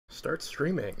Start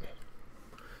streaming.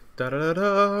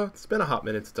 Da-da-da-da. It's been a hot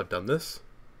minute since I've done this.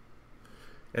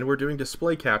 And we're doing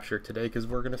display capture today because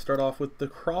we're going to start off with the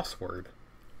crossword.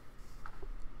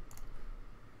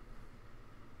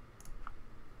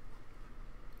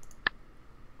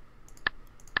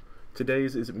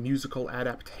 Today's is musical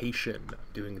adaptation.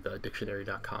 I'm doing the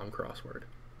dictionary.com crossword.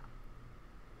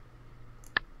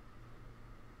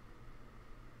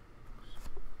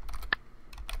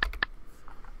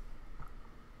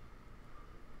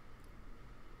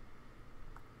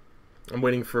 I'm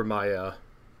waiting for my, it's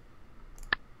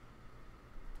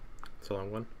a long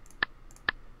one.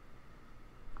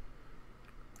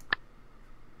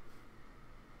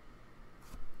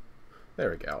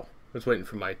 There we go. I was waiting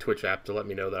for my Twitch app to let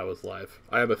me know that I was live.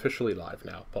 I am officially live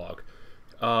now, Pog.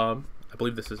 I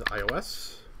believe this is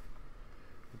iOS.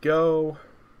 Go.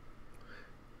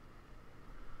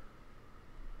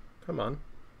 Come on.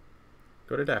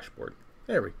 Go to dashboard.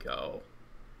 There we go.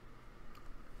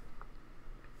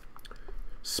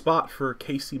 Spot for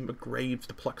Casey McGraves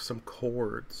to pluck some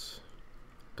chords.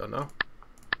 Don't know.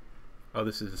 Oh,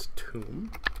 this is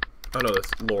Tomb. Oh no,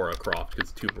 that's Laura Croft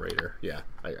because Tomb Raider. Yeah,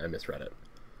 I misread it.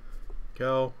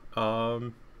 Go.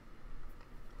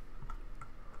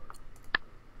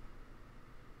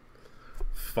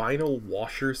 Final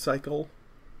washer cycle.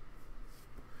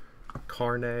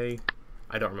 Carne.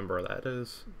 I don't remember where that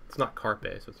is. It's not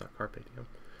Carpe, so it's not Carpe Diem.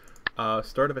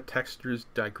 Start of a texture's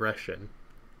digression.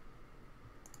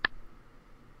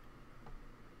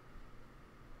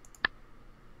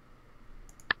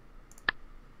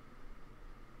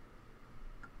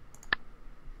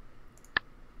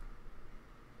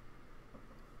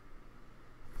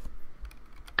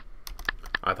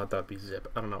 I thought that would be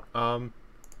zip. I don't know.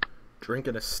 Drink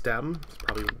in a stem. It's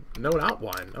probably no, not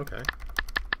wine. Okay.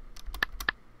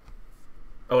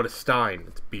 Oh, it's a stein.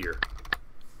 It's beer.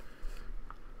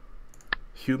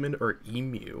 Human or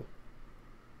emu?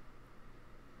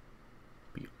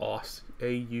 Be aus.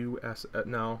 A-U-S.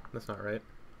 No, that's not right.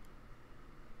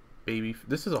 Baby.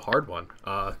 This is a hard one.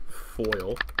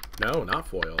 Foil. No, not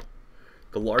foil.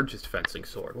 The largest fencing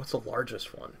sword. What's the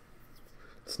largest one?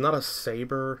 It's not a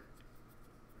saber.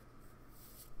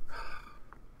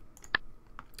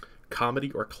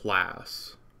 Comedy or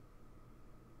class?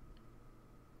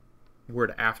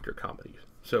 Word after comedy.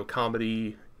 So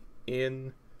comedy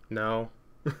in, no.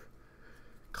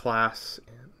 Class,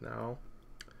 no.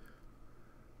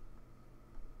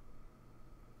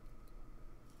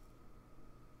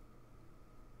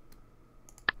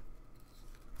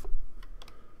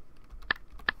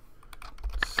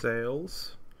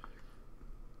 Sales.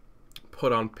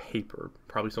 Put on paper.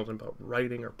 Probably something about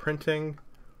writing or printing.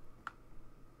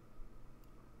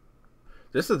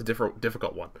 This is a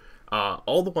difficult one.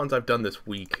 All the ones I've done this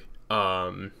week,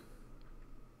 I've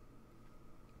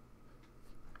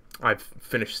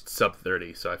finished sub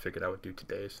 30, so I figured I would do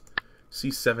today's.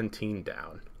 C17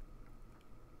 down.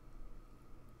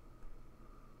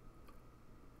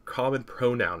 Common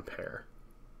pronoun pair.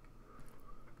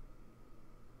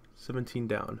 17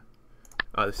 down.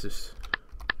 This is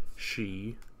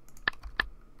she.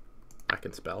 I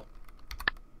can spell.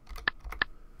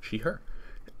 She, her.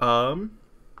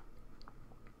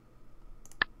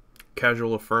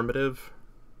 Casual affirmative.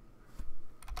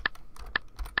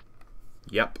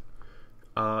 Yep.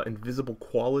 Invisible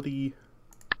quality.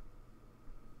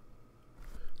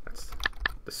 That's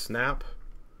the snap.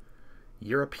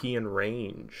 European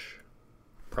range.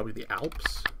 Probably the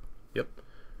Alps. Yep.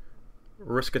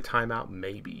 Risk a timeout,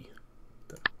 maybe.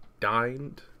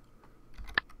 Dined.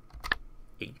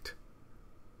 8.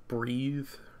 Breathe.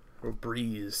 Or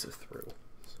breeze through.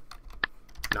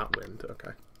 Not wind,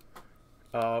 okay.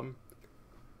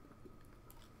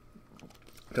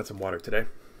 Got some water today.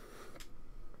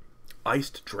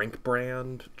 Iced drink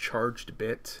brand, charged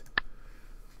bit.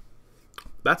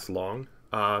 That's long.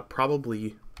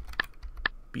 Probably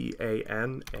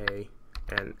B-A-N-A-N-A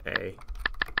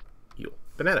eel.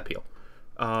 Banana peel.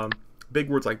 Big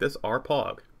words like this are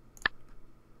pog.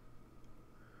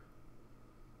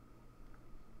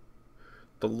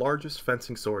 The largest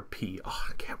fencing sword, P. Oh,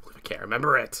 I can't believe I can't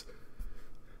remember it.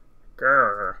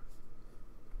 Grr.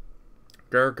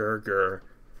 Grr, grr, grr.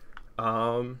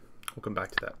 We'll come back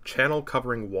to that. Channel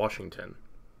covering Washington.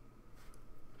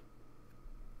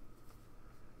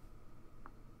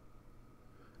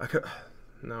 I could...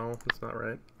 No, that's not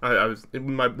right. What I was thinking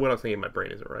in my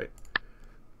brain isn't right.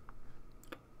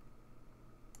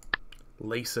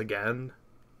 Lace again.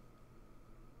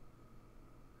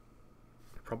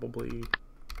 Probably...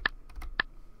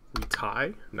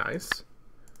 Retie. Nice.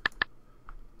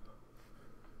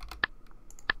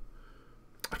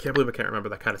 can't believe I can't remember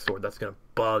that kind of sword. That's gonna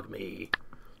bug me.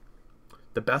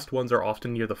 The best ones are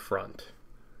often near the front.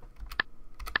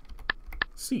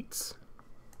 Seats.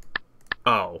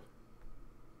 Oh.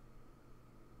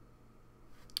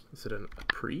 Is it a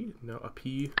pre? No, a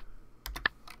P.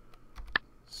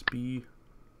 Spee.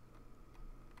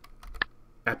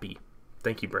 Epi.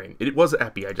 Thank you, brain. It was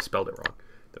Epi. I just spelled it wrong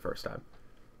the first time.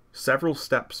 Several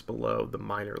steps below the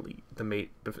minor league, the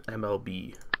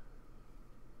MLB.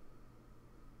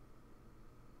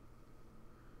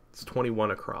 It's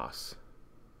 21 across.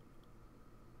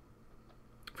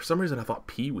 For some reason, I thought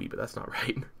Pee-wee, but that's not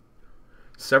right.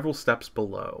 Several steps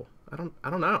below. I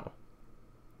don't know.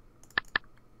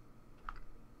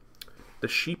 The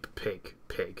sheep pig.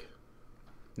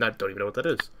 Don't even know what that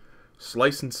is.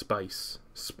 Slice and spice.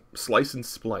 Slice and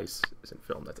splice isn't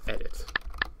film. That's edit.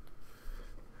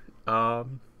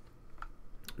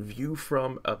 View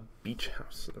from a beach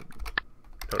house.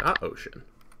 No, not ocean.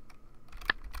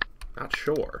 Not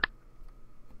shore.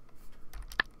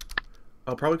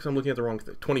 Oh, probably because I'm looking at the wrong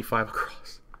thing. 25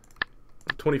 across.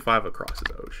 25 across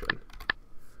is ocean.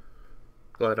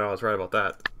 Glad I was right about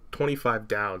that. 25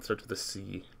 down starts with the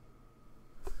sea.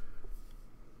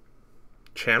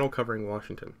 Channel covering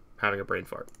Washington. Having a brain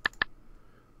fart.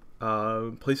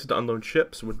 Places to unload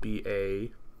ships would be a...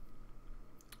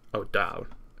 Oh, down.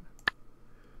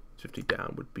 50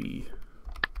 down would be...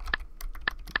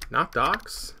 Not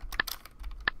docks.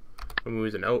 I'm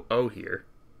using an O here.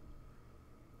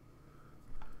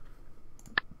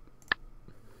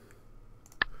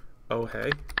 Oh, hey.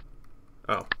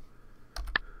 Oh.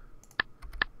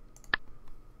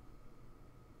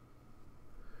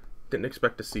 Didn't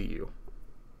expect to see you.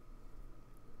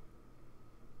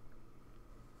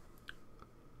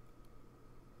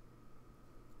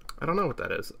 I don't know what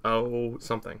that is. Oh,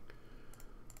 something.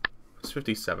 It's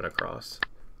 57 across.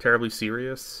 Terribly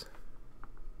serious.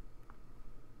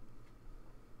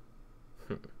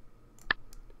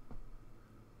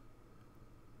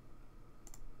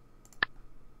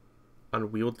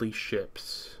 Unwieldy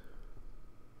ships.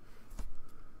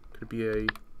 Could be a...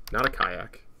 Not a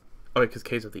kayak. Oh, because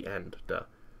K's at the end. Duh.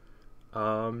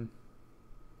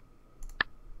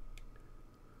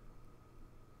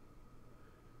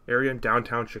 Area in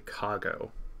downtown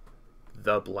Chicago.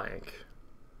 The blank.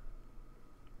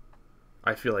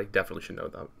 I feel like definitely should know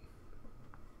that.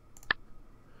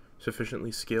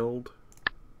 Sufficiently skilled.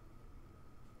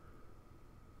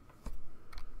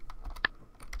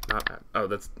 Not... Oh,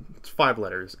 it's 5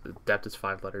 letters. Depth is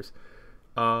 5 letters.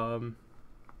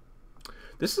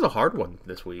 This is a hard one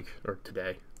this week. Or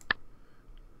today.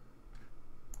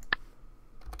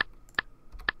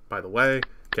 By the way,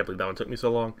 can't believe that one took me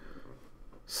so long.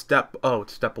 Step... Oh,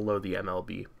 it's step below the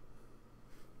MLB.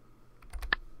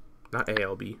 Not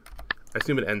ALB. I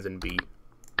assume it ends in B.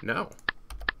 No.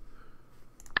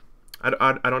 I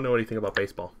don't know anything about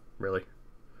baseball, really.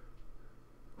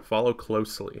 Follow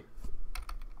closely.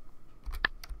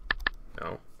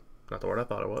 No. Not the word I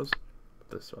thought it was.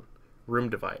 This one. Room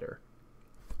divider.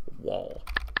 Wall.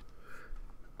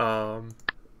 It's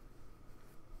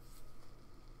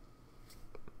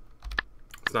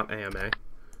not AMA.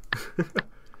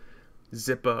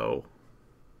 Zippo.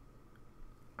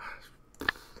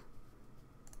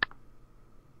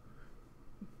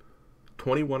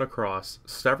 21 across,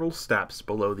 several steps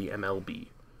below the MLB.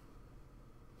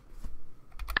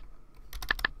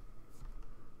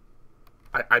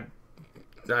 I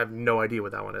have no idea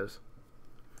what that one is.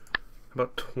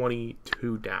 About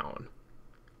 22 down.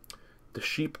 The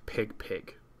sheep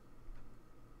pig.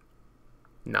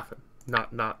 Nothing.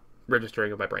 Not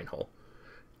registering of my brain hole.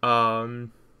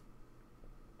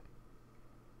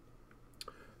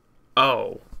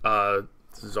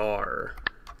 Czar.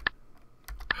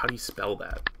 How do you spell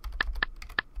that?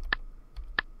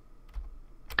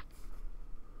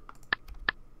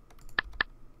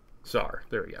 Czar.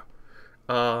 There we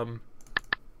go.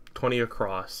 20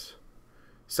 across.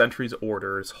 Sentry's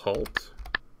orders. Halt.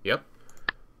 Yep.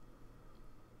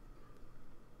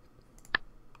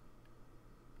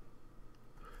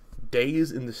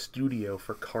 Days in the studio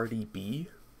for Cardi B?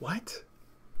 What?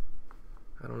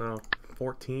 I don't know.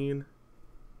 14.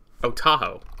 Oh,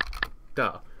 Tahoe.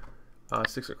 Duh.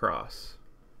 6 across.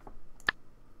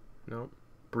 Nope.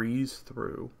 Breeze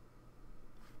through.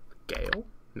 Gale?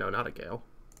 No, not a gale.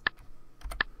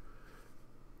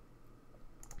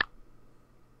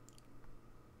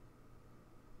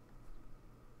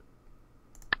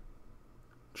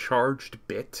 Charged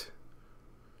bit.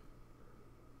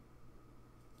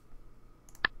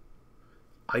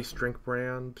 Ice drink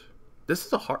brand. This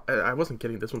is a hard... I wasn't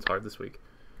kidding. This one's hard this week.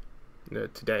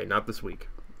 Today, not this week.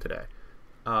 Today.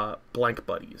 Blank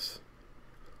buddies.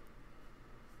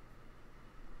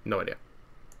 No idea.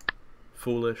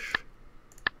 Foolish.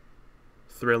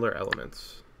 Thriller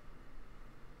elements.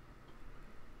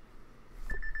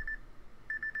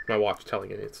 My watch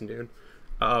telling it it's noon.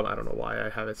 I don't know why I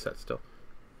have it set still.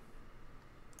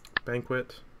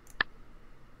 Banquet.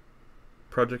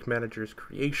 Project manager's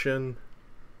creation.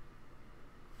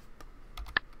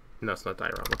 No, it's not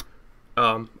diorama.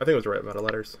 I think it was the right amount of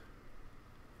letters.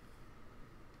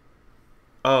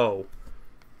 Oh.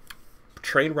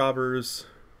 Train robbers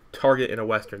target in a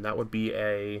western. That would be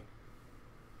a...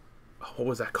 Oh, what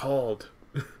was that called?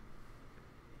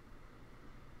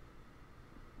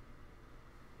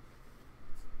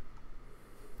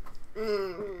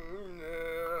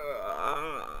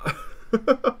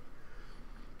 I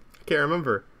can't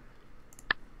remember.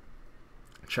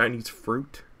 Chinese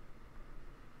fruit?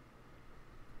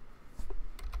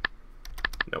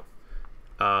 Nope.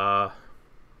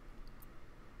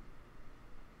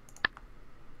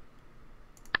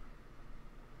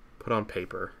 Put on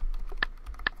paper.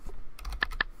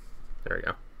 There we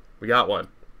go. We got one.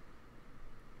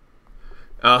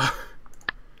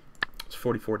 It's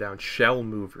 44 down. Shell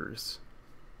movers.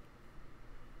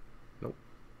 Nope.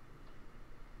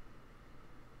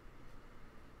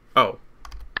 Oh.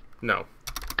 No.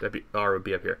 That'd be, R would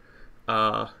be up here.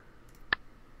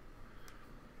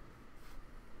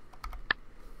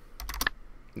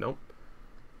 Nope.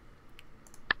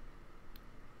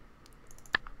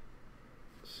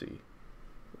 Let's see.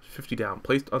 50 down.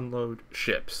 Placed unload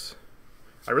ships.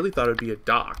 I really thought it would be a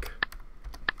dock.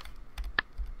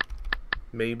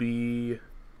 Maybe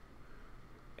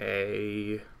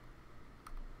a...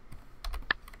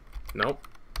 Nope.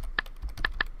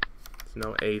 There's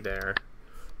no A there.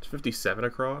 It's 57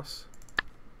 across.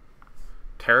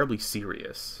 Terribly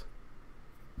serious.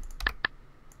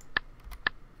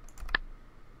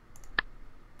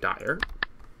 Dire.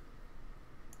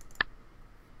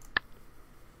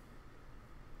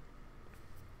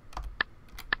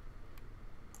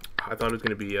 I thought it was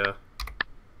going to be a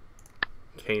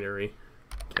cannery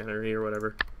or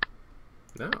whatever.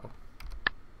 No.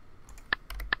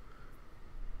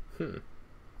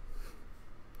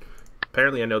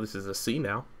 Apparently I know this is a C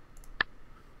now.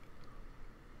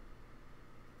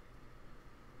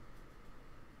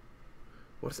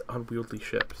 What is unwieldy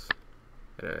ships?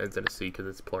 And it ends in a C because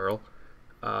it's plural.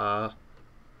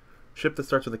 Ship that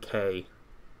starts with a K.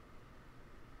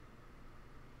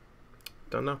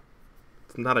 Don't know.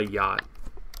 It's not a yacht.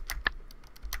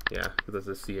 Yeah, because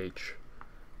there's a CH.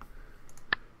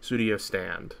 Studio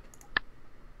stand.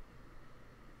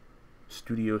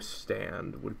 Studio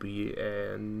stand would be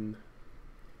an...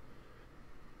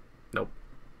 Nope.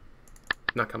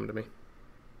 Not coming to me.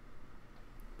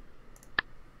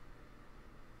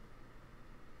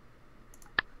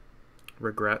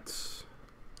 Regrets.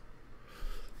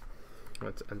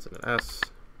 That ends in an S.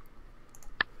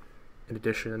 In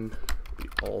addition, we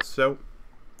also...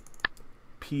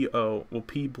 P-O, well,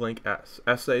 P blank S.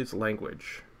 Essays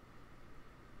language.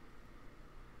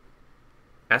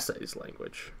 Essays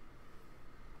language.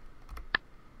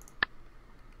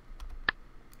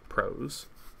 Prose.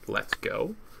 Let's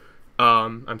go.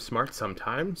 I'm smart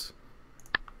sometimes.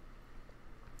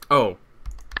 Oh.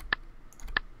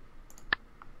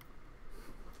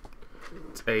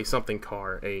 It's a something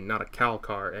car. Not a cow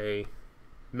car. A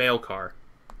mail car.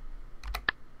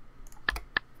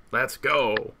 Let's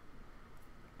go.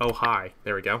 Oh, hi.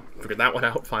 There we go. Figured that one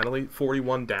out, finally.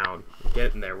 41 down. We're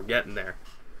getting there. We're getting there.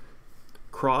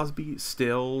 Crosby,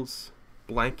 Stills,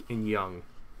 Blank, and Young.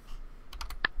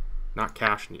 Not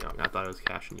Cash and Young. I thought it was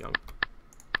Cash and Young.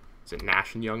 Is it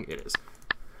Nash and Young? It is.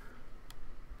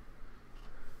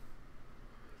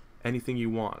 Anything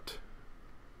you want.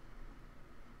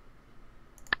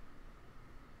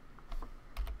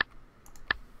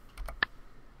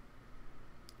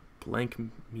 Blank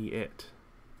me it.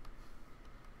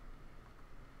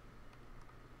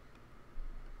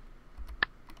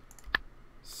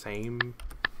 Same.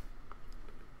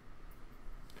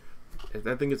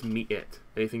 I think it's me it.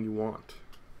 Anything you want.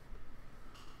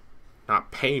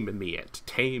 Not pay me it.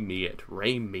 Tame me it.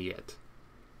 Rain me it.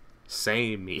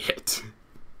 Say me it.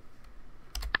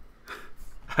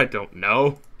 I don't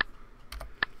know.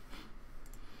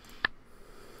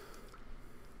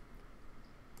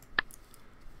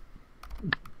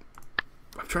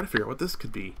 I'm trying to figure out what this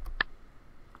could be.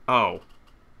 Oh.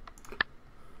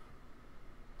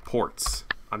 Ports.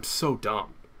 I'm so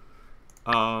dumb.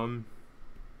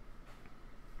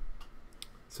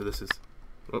 So this is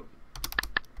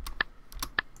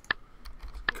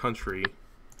country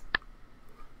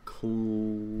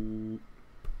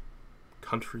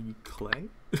country clay?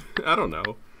 I don't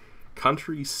know.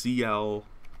 Country CL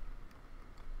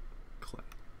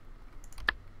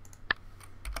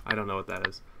I don't know what that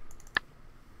is.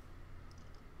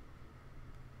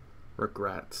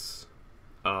 Regrets.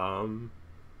 Ow.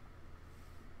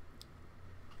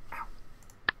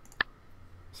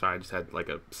 Sorry, I just had like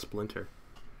a splinter.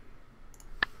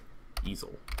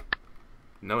 Easel.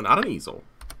 No, not an easel.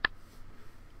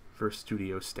 For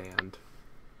studio stand.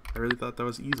 I really thought that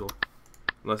was easel.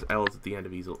 Unless L is at the end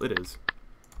of easel. It is.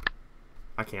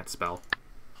 I can't spell.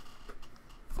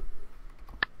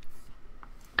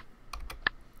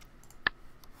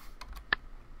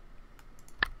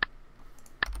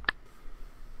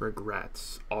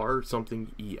 Regrets. R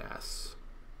something ES.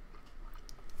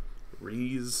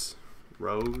 Rees.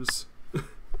 Rose.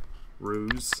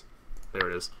 Ruse. There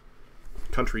it is.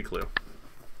 Country clue.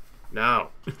 No.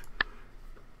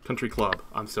 Country club.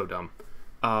 I'm so dumb.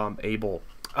 Able.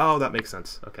 Oh, that makes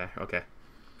sense. Okay, okay.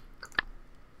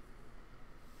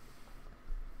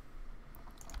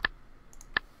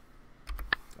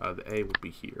 The A would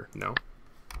be here. No.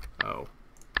 Oh.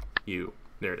 U.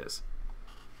 There it is.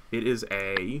 It is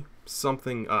a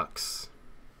something ux.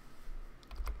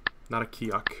 Not a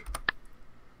kiuk.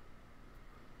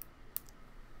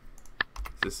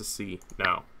 Is this a C?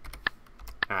 No.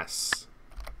 S.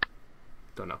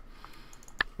 Don't know.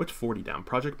 What's 40 down?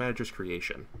 Project manager's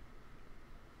creation.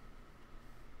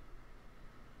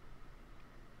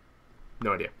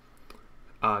 No idea.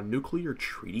 Nuclear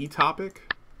treaty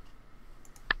topic?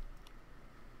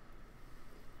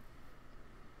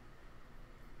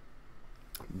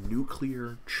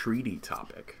 Nuclear treaty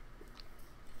topic.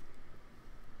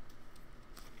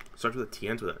 Starts with a T,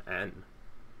 ends with an N.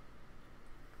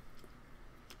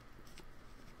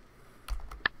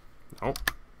 No.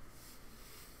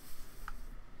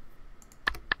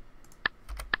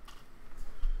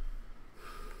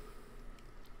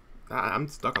 I'm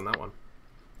stuck on that one.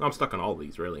 I'm stuck on all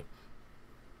these, really.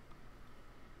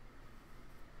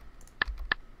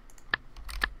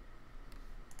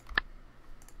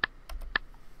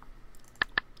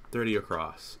 "30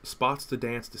 across. Spots to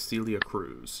dance to Celia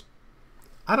Cruz."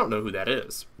 I don't know who that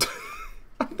is.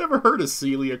 I've never heard of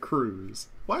Celia Cruz.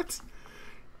 What?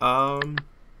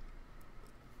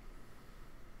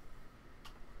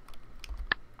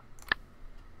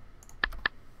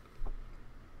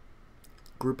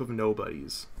 Group of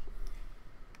nobodies.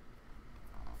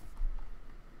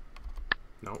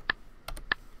 Nope.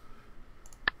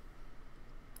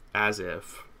 As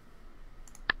if.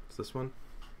 Is this one?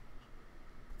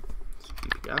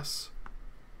 GPS.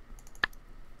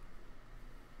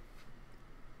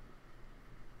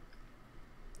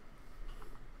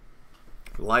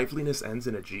 Liveliness ends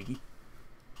in a G.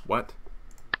 What?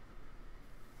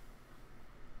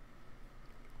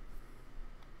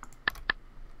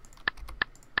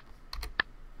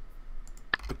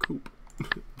 The coop.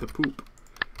 The poop.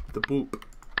 The boop.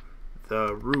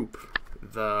 The roop.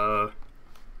 The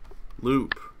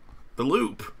loop. The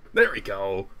loop. There we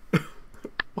go.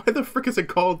 Why the frick is it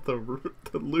called the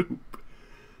loop?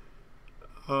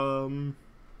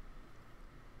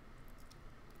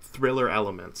 Thriller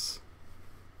elements.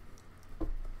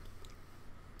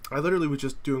 I literally was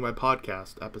just doing my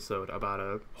podcast episode about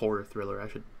a horror thriller. I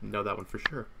should know that one for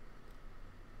sure.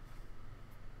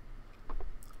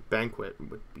 Banquet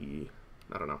would be,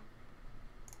 I don't know.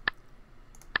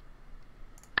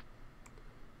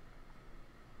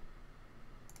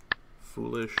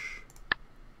 Foolish.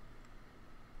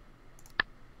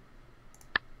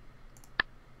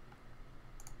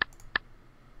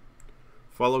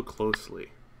 Follow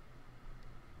closely.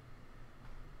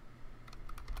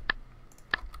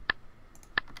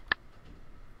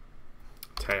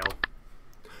 Tail.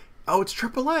 Oh, it's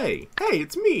AAA. Hey,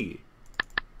 it's me.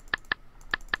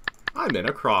 I'm in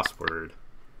a crossword.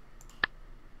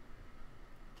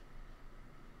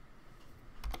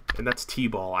 And that's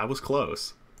T-ball. I was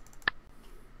close.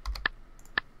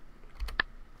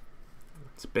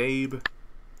 It's babe.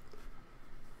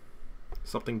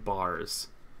 Something bars.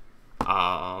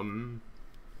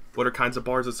 What are kinds of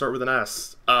bars that start with an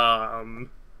S? I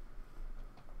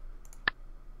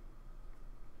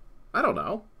don't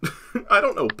know. I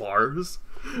don't know bars.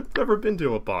 I've never been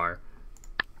to a bar.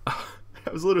 I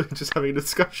was literally just having a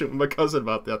discussion with my cousin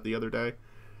about that the other day.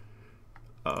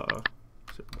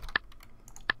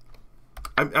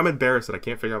 I'm embarrassed that I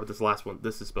can't figure out what this last one.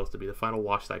 This is supposed to be the final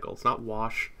wash cycle. It's not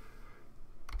wash.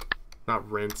 Not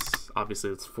rinse. Obviously,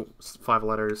 it's 5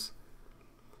 letters.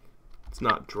 It's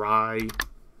not dry.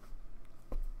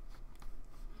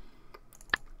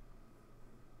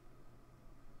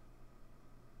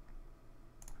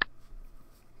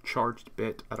 Charged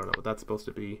bit. I don't know what that's supposed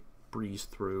to be. Breeze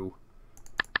through.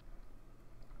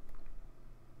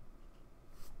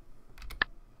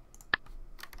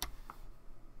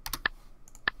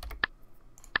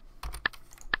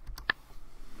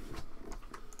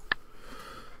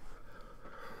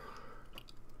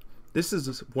 This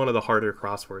is one of the harder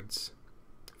crosswords,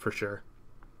 for sure.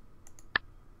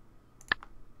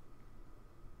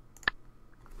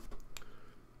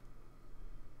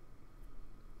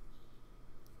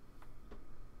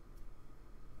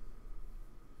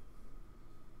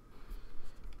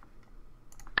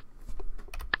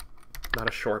 Not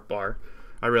a short bar.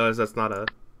 I realize that's not a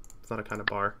kind of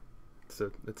bar.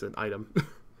 It's an item.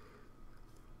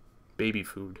 Baby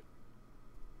food.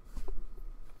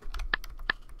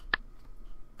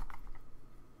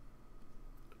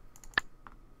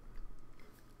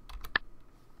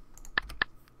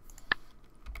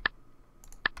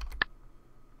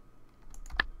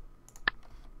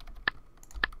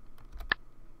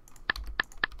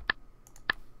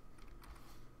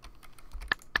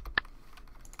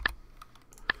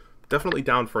 Definitely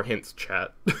down for hints,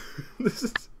 chat. This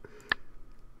is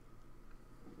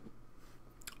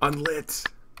unlit.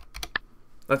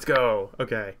 Let's go.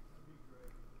 Okay.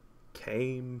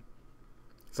 Came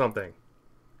something.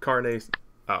 Carne.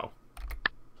 Oh.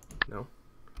 No.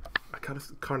 I kind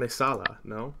of carne sala.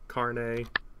 No. Carne.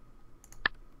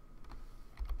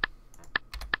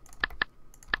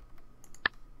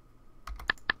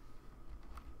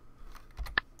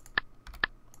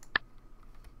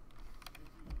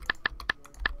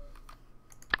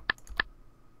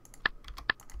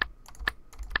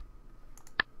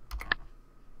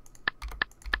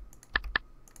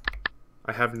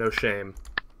 I have no shame.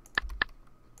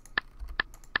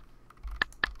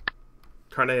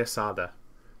 Carne asada.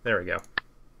 There we go.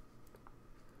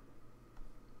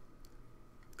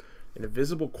 An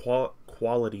invisible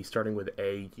quality starting with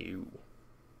AU.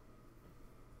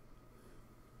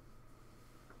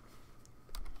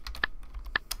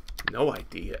 No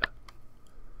idea.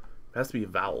 It has to be a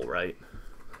vowel, right?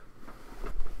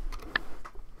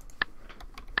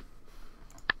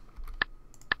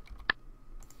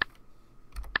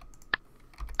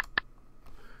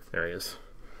 There he is.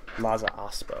 Laza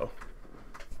Aspo.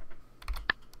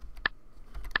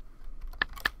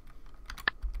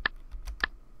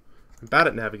 I'm bad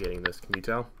at navigating this, can you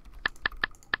tell?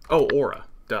 Oh, aura.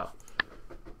 Duh.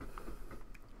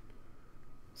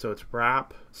 So it's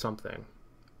wrap something.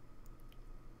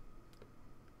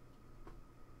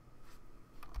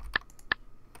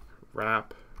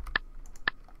 Wrap.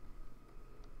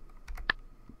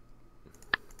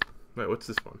 Wait, what's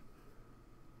this one?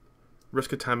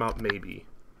 Risk a timeout, maybe.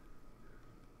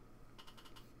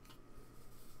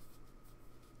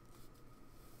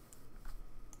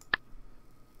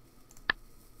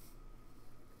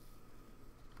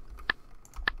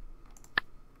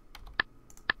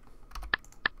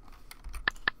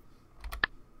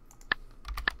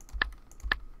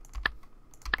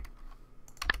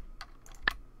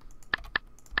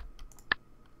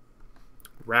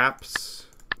 Raps.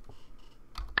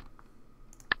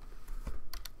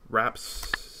 Rap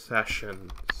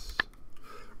sessions.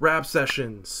 Rap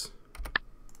sessions.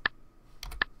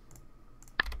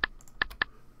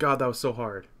 God, that was so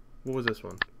hard. What was this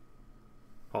one?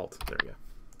 Alt. There we go.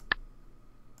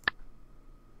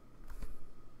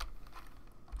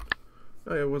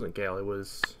 Oh, yeah, it wasn't Gale. It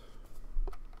was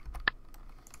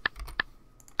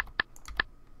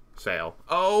sail.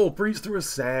 Oh, breeze through a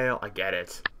sail. I get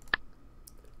it.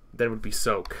 Then it would be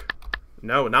soak.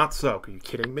 No, not soak. Are you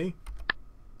kidding me?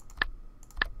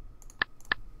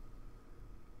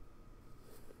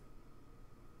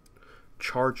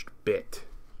 Charged bit.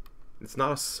 It's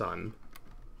not a sun.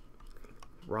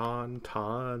 Ron,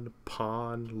 ton,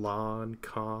 pon, lon,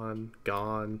 con,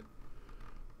 gone,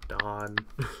 don,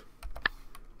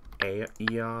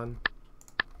 eon,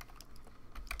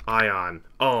 ion.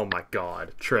 Oh my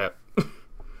god, Trip.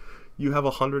 You have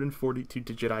 142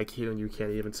 digit IQ and you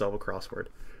can't even solve a crossword.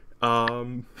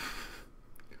 Well,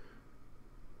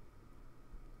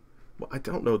 I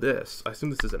don't know this. I assume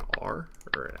this is an R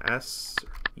or an S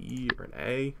or E or an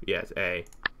A. Yeah, it's A.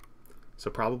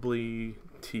 So probably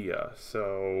Tia.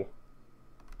 So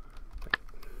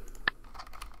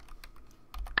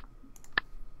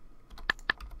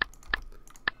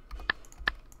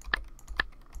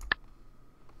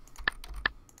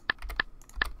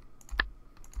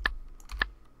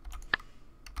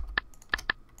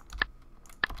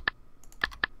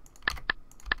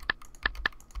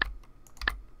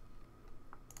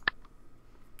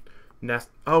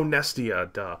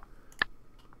Nestia, duh.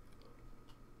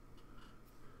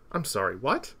 I'm sorry,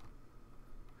 what?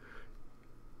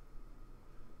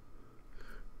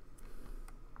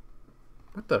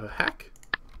 What the heck?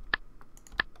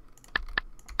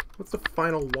 What's the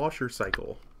final washer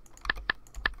cycle?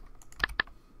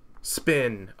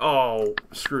 Spin. Oh,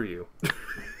 screw you.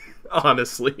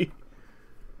 Honestly.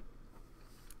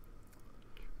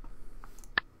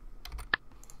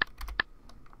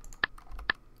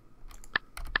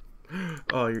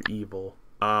 Oh, you're evil.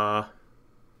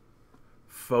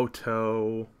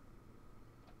 Photo.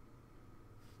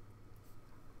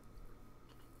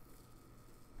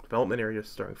 Development area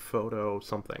starring photo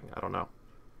something. I don't know.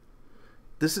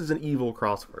 This is an evil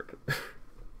crossword.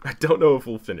 I don't know if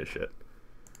we'll finish it.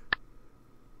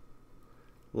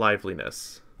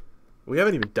 Liveliness. We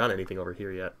haven't even done anything over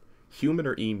here yet. Human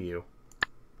or emu?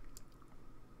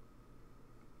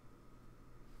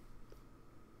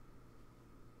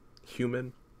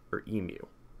 Human or emu?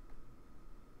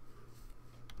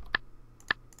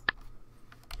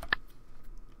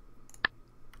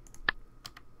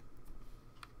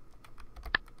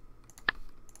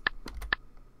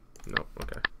 No,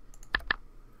 okay.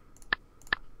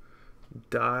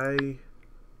 Die.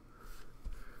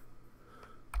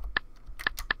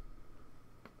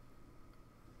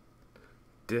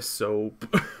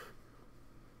 Disobey.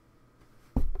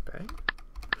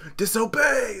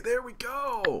 Disobey! There we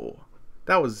go!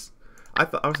 That was... I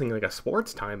was thinking like a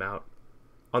sports timeout.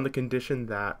 On the condition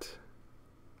that...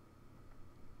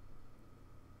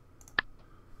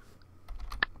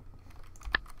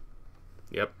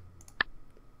 Yep.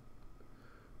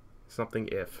 Something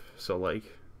if. So like...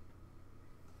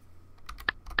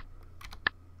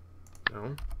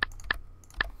 No.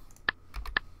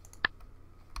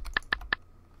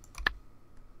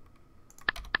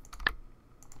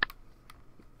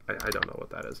 I don't know what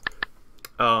that is.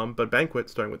 But banquet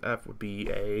starting with F would be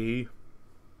a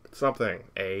something.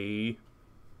 A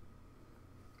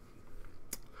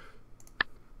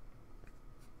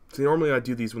See, normally I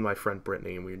do these with my friend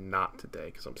Brittany, and we're not today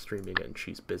because I'm streaming it and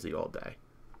she's busy all day.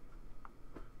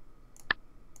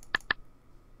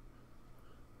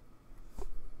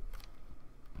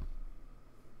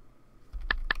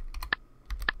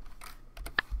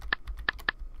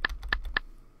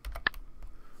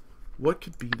 What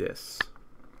could be this?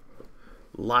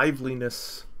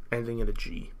 Liveliness ending in a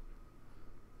G.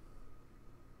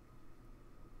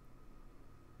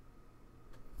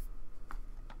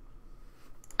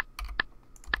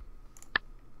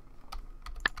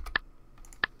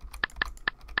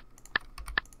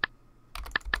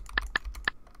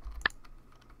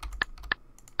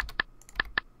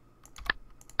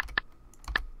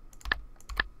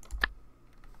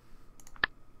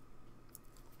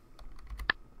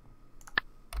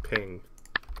 Ping,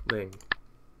 ling,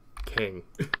 king,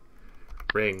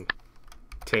 ring,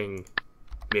 ting,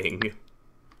 ming,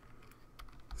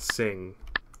 sing.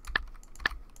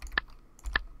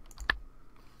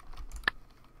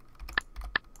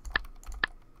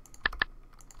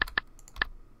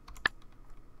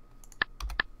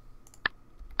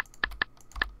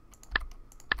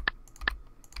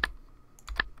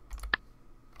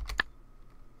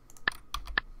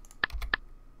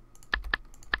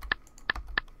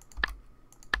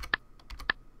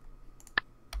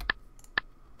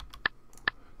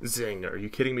 Zing, are you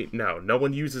kidding me? No, no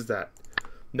one uses that.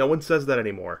 No one says that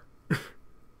anymore.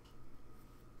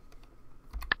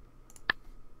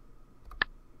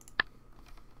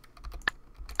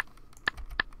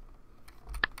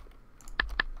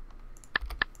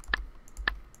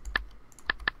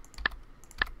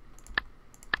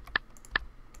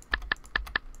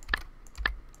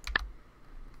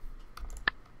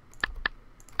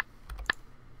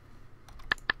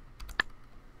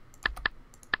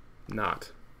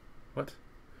 Not. What?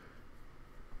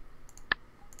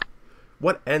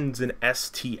 What ends in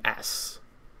STS?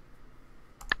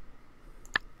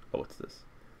 Oh, what's this?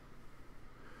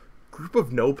 Group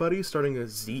of nobodies starting a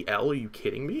ZL? Are you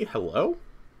kidding me? Hello?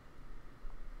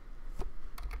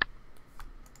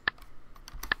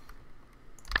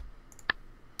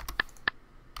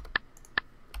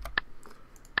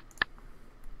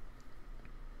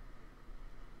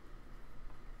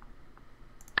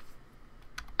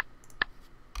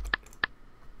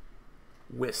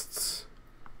 Wists.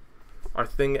 Our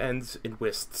thing ends in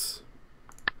wists.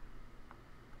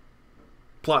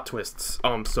 Plot twists.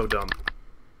 Oh, I'm so dumb.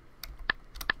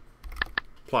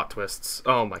 Plot twists.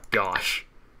 Oh my gosh.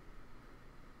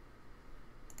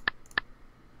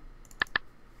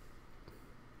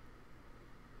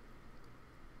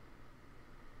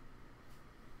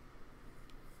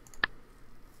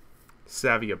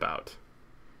 Savvy about.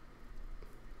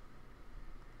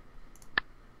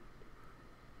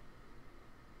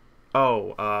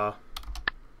 Oh,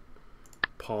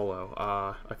 Paulo.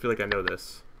 I feel like I know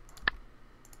this.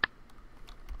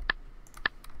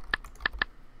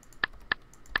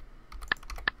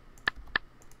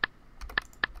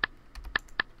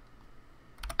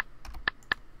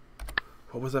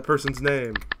 What was that person's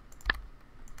name?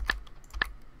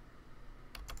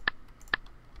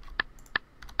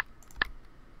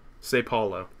 Say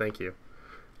Paulo. Thank you.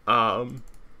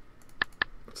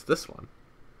 What's this one?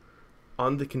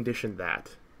 On the condition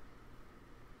that.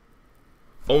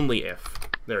 Only if.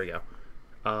 There we go.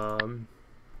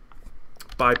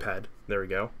 Biped. There we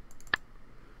go.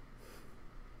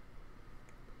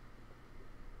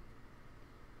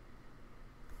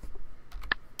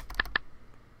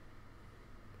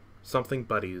 Something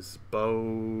buddies.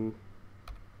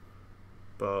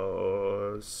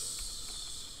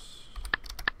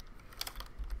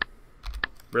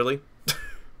 Really?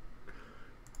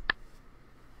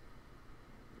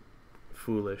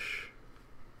 Foolish.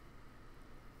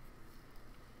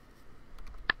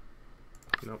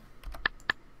 Nope.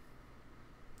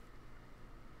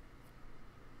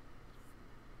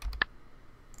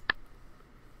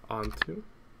 Onto.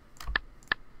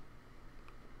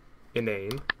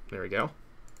 Inane. There we go.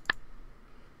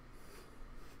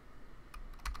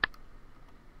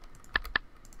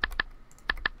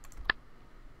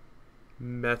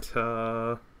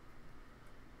 Meta.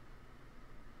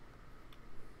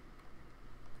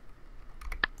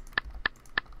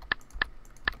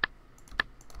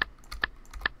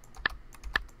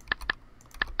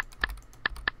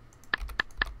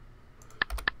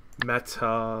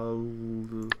 Metal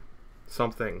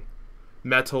something.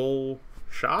 Metal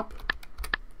shop?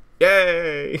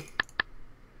 Yay!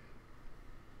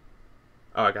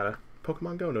 Oh, I got a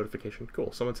Pokemon Go notification.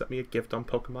 Cool. Someone sent me a gift on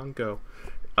Pokemon Go.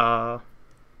 Oh,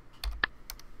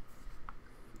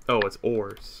 it's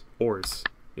ores. Ores.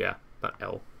 Yeah, not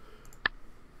L.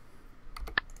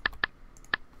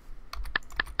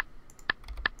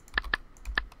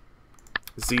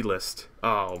 Z-list.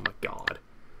 Oh my god.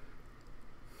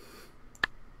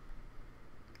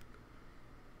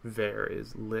 There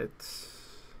is lit.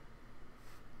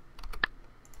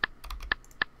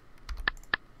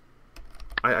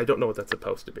 I don't know what that's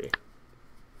supposed to be.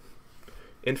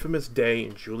 Infamous Day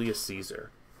in Julius Caesar.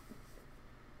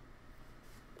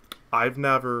 I've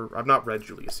not read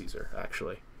Julius Caesar,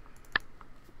 actually.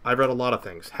 I've read a lot of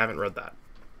things, haven't read that.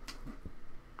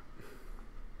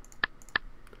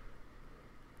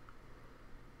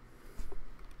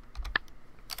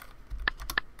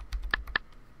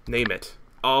 Name it.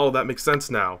 Oh, that makes sense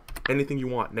now. Anything you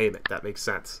want, name it. That makes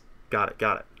sense. Got it,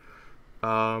 got it.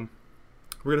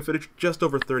 We're going to finish just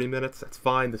over 30 minutes. That's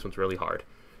fine. This one's really hard.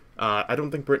 I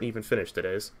don't think Brittany even finished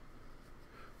today's.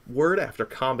 Word after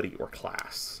comedy or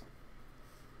class.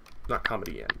 Not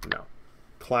comedy in, no.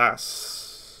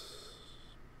 Class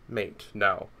mate,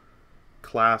 no.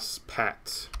 Class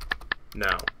pet,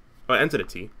 no. Oh, ends in a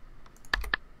T.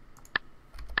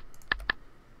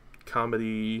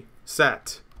 Comedy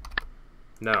set,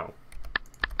 no.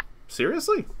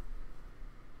 Seriously?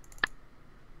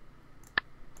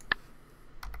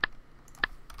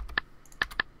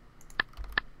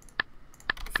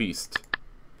 Feast.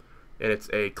 And it's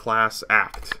a class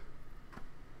act.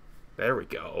 There we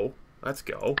go. Let's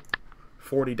go.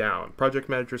 40 down. Project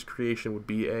manager's creation would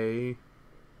be a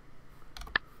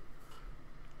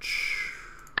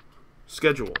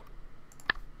schedule.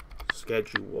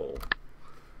 Schedule.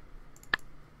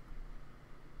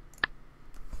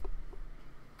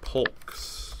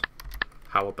 Polks.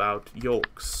 How about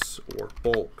yolks or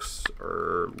bulks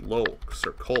or lokes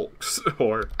or colks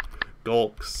or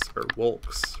gulks or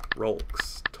wolks,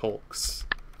 rolks, tolks,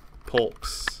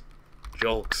 polks,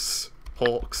 jolks,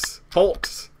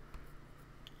 polks.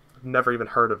 I've never even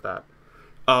heard of that.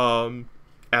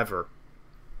 Ever.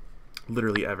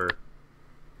 Literally ever.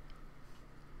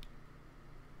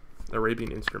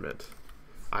 Arabian instrument.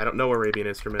 I don't know Arabian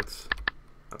instruments.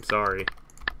 I'm sorry.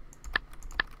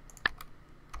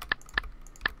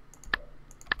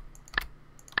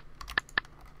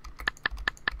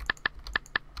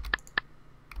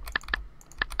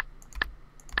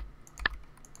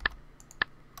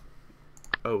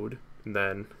 Ode, and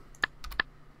then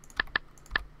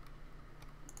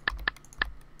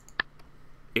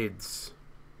ids.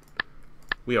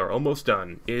 We are almost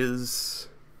done. Is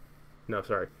no,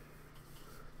 sorry.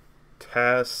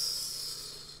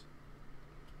 Tess.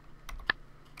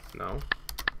 No.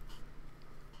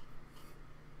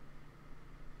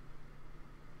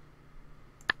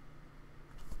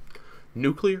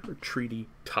 Nuclear treaty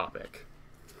topic.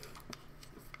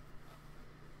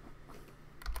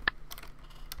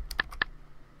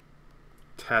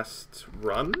 Test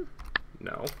run?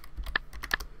 No.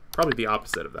 Probably the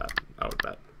opposite of that, I would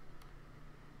bet.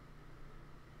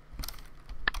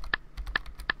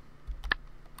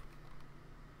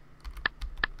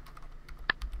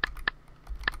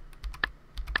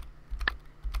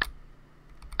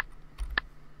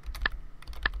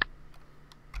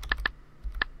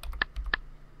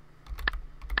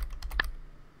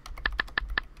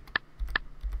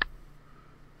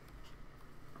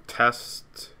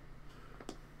 Test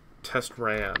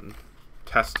ran.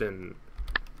 Testin.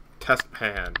 Test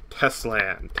pan.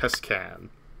 Testland. Test can.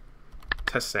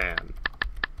 Tessan.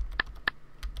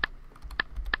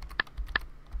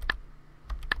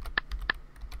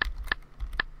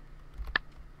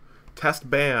 Test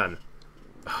ban.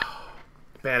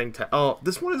 Banning test. Oh,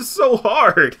 this one is so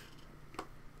hard.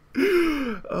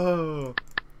 Oh.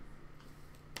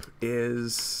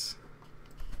 Is.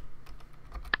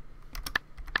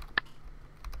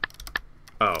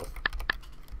 Oh.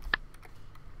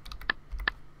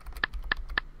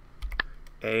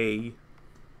 A.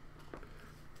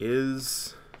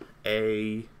 Is.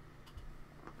 A.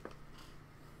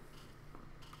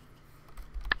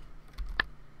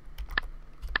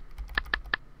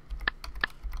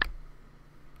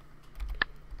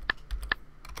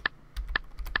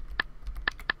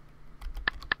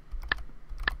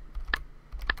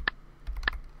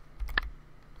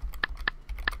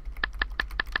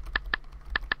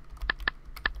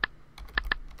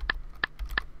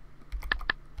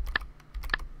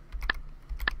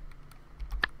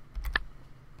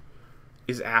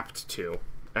 Is apt to.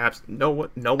 No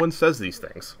one says these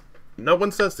things. No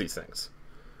one says these things.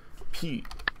 P.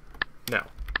 No,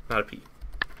 not a P.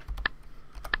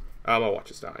 My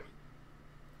watch is dying.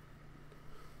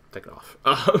 Take it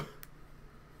off.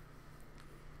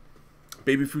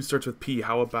 Baby food starts with P.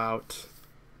 How about...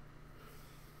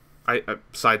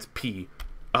 besides P.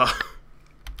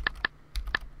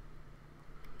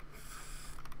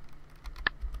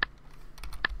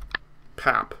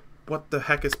 Pap. What the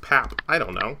heck is pap? I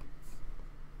don't know.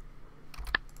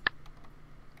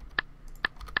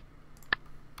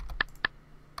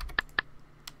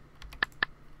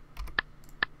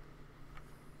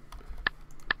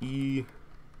 E.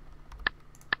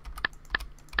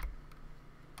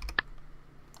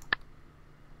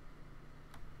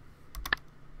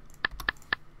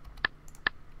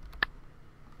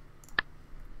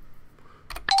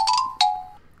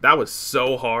 That was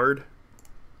so hard.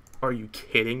 Are you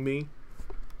kidding me?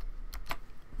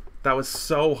 That was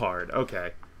so hard.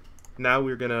 Okay. Now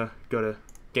we're gonna go to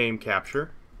game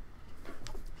capture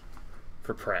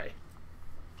for prey.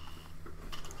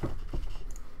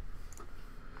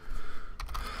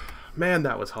 Man,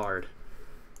 that was hard.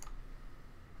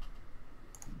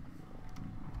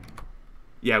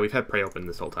 Yeah, we've had prey open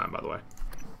this whole time, by the way.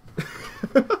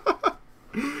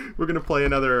 We're gonna play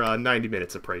another 90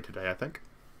 minutes of prey today, I think.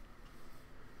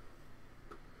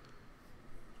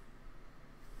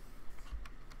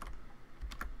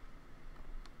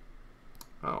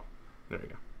 Oh, there we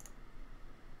go.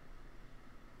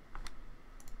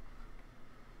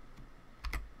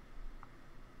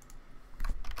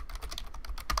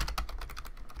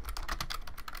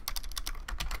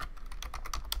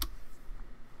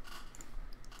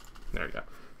 There we go.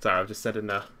 Sorry, I've just said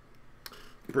in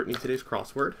Brittany today's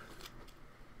crossword.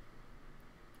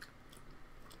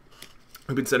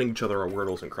 We've been sending each other our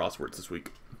wordles and crosswords this week.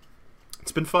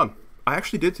 It's been fun. I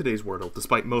actually did today's wordle,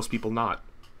 despite most people not.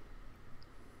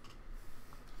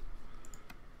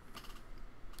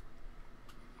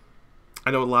 I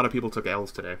know a lot of people took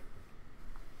L's today.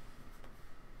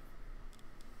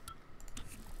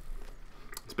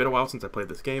 It's been a while since I played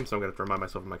this game, so I'm going to have to remind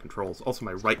myself of my controls. Also,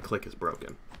 my right click is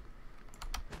broken.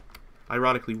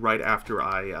 Ironically, right after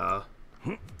I,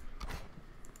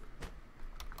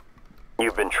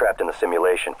 You've been trapped in the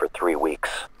simulation for 3 weeks.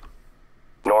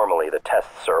 Normally, the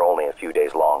tests are only a few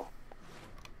days long.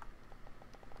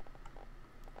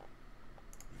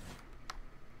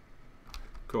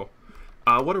 Cool.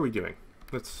 What are we doing?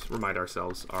 Let's remind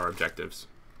ourselves our objectives.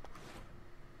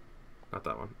 Not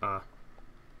that one.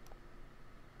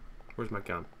 Where's my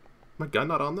gun? My gun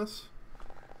not on this?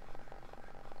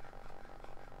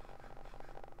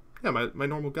 Yeah, my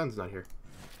normal gun's not here.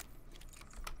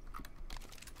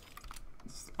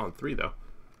 It's on 3, though.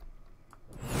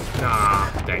 Nah,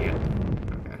 dang it.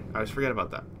 Okay, I always forget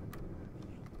about that.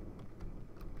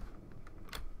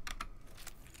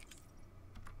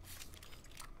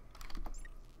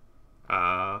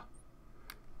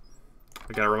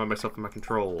 I gotta remind myself of my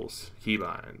controls.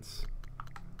 Keybinds.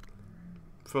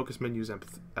 Focus menus,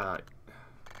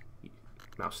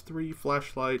 mouse 3,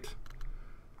 flashlight,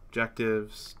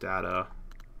 objectives, data.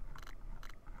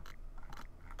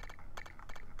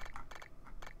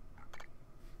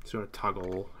 So I'm gonna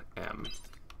toggle M.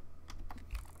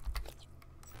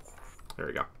 There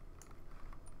we go.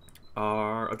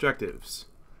 Our objectives.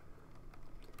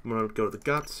 I'm gonna go to the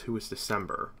guts, who is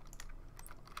December.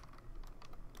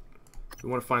 We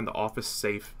want to find the office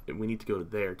safe, and we need to go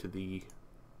there to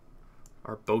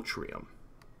our boatrium.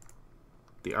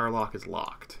 The airlock is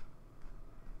locked.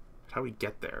 How we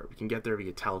get there? We can get there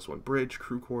via Talos 1 Bridge,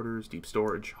 crew quarters, deep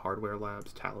storage, hardware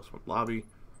labs, Talos 1 lobby.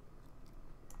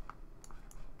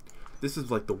 This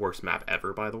is like the worst map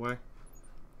ever, by the way.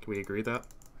 Can we agree that?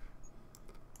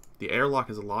 The airlock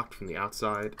is locked from the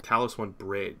outside. Talos 1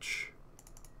 Bridge.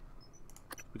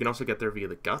 We can also get there via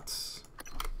the guts.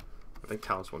 I think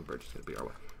Talos 1 Bridge is going to be our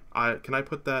way. Can I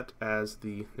put that as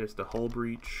the... There's the hull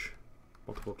breach.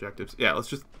 Multiple objectives. Yeah, let's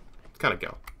just kind of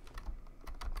go.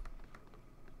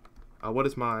 What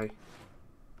is my... I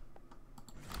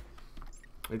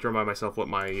need to remind myself what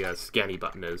my scanny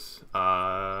button is.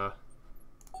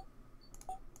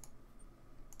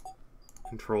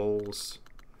 Controls.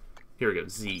 Here we go.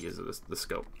 Z is the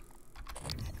scope.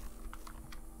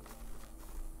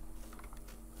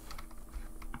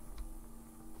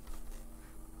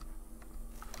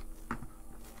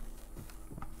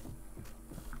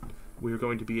 We're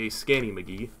going to be a Scanny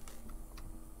McGee.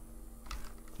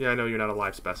 Yeah, I know you're not a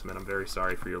live specimen. I'm very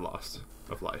sorry for your loss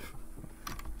of life.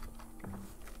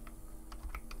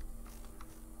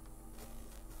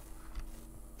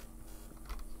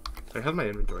 Hey, how's my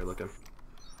inventory looking?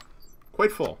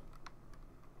 Quite full.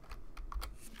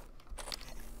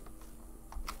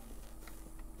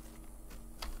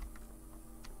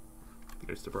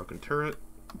 There's the broken turret.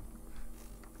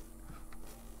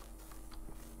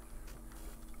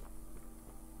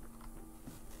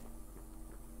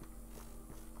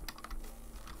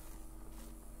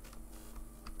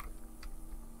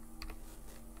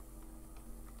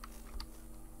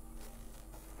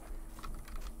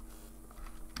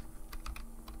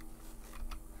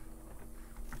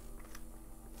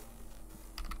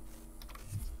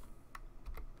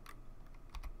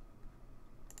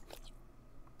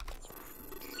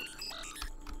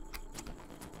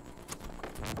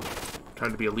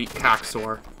 Trying to be elite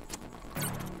Caxor.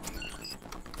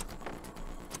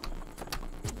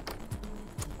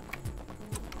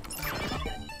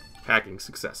 Hacking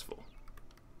successful.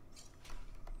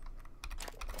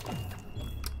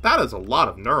 That is a lot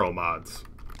of neuromods.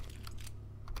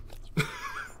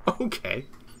 Okay.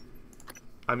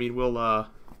 I mean, we'll, let's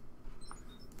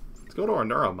go to our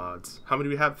neuromods. How many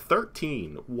do we have?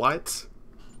 13. What?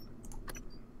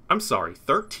 I'm sorry,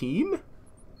 13?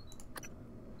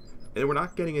 And we're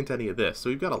not getting into any of this, so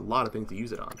we've got a lot of things to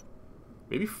use it on.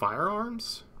 Maybe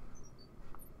firearms?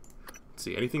 Let's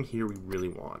see, anything here we really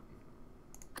want?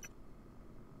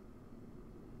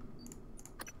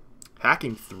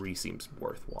 Hacking 3 seems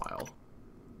worthwhile.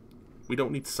 We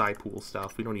don't need Psypool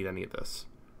stuff, we don't need any of this.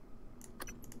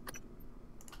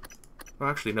 Well,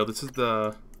 actually, no, this is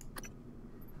the...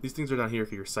 These things are down here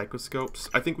for your psychoscopes.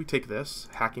 I think we take this.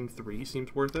 Hacking 3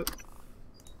 seems worth it.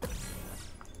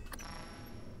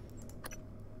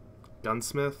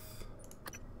 Gunsmith.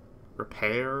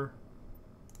 Repair.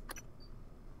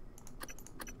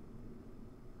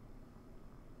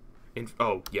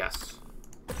 Oh, yes.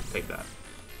 Take that.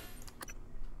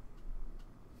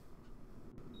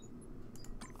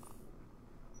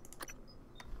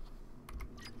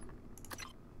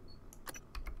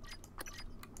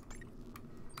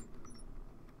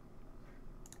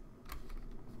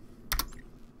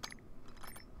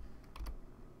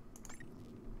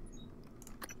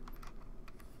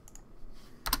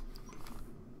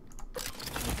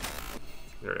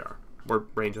 There we are. We're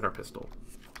ranging our pistol.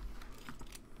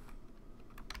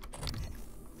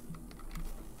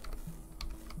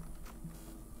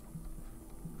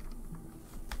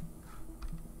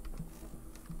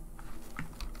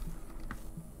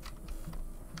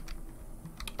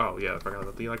 Oh yeah, I forgot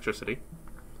about the electricity.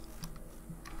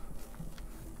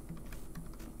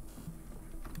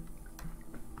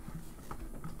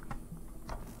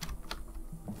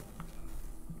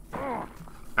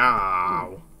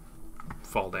 Ow.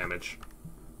 Fall damage.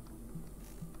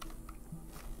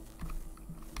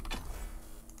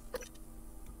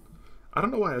 I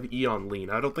don't know why I have E on lean.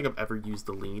 I don't think I've ever used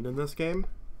the lean in this game.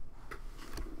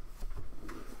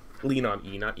 Lean on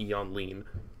E, not E on lean.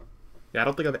 Yeah, I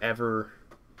don't think I've ever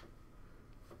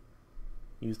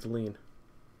used the lean.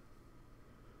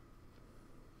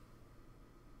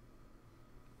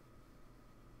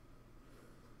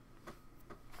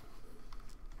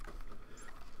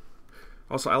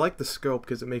 Also, I like the scope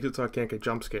because it makes it so I can't get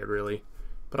jump scared, really.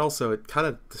 But also, it kind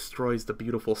of destroys the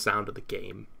beautiful sound of the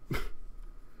game.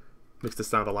 Makes the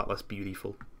sound a lot less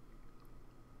beautiful.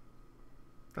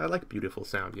 I like beautiful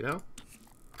sound, you know?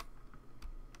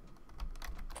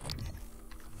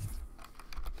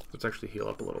 Let's actually heal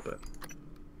up a little bit.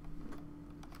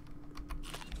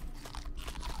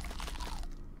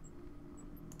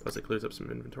 Plus, it clears up some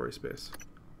inventory space.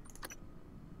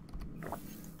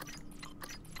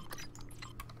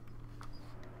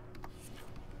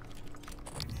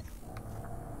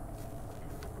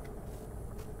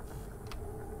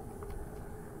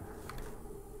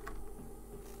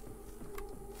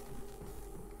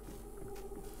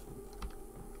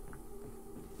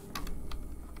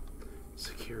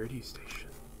 Security station.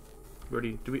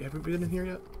 Have we been in here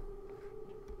yet?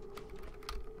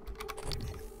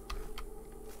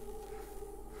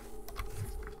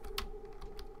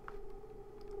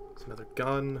 It's another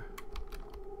gun.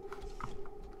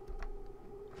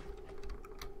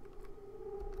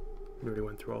 We already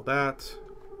went through all that.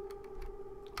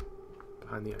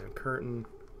 Behind the iron curtain.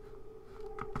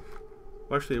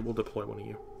 Well, actually, we'll deploy one of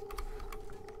you.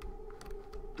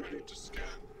 Ready to scan.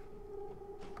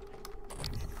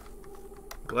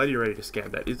 Glad you're ready to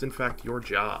scan. That is, in fact, your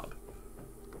job.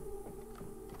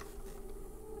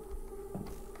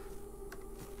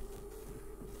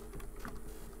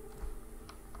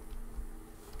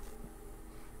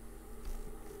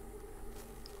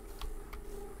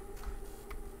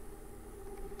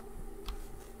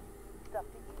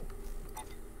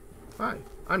 Hi,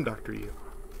 I'm Dr. Yu.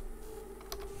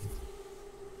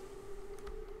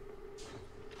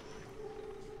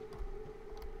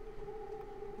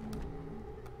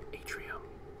 Atrium.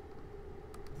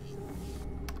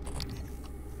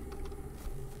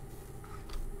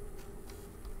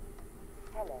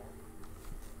 Hello.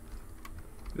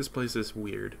 This place is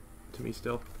weird to me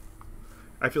still.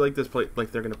 I feel like this place,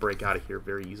 like they're gonna break out of here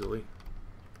very easily.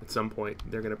 At some point,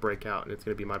 they're gonna break out, and it's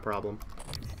gonna be my problem.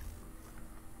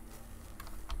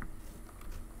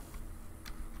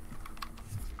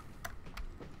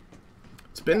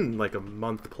 It's been like a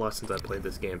month plus since I played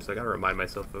this game, so I gotta remind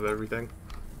myself of everything.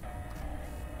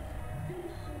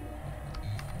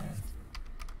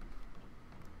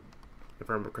 If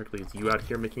I remember correctly, it's you out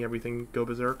here making everything go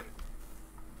berserk?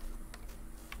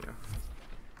 Yeah.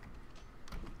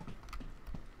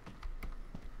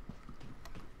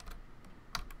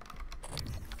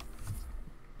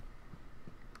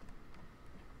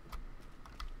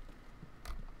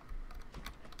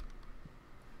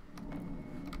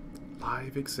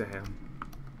 Live exam.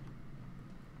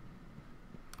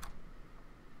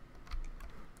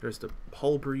 There's the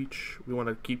hull breach. We want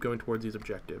to keep going towards these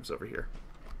objectives over here.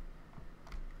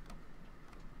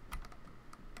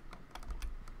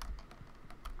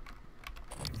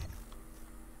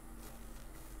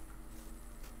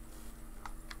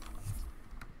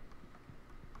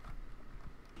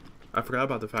 I forgot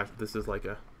about the fact that this is like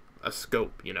a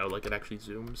scope, you know, like it actually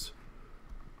zooms.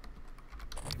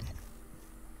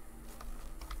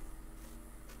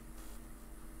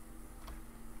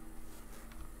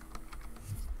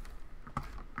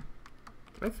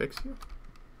 Can I fix you?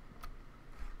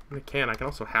 I mean, I can. I can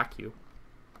also hack you.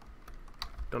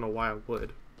 Don't know why I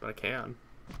would, but I can.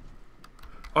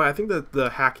 Oh, I think that the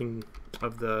hacking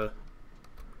of the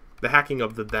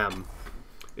them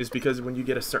is because when you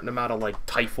get a certain amount of like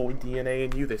typhoid DNA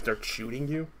in you, they start shooting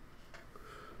you.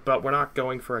 But we're not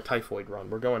going for a typhoid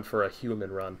run. We're going for a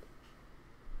human run.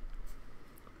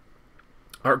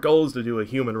 Our goal is to do a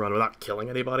human run without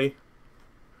killing anybody,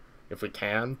 if we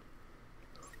can.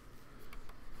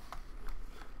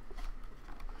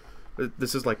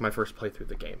 This is like my first playthrough of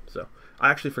the game, so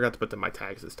I actually forgot to put my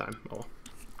tags this time. Oh,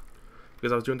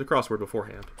 because I was doing the crossword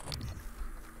beforehand.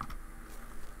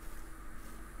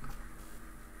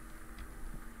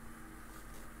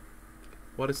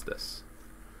 What is this?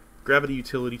 Gravity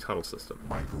utility tunnel system.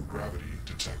 Microgravity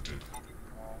detected.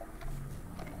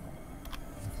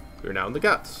 We're now in the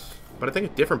guts, but I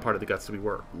think a different part of the guts than we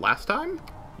were last time.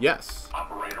 Yes.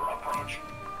 Operator approach.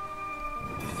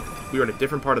 We were in a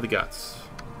different part of the guts.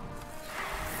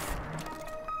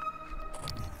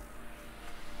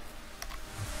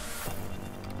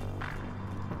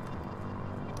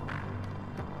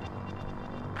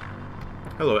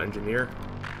 Hello, engineer.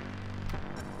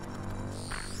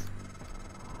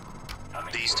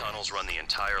 These tunnels run the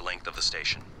entire length of the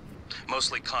station.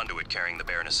 Mostly conduit carrying the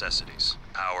bare necessities.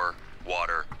 Power,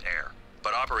 water, air.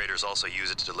 But operators also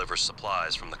use it to deliver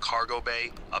supplies from the cargo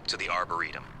bay up to the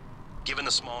arboretum. Given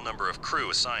the small number of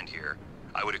crew assigned here,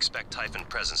 I would expect Typhon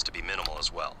presence to be minimal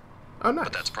as well. Oh, nice.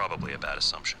 But that's probably a bad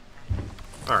assumption.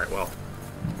 Alright, well.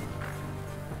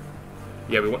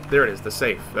 Yeah, there it is, the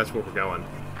safe. That's where we're going.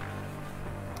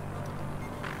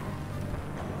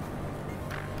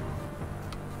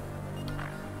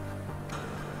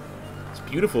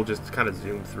 Beautiful just to kind of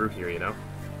zoom through here, you know?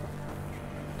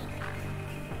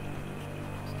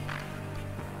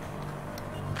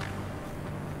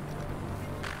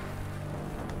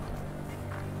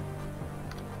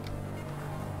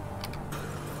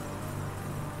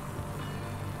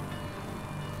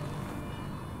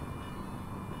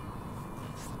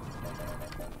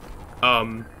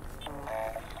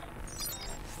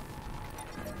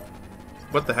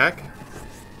 What the heck?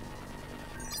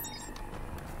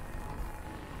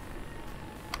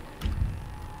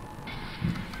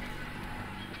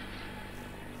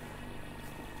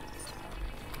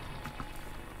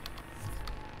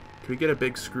 we get a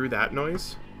big screw that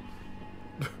noise?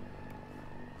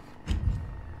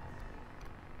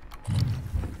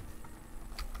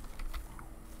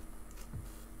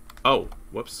 Oh,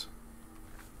 whoops.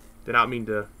 Did not mean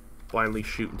to blindly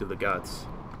shoot into the guts.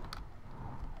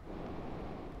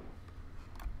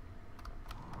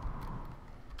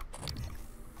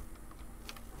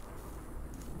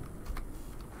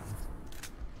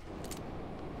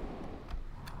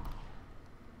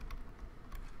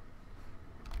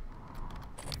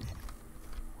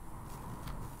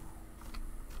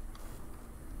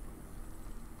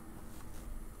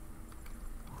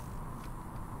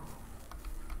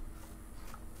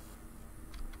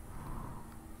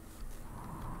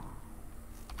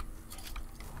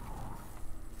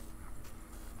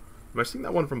 Am I seeing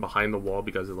that one from behind the wall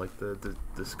because of, like, the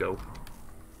scope?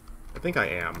 I think I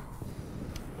am.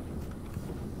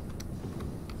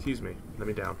 Excuse me. Let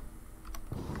me down.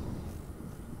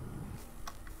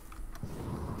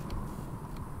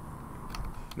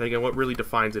 Then again, what really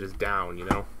defines it is down, you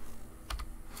know?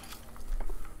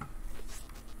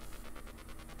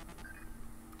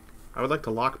 I would like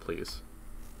to lock, please.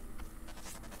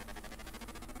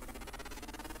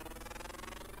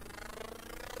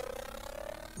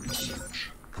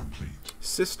 Research complete.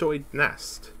 Cystoid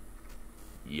nest.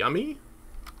 Yummy?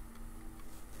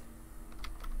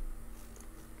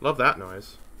 Love that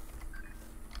noise.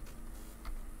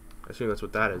 I assume that's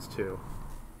what that is, too.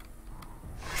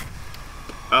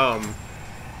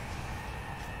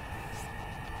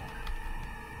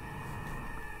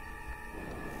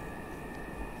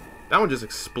 That one just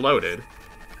exploded.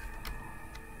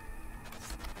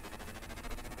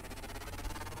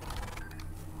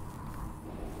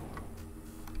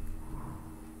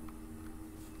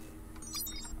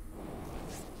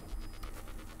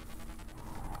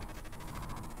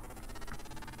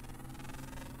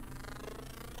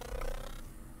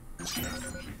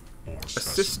 A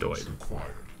cystoid.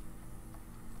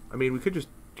 I mean, we could just...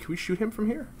 Can we shoot him from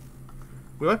here?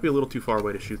 We might be a little too far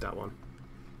away to shoot that one.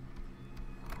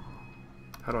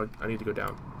 How do I need to go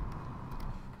down.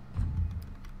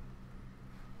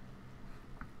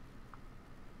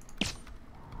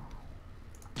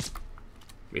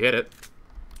 We hit it.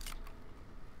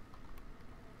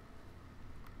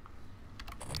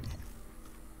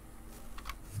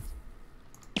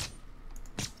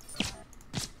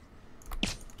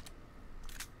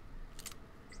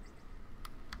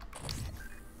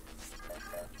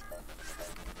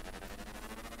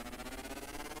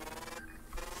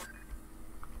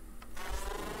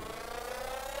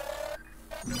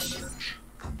 Research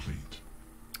complete.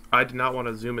 I did not want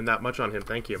to zoom in that much on him,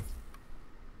 thank you.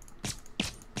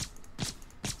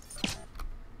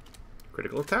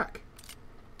 Critical attack.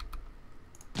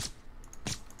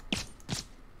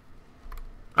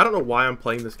 I don't know why I'm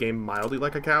playing this game mildly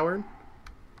like a coward.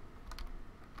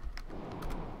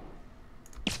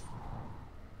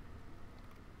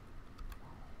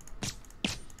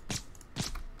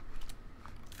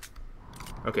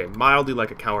 Okay, mildly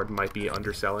like a coward might be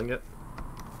underselling it.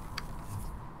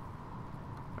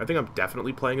 I think I'm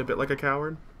definitely playing a bit like a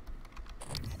coward.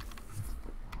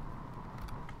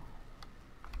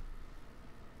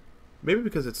 Maybe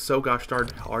because it's so gosh darn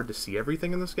hard to see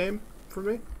everything in this game, for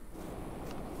me.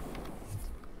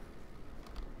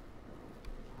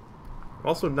 I'm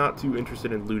also not too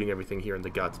interested in looting everything here in the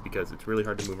guts because it's really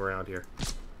hard to move around here.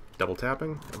 Double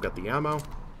tapping. I've got the ammo.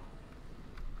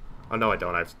 Oh, no, I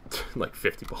don't. I have, like,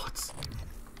 50 bullets.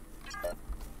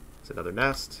 It's another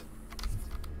nest.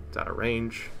 It's out of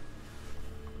range.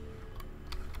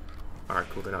 Alright,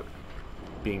 cool. They're not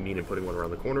being mean and putting one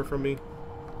around the corner from me.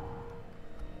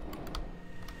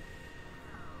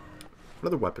 What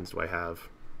other weapons do I have?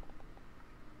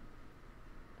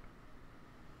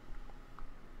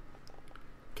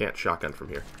 Can't shotgun from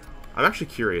here. I'm actually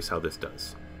curious how this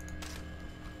does.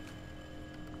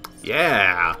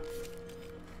 Yeah!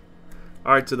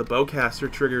 Alright, so the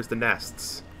bowcaster triggers the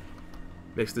nests.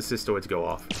 Makes the cystoids go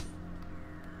off.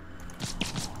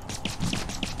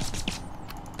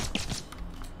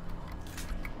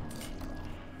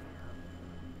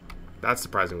 That's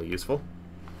surprisingly useful.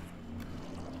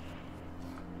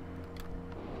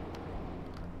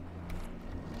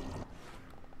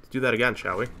 Let's do that again,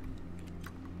 shall we?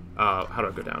 How do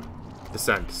I go down?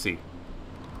 Descend to C.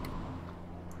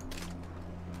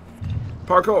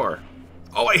 Parkour!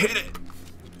 Oh, I hit it!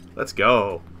 Let's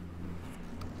go.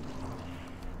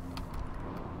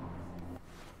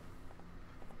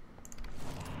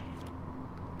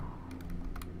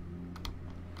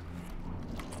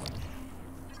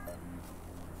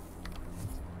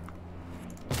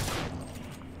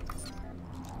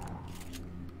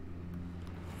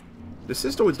 The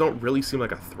cystoids don't really seem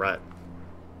like a threat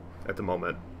at the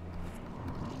moment.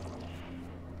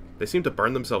 They seem to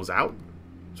burn themselves out,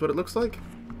 is what it looks like.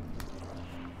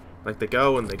 Like they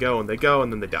go, and they go, and they go,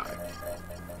 and then they die.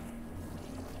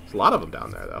 There's a lot of them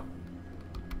down there, though.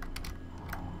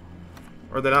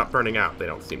 Or they're not burning out. They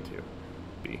don't seem to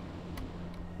be.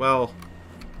 Well,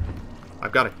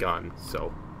 I've got a gun,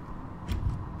 so...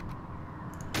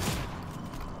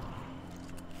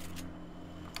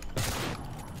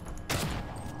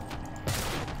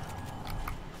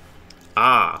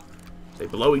 Ah! They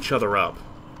blow each other up.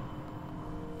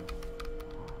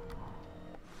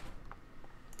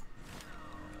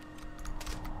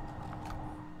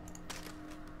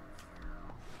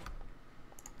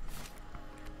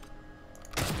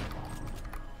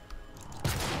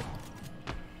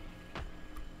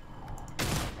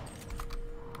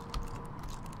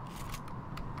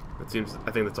 It seems...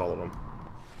 I think that's all of them.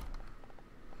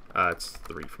 It's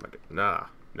 3 for my... Nah.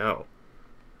 No.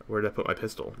 Where did I put my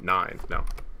pistol? 9. No.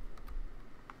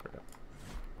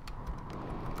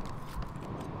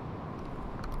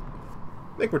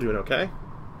 I think we're doing okay.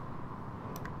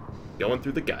 Going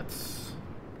through the guts.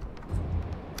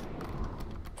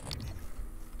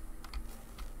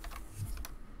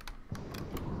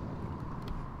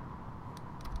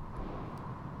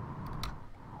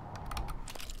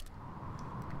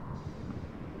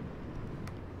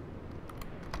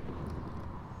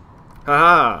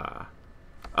 Haha!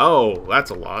 Oh,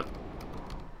 that's a lot.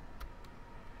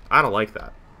 I don't like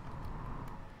that.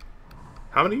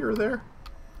 How many are there?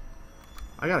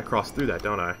 I gotta cross through that,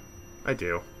 don't I? I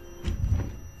do.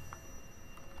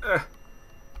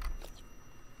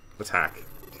 Let's hack.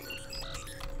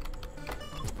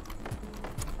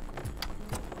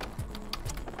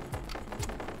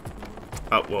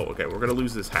 Oh, whoa, okay, we're gonna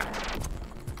lose this hack.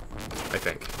 I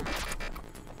think.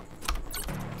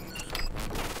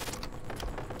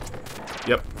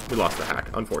 Yep, we lost the hack.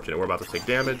 Unfortunate. We're about to take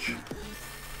damage.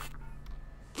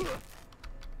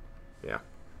 Yeah.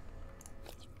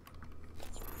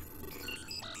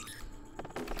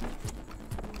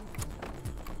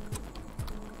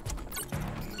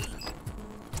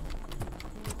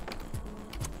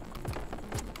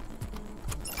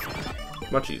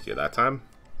 Much easier that time.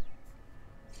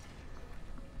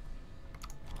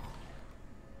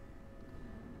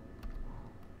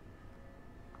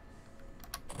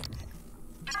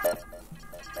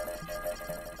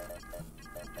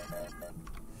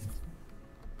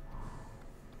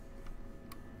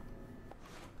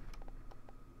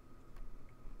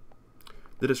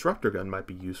 The disruptor gun might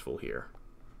be useful here.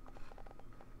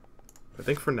 I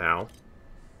think for now,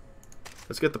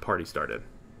 let's get the party started.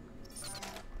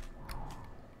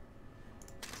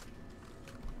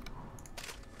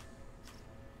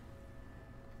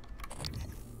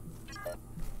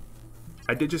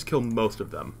 I did just kill most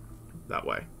of them that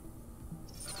way.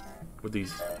 With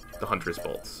the Huntress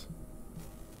bolts.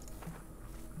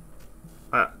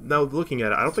 Now looking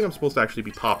at it, I don't think I'm supposed to actually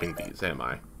be popping these, am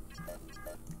I?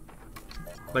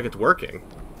 Like, it's working.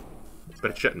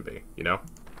 But it shouldn't be, you know?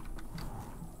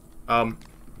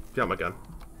 Got my gun.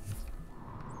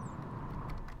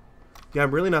 Yeah,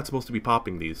 I'm really not supposed to be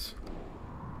popping these.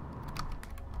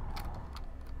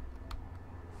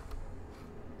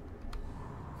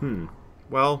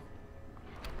 Well,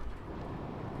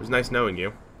 it was nice knowing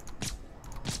you.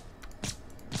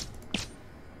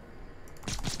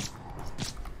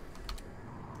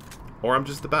 Or I'm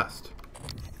just the best.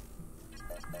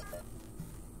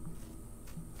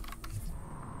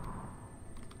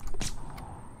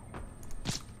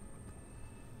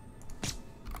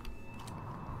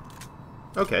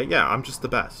 Okay, yeah, I'm just the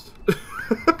best.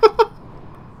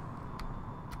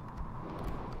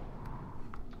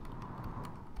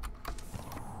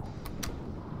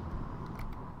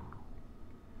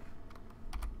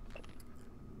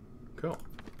 Cool.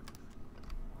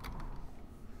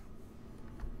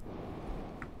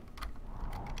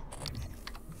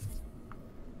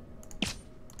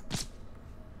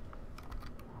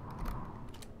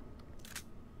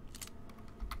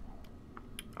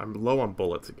 I'm low on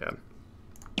bullets again.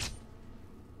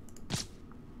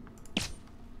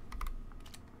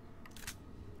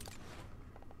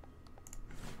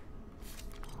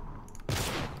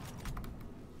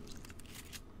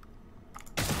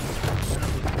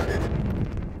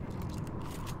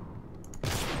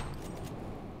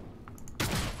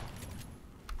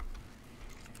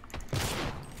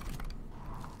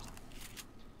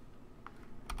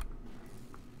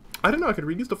 I didn't know I could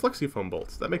reuse the Flexifoam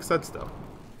bolts. That makes sense, though.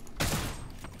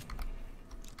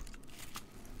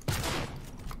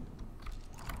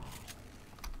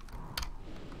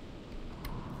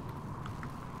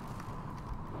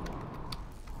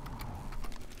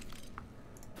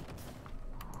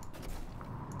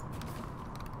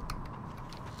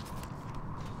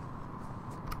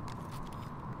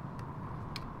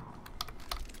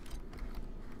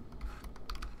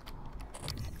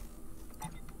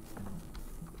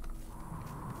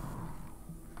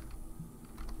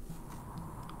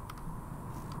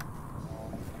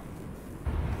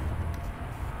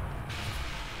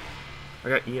 I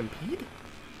got EMP'd?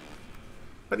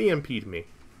 What EMP'd me?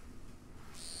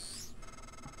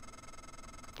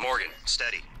 Morgan,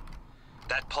 steady.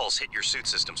 That pulse hit your suit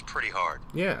systems pretty hard.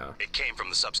 Yeah. It came from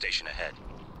the substation ahead.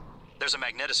 There's a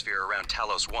magnetosphere around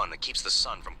Talos 1 that keeps the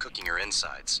sun from cooking your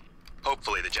insides.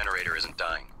 Hopefully the generator isn't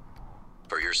dying.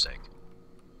 For your sake.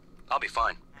 I'll be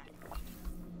fine.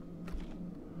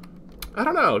 I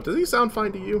don't know. Does he sound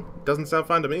fine to you? Doesn't sound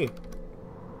fine to me.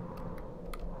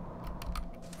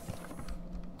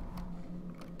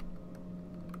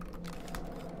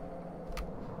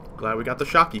 Glad we got the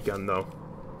shocky gun, though.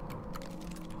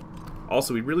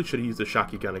 Also, we really should have used the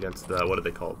shocky gun against the, what are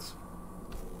they called?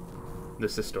 The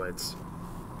cystoids.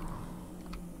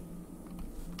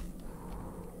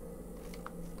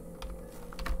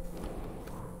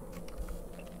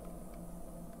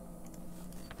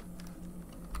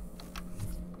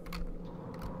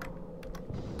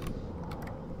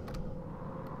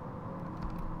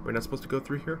 We're not supposed to go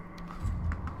through here?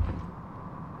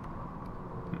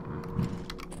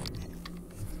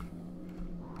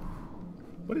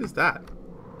 What is that?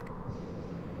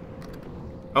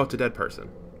 Oh, it's a dead person.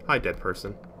 Hi, dead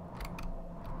person.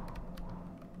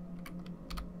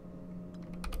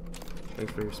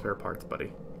 Thanks for your spare parts,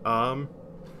 buddy. Yeah,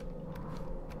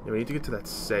 we need to get to that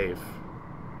save.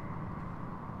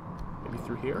 Maybe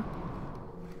through here?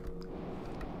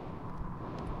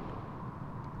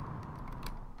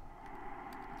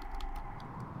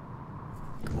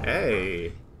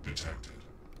 Hey! Detected.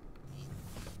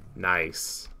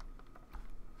 Nice.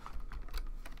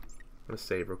 I'm gonna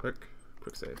save real quick.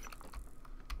 Quick save.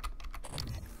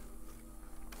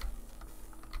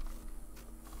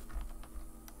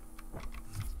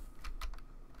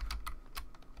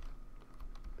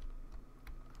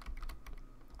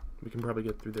 We can probably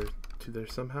get through there to there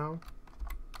somehow.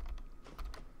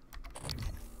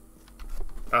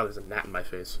 Oh, there's a gnat in my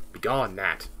face. Be gone,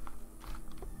 gnat.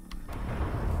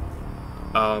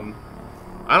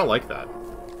 I don't like that.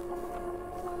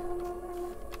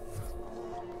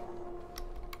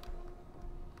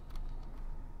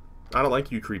 I don't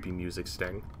like you creepy music,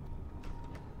 Sting.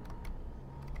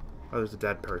 Oh, there's a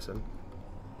dead person.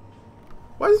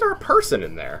 Why is there a person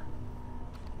in there?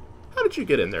 How did you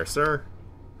get in there, sir?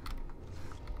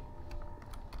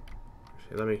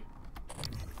 Okay, let me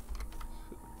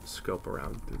scope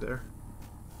around through there.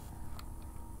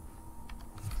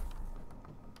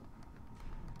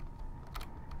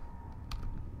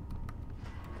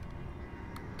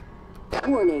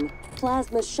 Warning,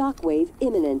 plasma shockwave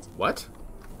imminent. What?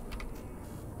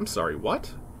 I'm sorry,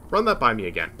 what? Run that by me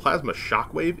again. Plasma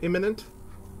shockwave imminent?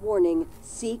 Warning,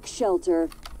 seek shelter.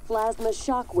 Plasma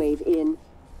shockwave in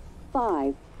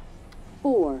 5,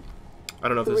 4, I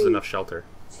don't know if this is enough shelter.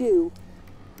 2,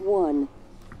 1.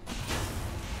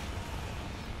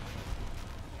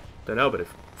 Don't know, but it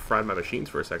fried my machines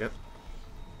for a second.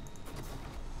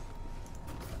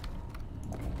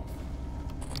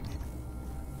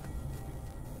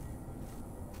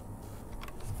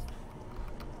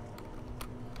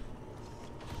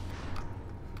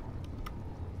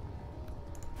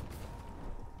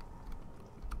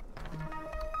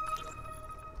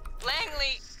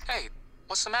 Hey,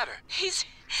 what's the matter? He's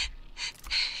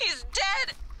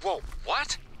dead! Whoa,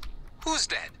 what? Who's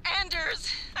dead? Anders!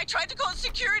 I tried to call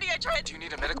security, Do you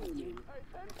need a medical...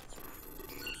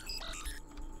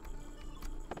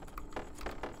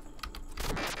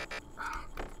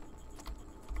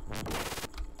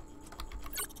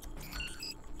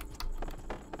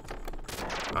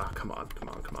 Ah, come on, come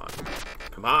on, come on.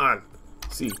 Come on!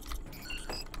 See.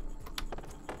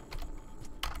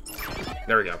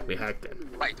 There we go, we hacked it.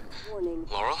 Right. Warning,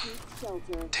 Laurel, seek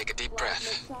shelter. take a deep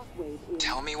breath. Plasma shockwave in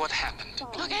Tell me what happened.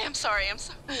 Okay, I'm sorry.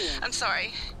 I'm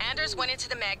sorry. Anders went into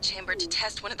the mag chamber to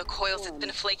test one of the coils that's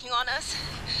been flaking on us.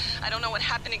 I don't know what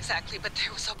happened exactly, but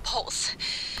there was a pulse.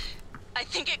 I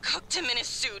think it cooked him in his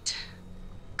suit.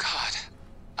 God,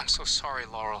 I'm so sorry,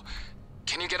 Laurel.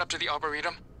 Can you get up to the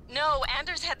Arboretum? No,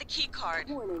 Anders had the key card.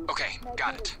 Warning, Okay,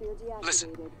 got it. magnetosphere Listen,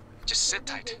 deactivated. just sit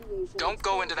tight. Radiation Don't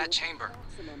go into exposure that chamber.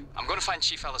 maximum. I'm going to find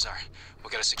Chief Elazar. We'll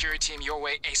get a security team your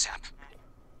way ASAP.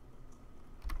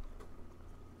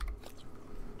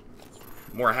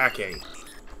 More hacking.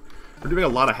 We're doing a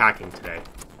lot of hacking today.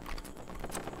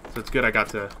 So it's good I got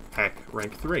to hack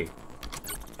rank 3.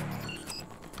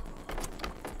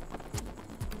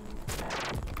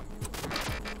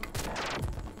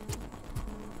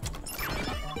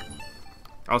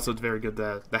 Also, it's very good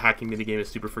that the hacking minigame is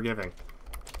super forgiving.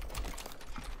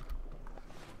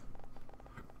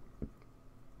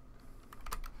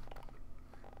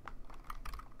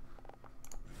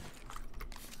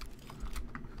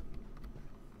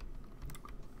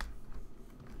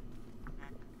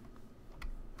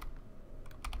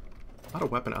 A lot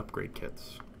of weapon upgrade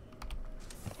kits.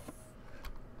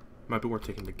 Might be worth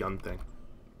taking the gun thing.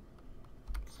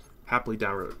 Happily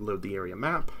download the area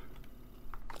map.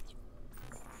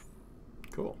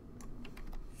 Cool.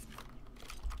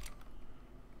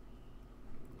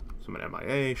 Summon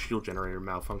MIA, shield generator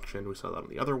malfunction. We saw that on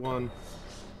the other one.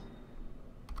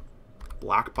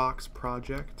 Black box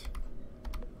project.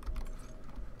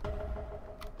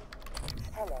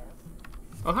 Hello.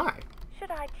 Oh, hi.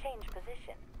 Should I change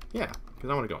position? Yeah, because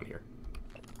I want to go in here.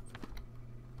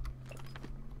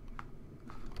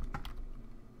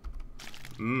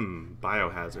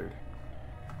 Biohazard.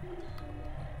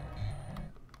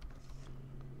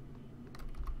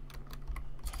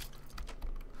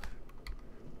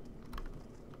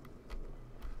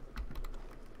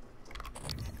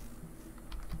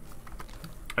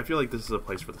 I feel like this is a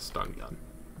place for the stun gun.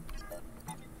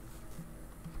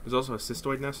 There's also a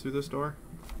cystoid nest through this door.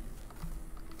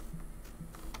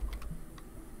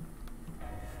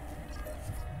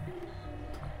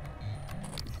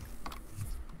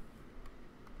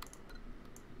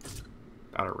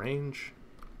 Out of range.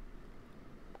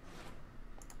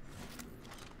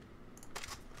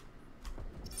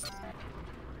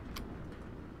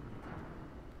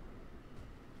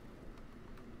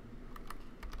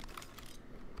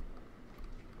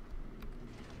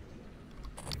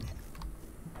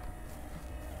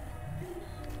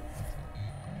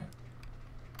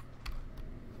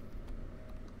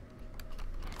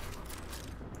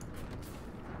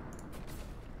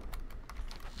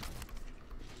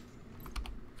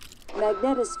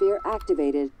 Magnetosphere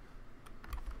activated.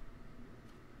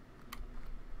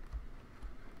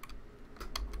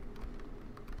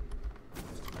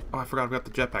 Oh, I forgot I've got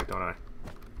the jetpack, don't I?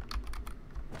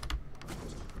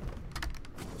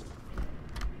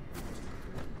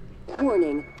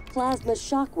 Warning, plasma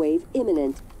shockwave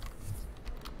imminent.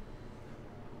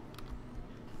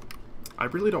 I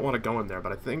really don't want to go in there,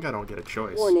 but I think I don't get a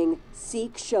choice. Warning,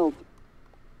 seek shelter.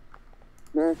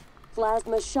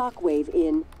 Plasma shockwave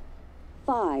in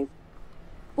 5,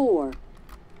 4,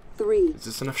 3. Is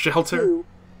this enough shelter? 2,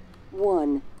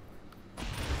 1.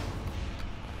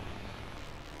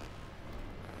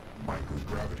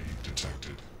 Microgravity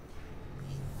detected.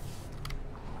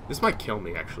 This might kill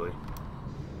me, actually.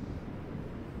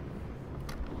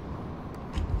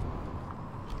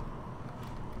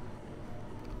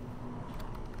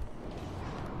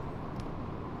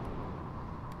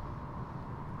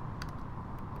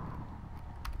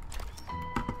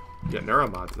 Get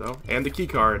neuromods though, and the key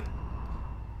card.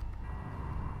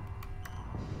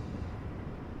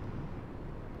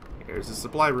 Here's the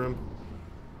supply room.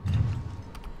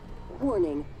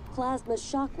 Warning, plasma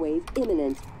shockwave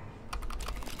imminent.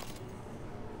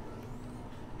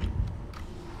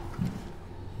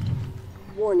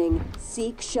 Warning,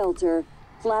 seek shelter.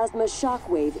 Plasma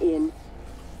shockwave in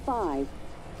 5,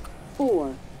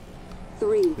 4,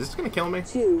 3. Is this gonna kill me?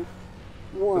 2,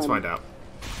 1. Let's find out.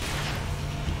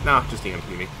 Nah, just EMP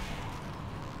me.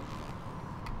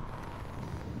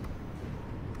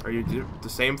 Are you the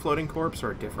same floating corpse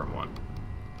or a different one?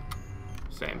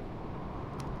 Same.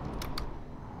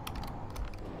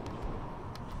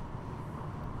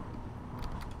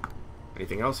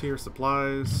 Anything else here?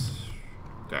 Supplies?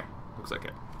 Okay, looks like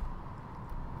it.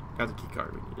 Got the key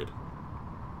card we needed.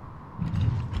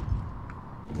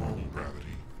 Normal gravity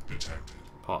detected.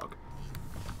 Pog.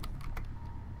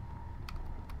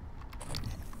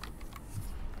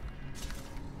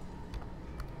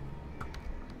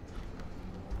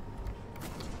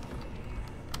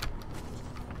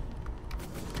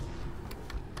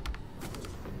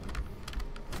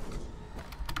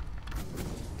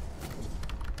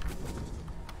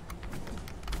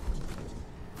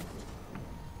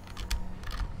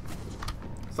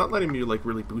 It's not letting me, like,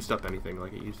 really boost up anything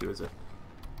like it used to, is it?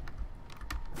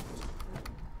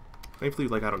 Thankfully,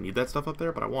 like, I don't need that stuff up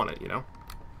there, but I want it, you know?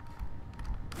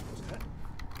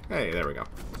 Hey, there we go.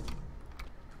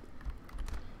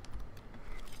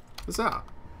 Huzzah!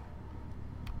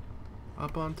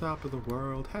 Up on top of the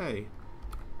world, hey!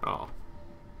 Oh.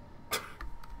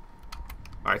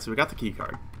 Alright, so we got the key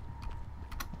card.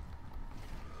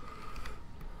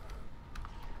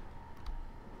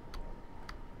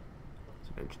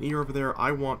 Engineer over there.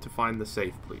 I want to find the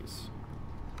safe, please.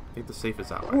 I think the safe is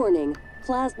that way. Warning,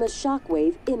 plasma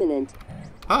shockwave imminent.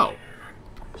 Oh!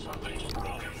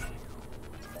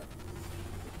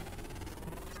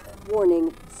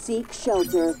 Warning, seek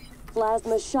shelter.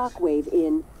 Plasma shockwave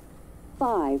in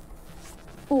 5,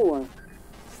 4,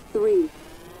 3,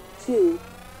 2,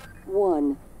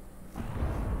 1.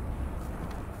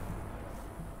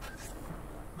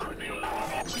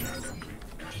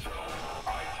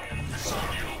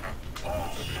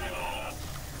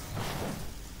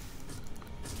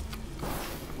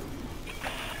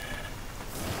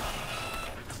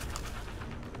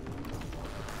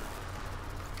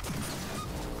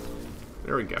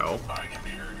 There we go. I can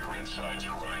hear your insides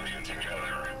grinding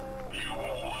together. You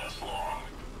won't last long.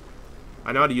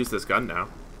 I know how to use this gun now.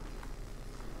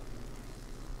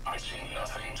 I see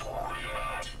nothing to worry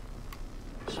about.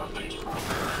 Something's wrong.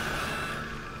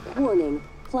 Warning,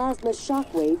 plasma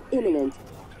shockwave imminent.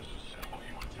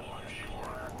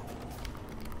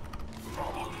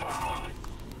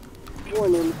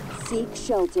 Warning, seek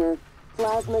shelter.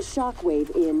 Plasma shockwave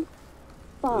in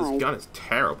This 5, gun is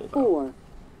terrible, though. 4,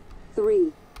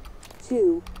 3,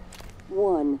 2,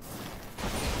 1.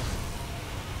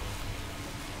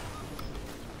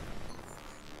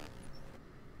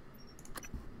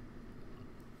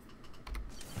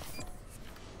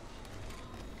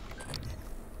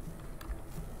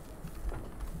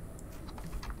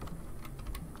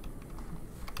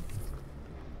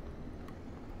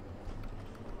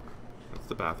 That's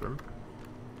the bathroom.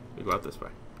 We go out this way.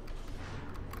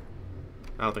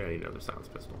 I don't think I need another silence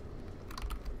pistol.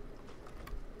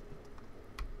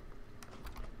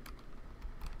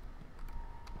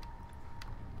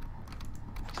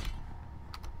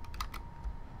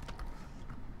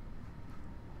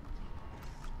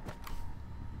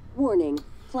 Warning,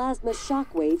 plasma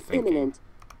shockwave Thinking. imminent.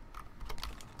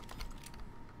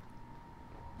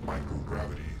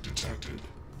 Microgravity detected.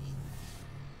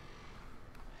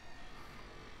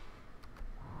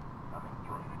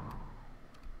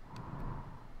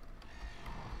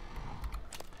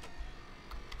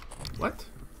 What?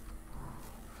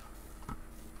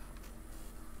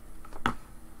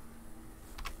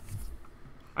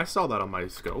 I saw that on my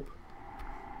scope.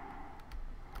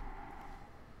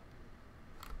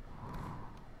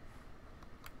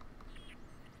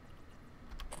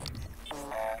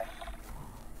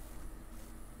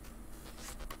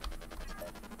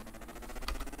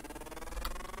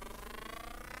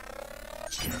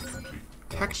 Scan complete.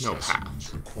 Technopath.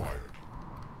 Specimens required.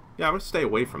 Yeah, I'm gonna stay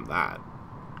away from that.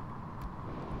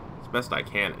 As best I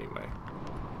can, anyway.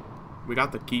 We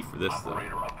got the key for this, though.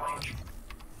 Operator approach.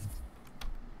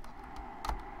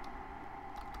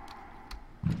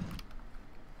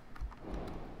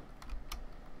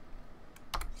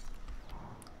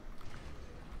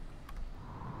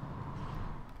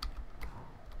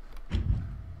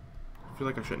 I feel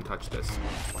like I shouldn't touch this.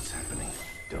 What's happening?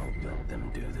 Don't let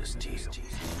them do this to you.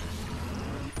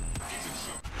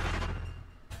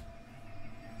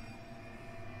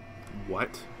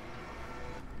 What?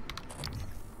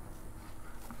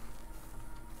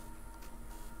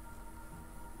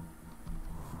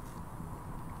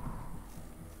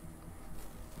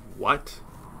 What?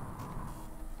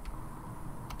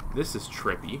 This is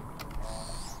trippy.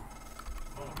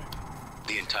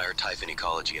 The entire Typhon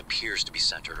ecology appears to be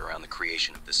centered around the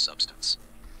creation of this substance.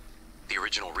 The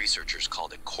original researchers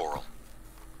called it coral.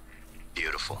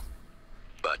 Beautiful.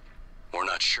 But we're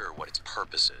not sure what its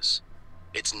purpose is.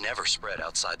 It's never spread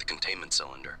outside the containment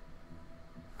cylinder.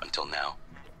 Until now.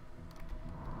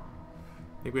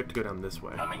 I think we have to go down this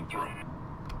way. Coming through.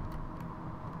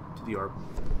 To the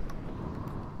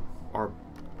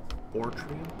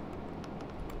Arboretum?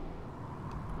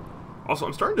 Also,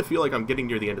 I'm starting to feel like I'm getting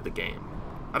near the end of the game.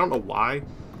 I don't know why,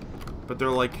 but they're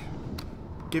like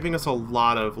giving us a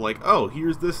lot of like, oh,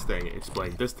 here's this thing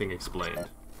explained, this thing explained.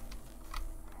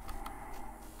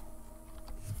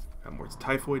 And more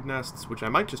typhoid nests, which I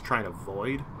might just try and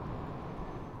avoid.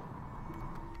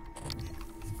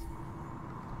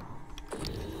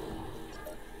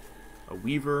 A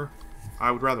weaver.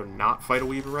 I would rather not fight a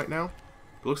weaver right now.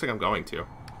 It looks like I'm going to.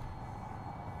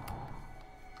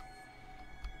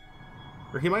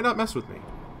 Or he might not mess with me.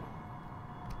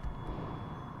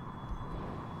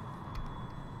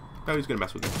 Oh, he's gonna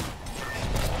mess with me.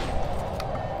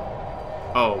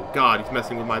 Oh god, he's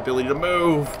messing with my ability to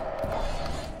move!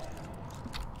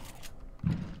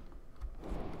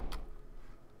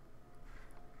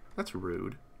 That's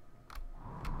rude.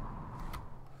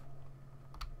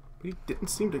 But he didn't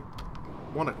seem to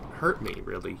want to hurt me,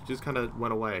 really. He just kind of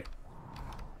went away.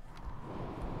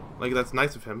 Like, that's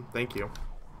nice of him. Thank you.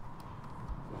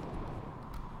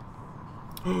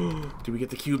 Do we get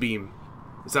the Q-beam?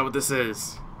 Is that what this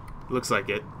is? Looks like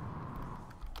it.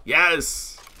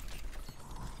 Yes!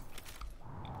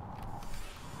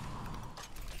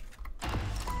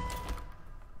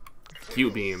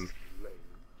 Q-beam.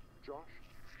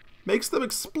 Makes them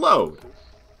explode.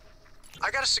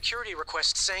 I got a security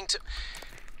request saying to...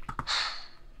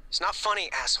 It's not funny,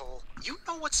 asshole. You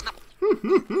know what's not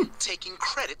taking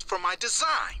credit for my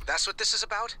design. That's what this is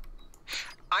about?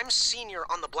 I'm senior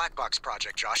on the Black Box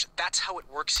project, Josh. That's how it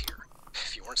works here.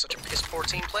 If you weren't such a piss-poor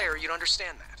team player, you'd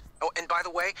understand that. Oh, and by the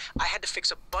way, I had to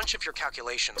fix a bunch of your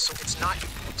calculations, so it's not...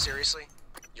 Seriously?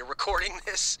 You're recording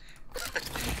this?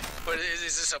 But is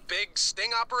this a big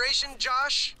sting operation,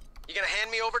 Josh? You gonna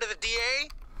hand me over to the DA?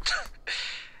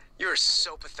 You're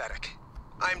so pathetic.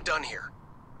 I'm done here.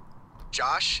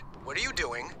 Josh, what are you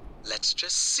doing? Let's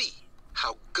just see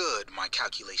how good my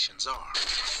calculations are.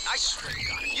 I swear to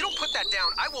God, if you don't put that down,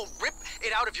 I will rip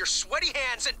it out of your sweaty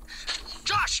hands and...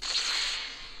 Josh!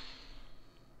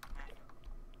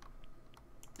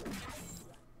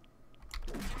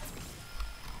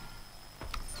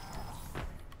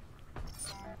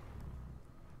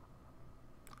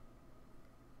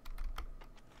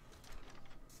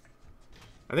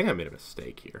 I think I made a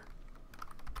mistake here.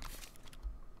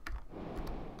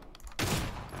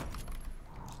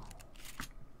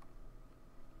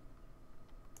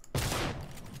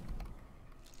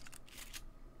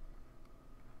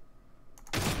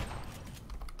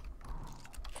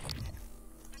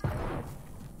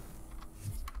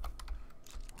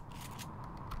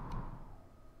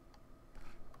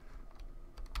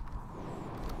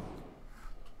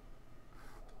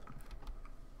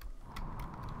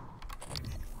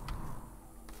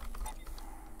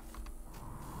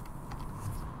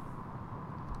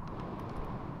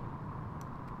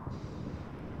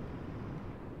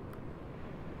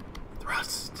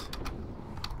 Thrust.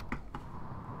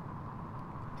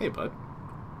 Hey, bud.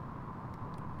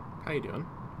 How you doing?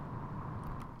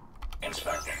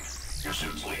 Inspecting. Your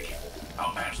suit's leaking.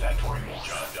 I'll patch that for you.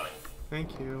 Job done.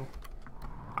 Thank you.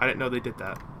 I didn't know they did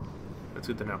that. That's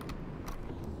good to know.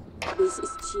 This is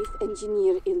Chief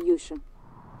Engineer Ilyushin.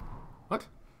 What?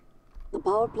 The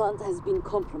power plant has been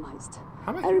compromised.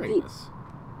 How am I I hearing repeat, this?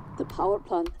 the power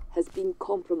plant has been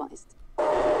compromised.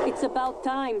 It's about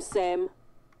time, Sam.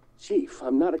 Chief,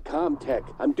 I'm not a comm tech.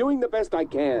 I'm doing the best I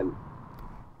can.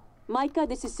 Micah,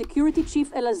 this is Security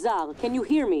Chief Elazar. Can you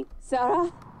hear me?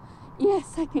 Sarah?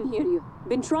 Yes, I can hear you.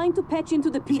 Been trying to patch into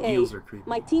the These eels PA. are creepy.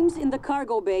 My team's in the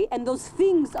cargo bay, and those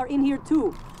things are in here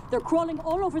too. They're crawling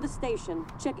all over the station.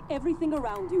 Check everything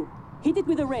around you. Hit it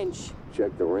with a wrench.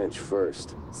 Check the wrench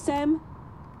first. Sam,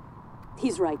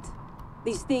 he's right.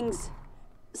 These things...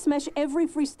 Smash every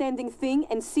freestanding thing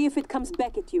and see if it comes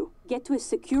back at you. Get to a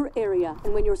secure area,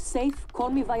 and when you're safe, call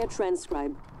me via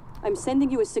transcribe. I'm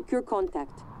sending you a secure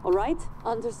contact, all right?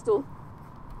 Understood.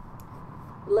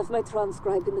 Left my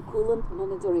transcribe in the coolant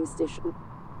monitoring station.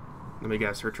 Let me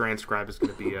guess, her transcribe is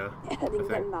going to be a Heading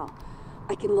there thing. now.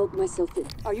 I can log myself in.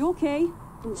 Are you okay?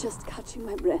 I'm just catching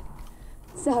my breath.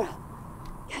 Sarah,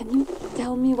 can you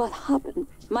tell me what happened?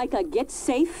 Micah, get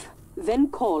safe, then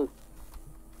call.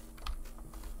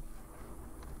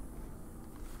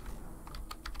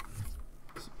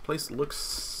 This place looks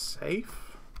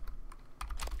safe?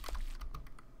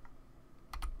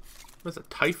 What's a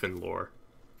Typhon lore?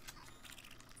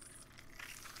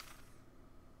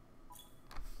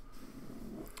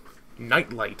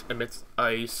 Nightlight emits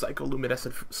a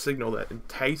psycholuminescent signal that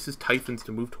entices Typhons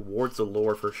to move towards the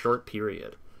lore for a short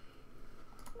period.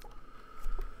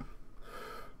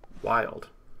 Wild.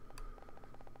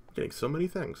 Getting so many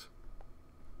things.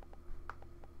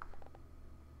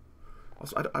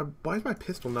 Also, why is my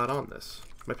pistol not on this?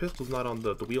 My pistol's not on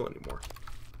the wheel anymore.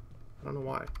 I don't know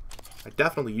why. I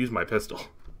definitely use my pistol.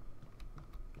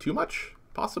 Too much?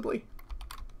 Possibly?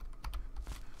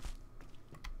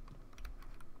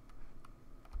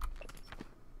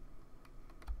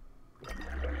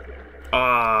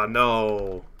 Ah,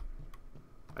 no.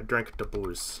 I drank the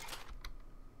booze.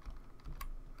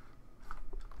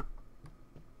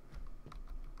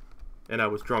 And I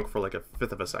was drunk for like a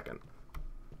fifth of a second.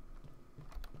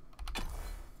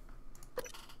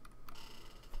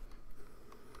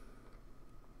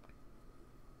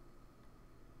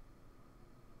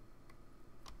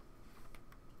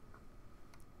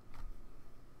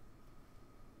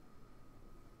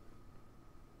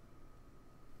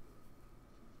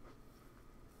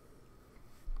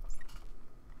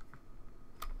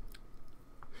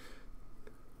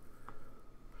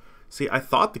 See, I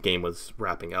thought the game was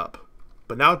wrapping up,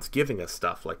 but now it's giving us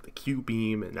stuff like the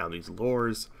Q-beam and now these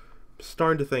lures. I'm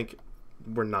starting to think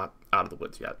we're not out of the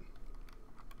woods yet.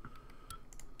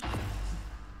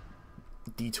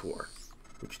 Detour,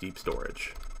 which deep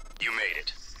storage. You made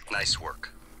it. Nice work.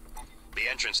 The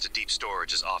entrance to deep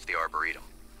storage is off the Arboretum.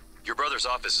 Your brother's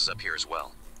office is up here as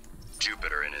well.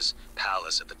 Jupiter in his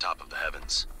palace at the top of the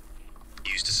heavens.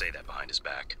 He used to say that behind his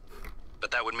back.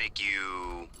 But that would make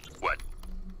you... what?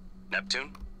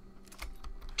 Neptune?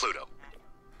 Pluto.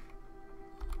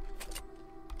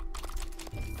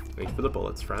 Thanks for the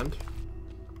bullets, friend.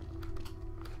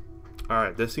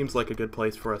 Alright, this seems like a good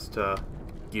place for us to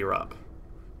gear up.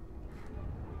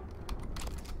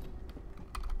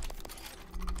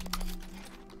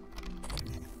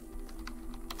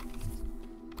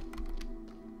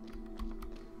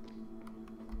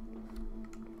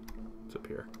 up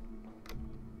here.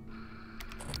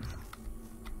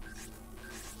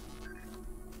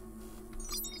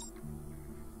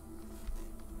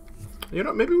 You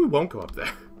know, maybe we won't go up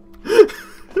there.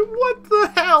 What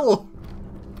the hell?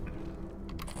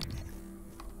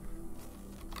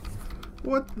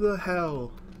 What the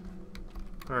hell?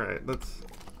 Alright, let's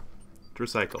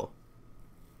recycle.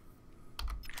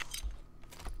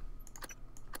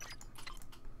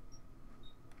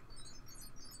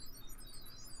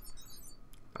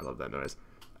 I love that noise.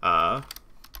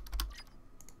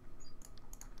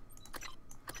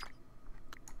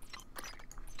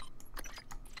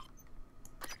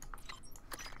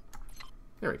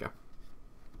 There we go.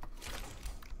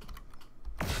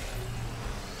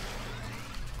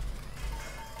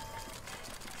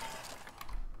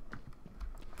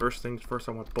 First things first,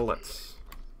 I want bullets.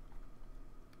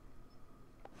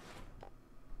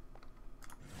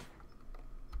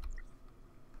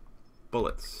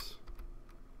 Bullets.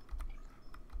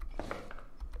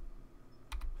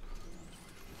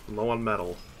 Low on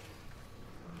metal.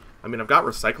 I mean, I've got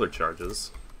recycler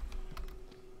charges.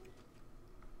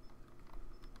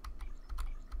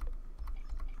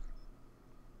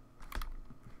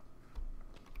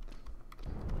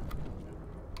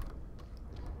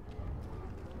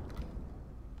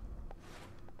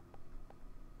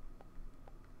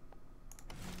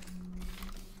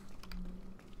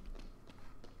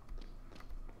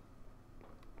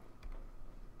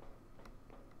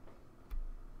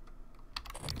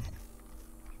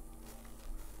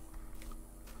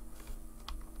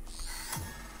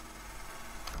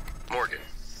 Morgan,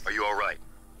 are you all right?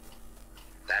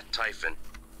 That Typhon,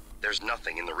 there's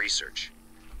nothing in the research.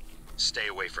 Stay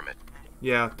away from it.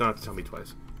 Yeah, don't have to tell me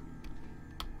twice.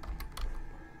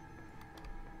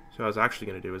 So what I was actually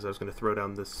going to do is I was going to throw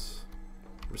down this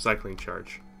recycling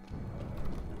charge.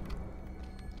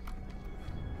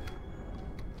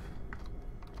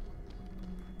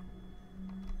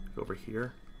 Go over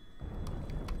here.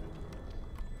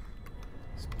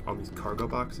 On these cargo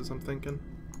boxes, I'm thinking.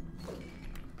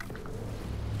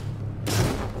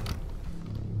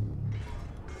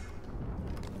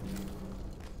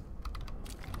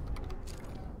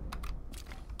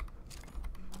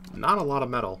 Not a lot of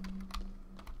metal.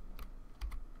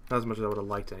 Not as much as I would have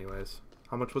liked anyways.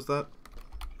 How much was that?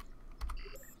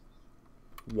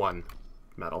 1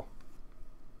 metal.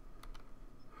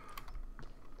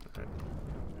 Alright.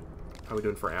 How are we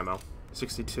doing for ammo?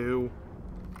 62.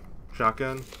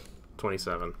 Shotgun?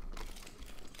 27.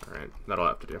 Alright, that'll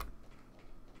have to do.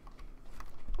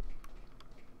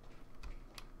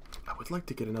 I would like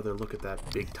to get another look at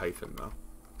that big Typhon though.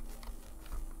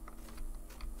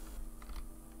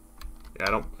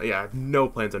 Yeah, I have no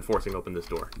plans on forcing open this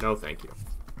door. No, thank you.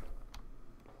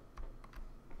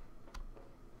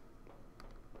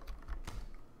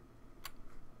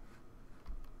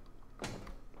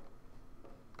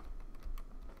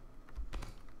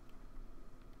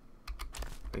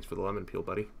 Thanks for the lemon peel,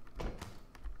 buddy.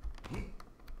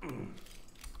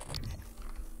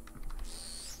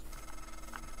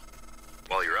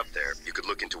 While you're up there, you could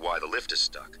look into why the lift is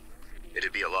stuck.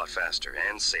 It'd be a lot faster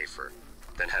and safer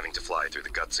than having to fly through the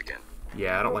guts again.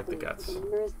 Yeah, I don't like the guts. To the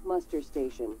nearest muster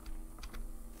station.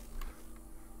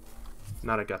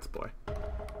 Not a guts boy.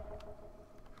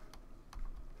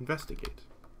 Investigate.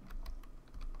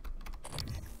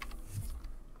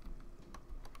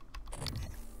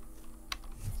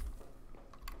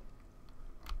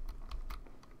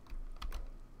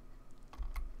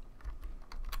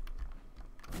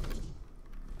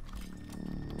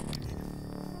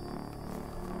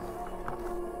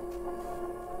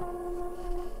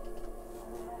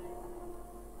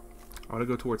 I want to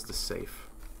go towards the safe.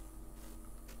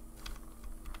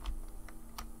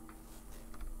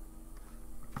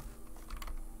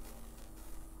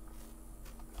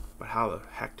 But how the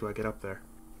heck do I get up there?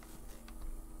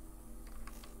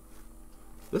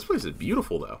 This place is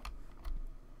beautiful, though.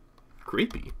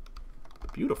 Creepy,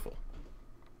 but beautiful.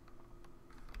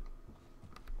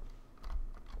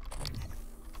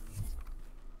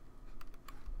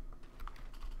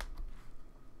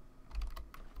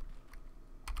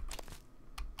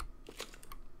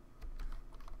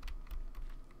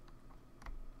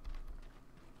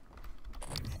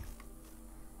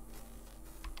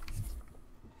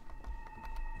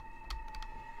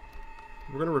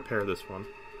 We're gonna repair this one.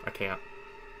 I can't.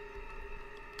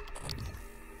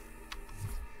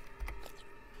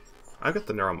 I've got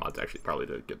the neuromods actually probably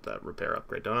to get that repair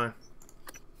upgrade, don't I?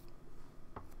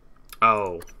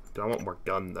 Oh, do I want more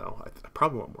gun though? I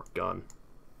probably want more gun.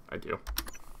 I do.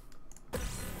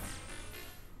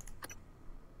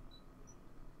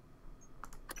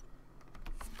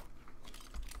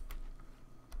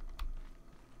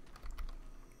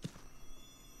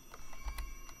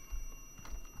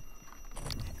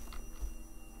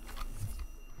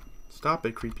 Stop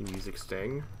it, creepy music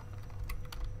sting.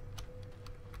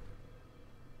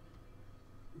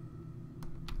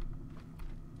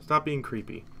 Stop being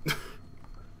creepy.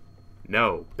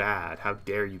 No, bad. How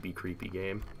dare you be creepy,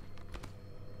 game.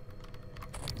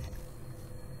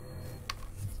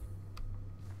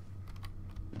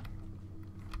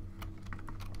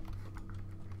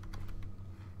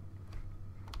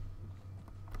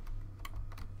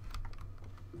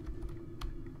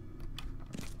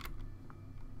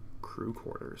 Crew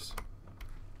quarters.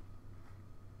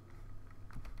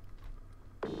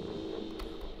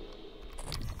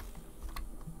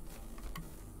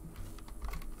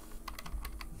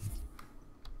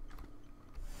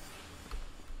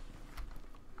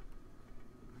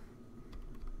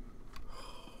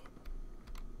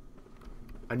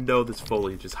 I know this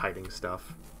foliage is hiding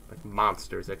stuff, like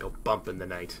monsters that go bump in the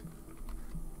night.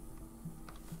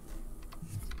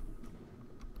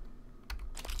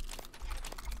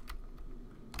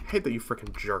 I hate that you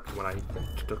frickin' jerked when I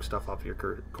took stuff off your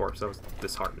corpse. That was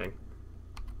disheartening.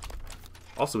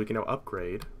 Also, we can now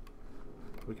upgrade.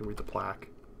 We can read the plaque.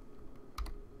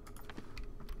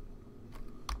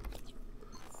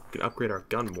 We can upgrade our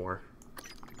gun more.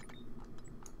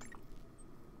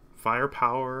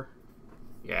 Firepower.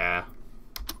 Yeah.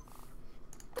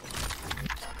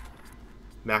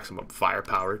 Maximum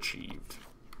firepower achieved.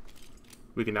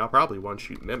 We can now probably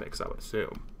one-shoot mimics, I would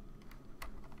assume.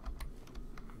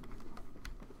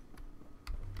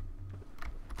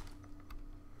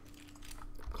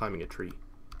 Climbing a tree.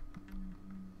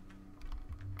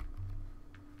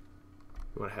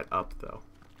 We want to head up, though.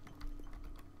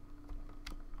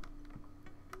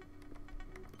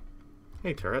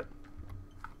 Hey, turret.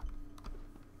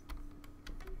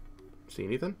 See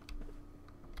anything?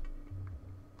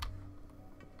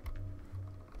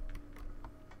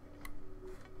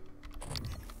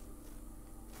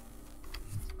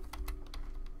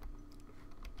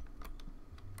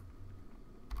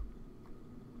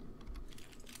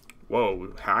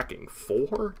 Whoa, hacking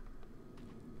 4?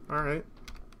 Alright.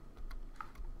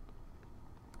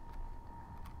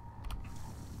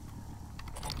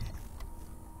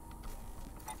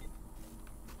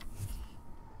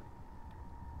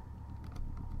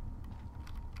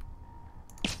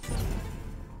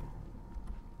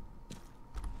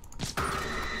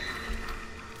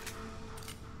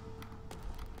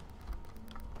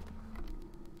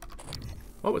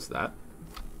 What was that?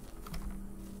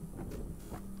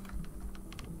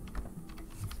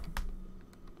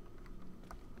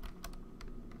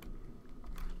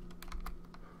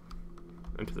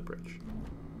 Into the bridge.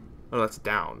 Oh, that's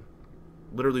down.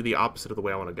 Literally the opposite of the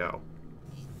way I want to go.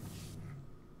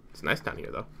 It's nice down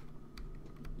here, though.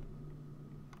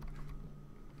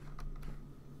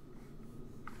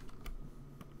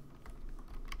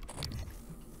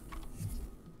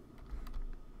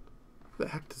 Where the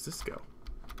heck does this go?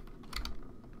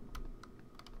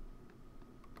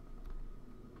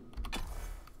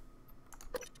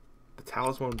 The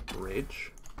Talisman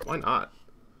Bridge? Why not?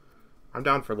 I'm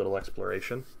down for a little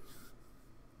exploration.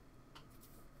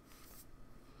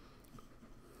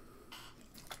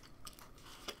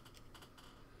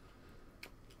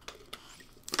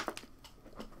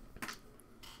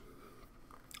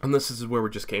 Unless this is where we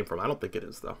just came from. I don't think it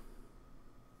is, though.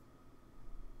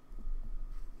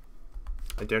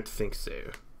 I don't think so.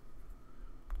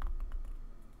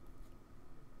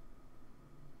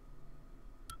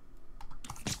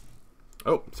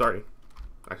 Oh, sorry.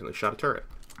 Accidentally shot a turret.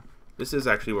 This is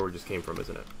actually where we just came from,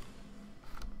 isn't it?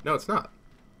 No, it's not.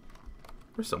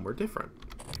 We're somewhere different.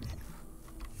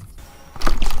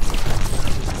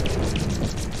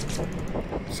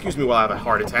 Excuse me while I have a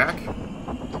heart attack.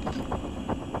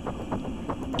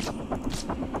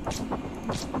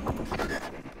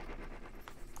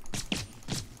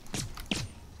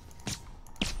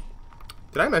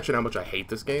 Did I mention how much I hate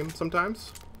this game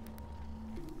sometimes?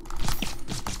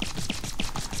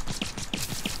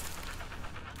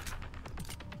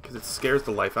 Because it scares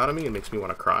the life out of me and makes me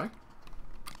want to cry.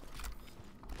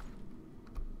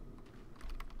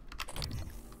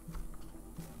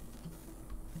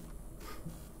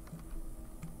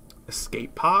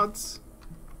 Escape pods?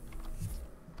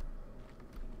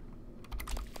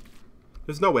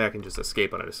 There's no way I can just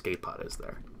escape on an escape pod, is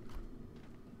there?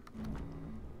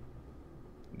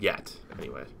 Yet,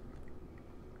 anyway.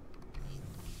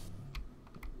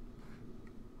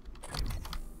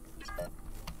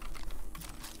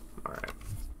 Alright.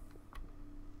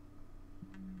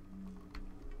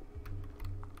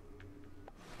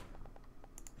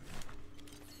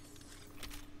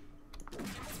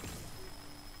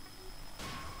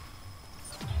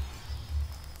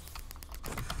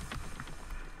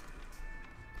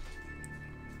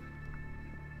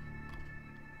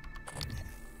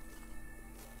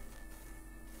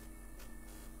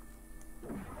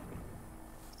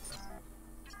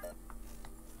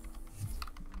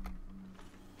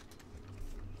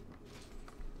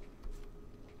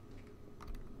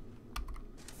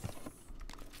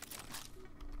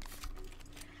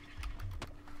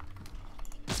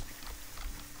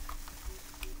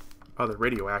 Oh, they're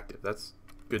radioactive. That's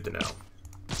good to know.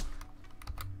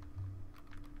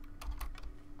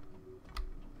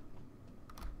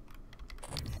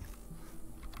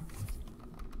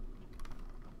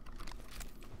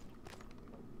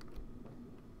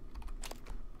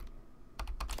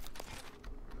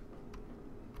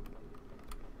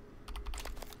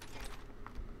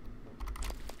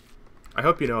 I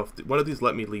hope you know if one of these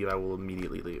let me leave, I will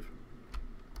immediately leave.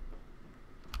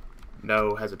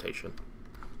 No hesitation.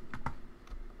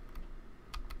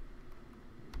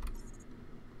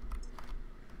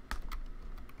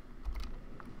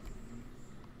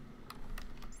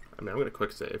 I mean, I'm gonna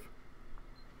quick save.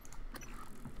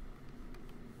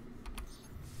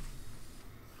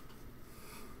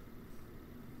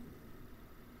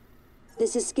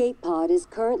 This escape pod is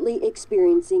currently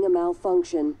experiencing a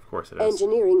malfunction. Of course it is.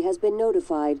 Engineering has been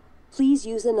notified. Please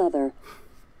use another.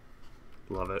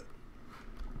 Love it.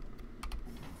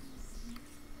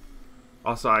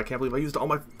 Also, I can't believe I used all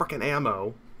my frickin'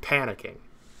 ammo. Panicking.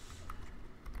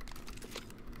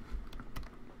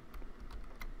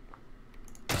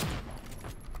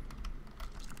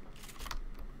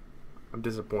 I'm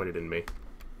disappointed in me.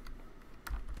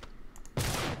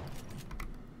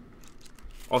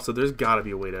 Also, there's gotta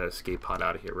be a way to escape pod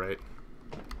out of here, right?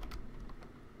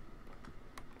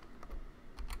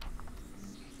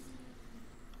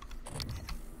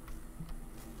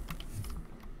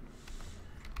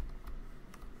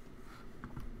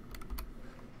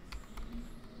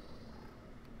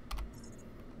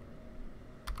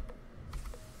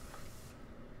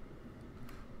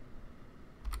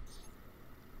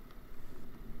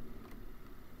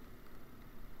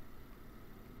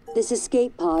 This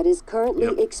escape pod is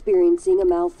currently experiencing a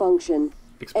malfunction.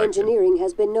 Engineering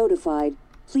has been notified.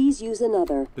 Please use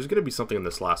another. There's gonna be something in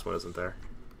this last one, isn't there?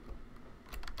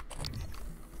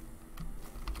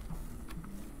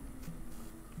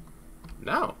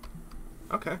 No.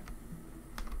 Okay.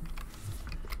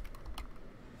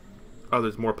 Oh,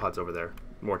 there's more pods over there.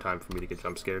 More time for me to get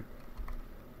jump scared.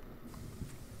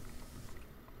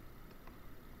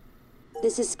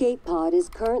 This escape pod is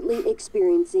currently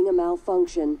experiencing a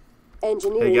malfunction.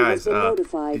 Engineering Hey guys, has been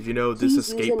notified. did you know Please this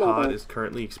escape use pod another. is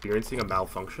currently experiencing a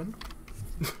malfunction?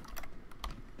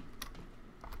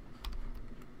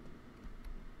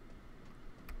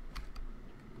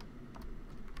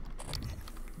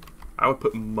 I would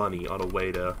put money on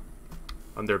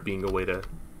there being a way to.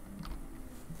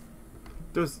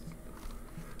 There's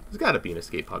got to be an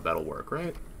escape pod that'll work,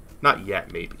 right? Not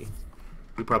yet, maybe.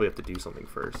 We probably have to do something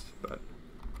first, but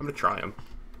I'm gonna try them.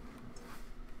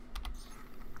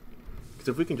 Because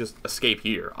if we can just escape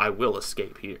here, I will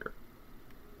escape here.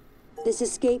 This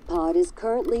escape pod is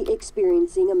currently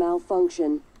experiencing a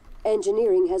malfunction.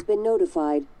 Engineering has been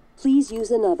notified. Please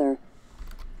use another.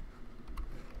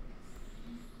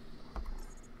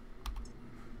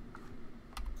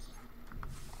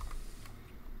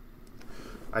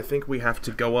 I think we have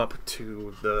to go up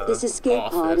to the This escape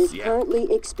office. pod is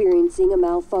currently experiencing a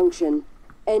malfunction.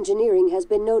 Engineering has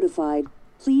been notified.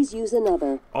 Please use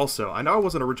another. Also, I know I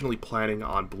wasn't originally planning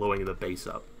on blowing the base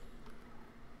up.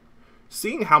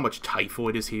 Seeing how much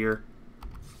typhoid is here,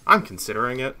 I'm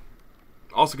considering it.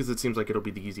 Also because it seems like it'll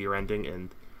be the easier ending,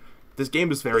 and this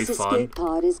game is very This fun. escape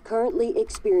pod is currently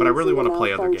experiencing But I really want a to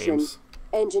play other malfunction. games.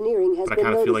 Engineering has But I been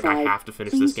kind of feel like I notified. have to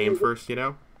finish Please this game use- first, you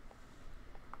know?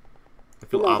 I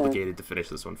feel Another. obligated to finish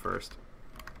this one first.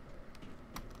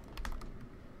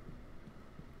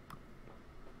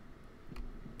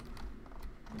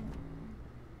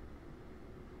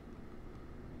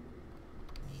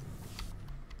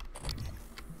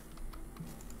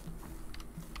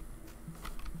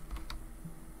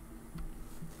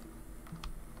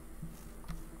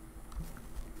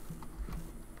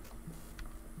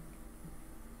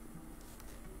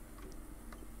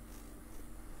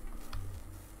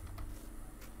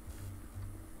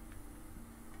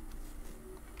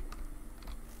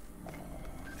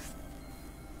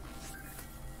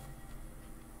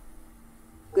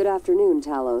 Good afternoon,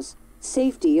 Talos.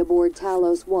 Safety aboard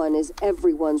Talos 1 is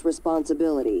everyone's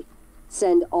responsibility.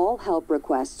 Send all help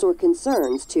requests or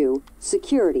concerns to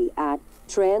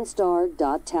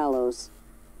security@transtar.talos.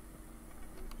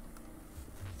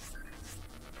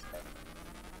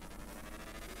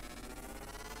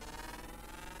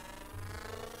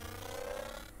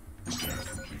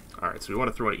 Alright, so we want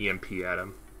to throw an EMP at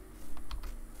him.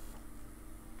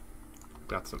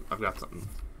 I've got something.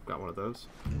 Got one of those.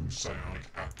 New psionic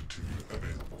aptitude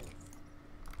available.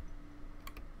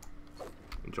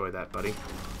 Enjoy that, buddy.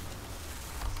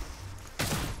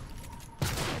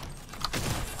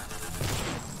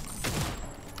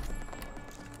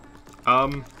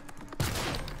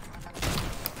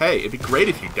 Hey, it'd be great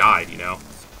if you died, you know?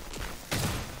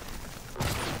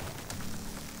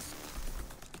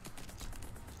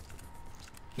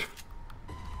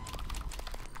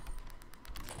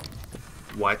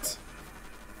 What?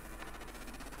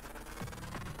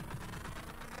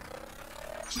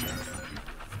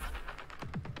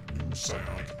 New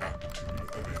psionic aptitude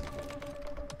available.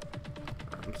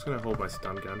 I'm just gonna hold my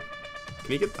stun gun.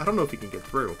 Can he get... I don't know if he can get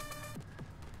through.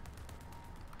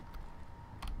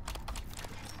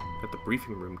 Got the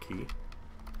briefing room key.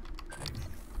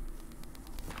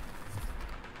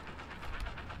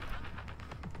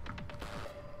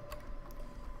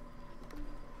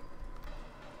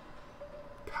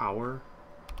 Power.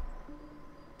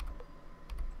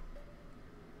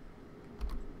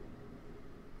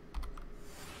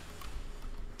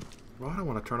 Why would I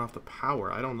want to turn off the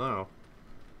power? I don't know.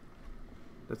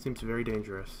 That seems very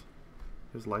dangerous.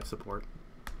 There's life support.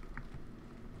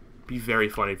 Be very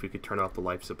funny if we could turn off the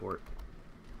life support.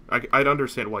 I'd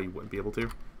understand why you wouldn't be able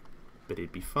to, but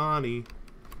it'd be funny.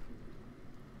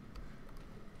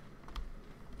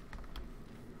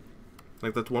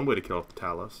 Like, that's one way to kill off the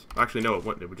Talos. Actually, no, it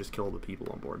wouldn't. It would just kill the people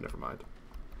on board. Never mind.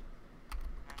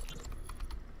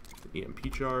 The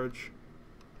EMP charge.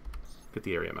 Get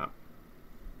the area map.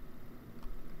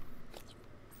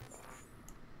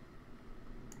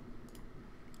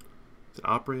 It's an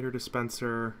operator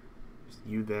dispenser. There's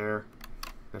you there.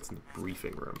 That's in the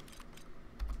briefing room.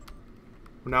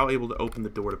 We're now able to open the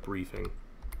door to briefing.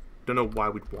 Don't know why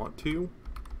we'd want to,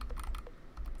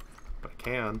 but I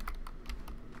can.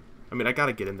 I mean, I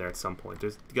gotta get in there at some point.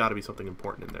 There's gotta be something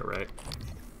important in there, right?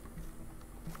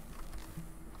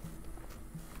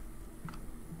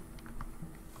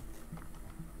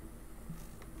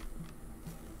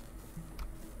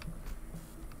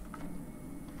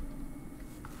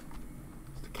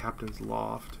 It's the captain's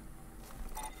loft.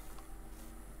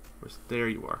 Where's... There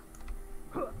you are.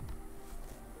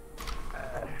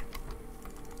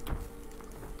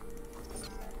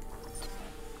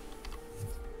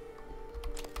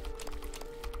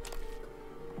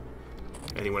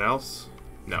 Anyone else?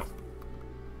 No.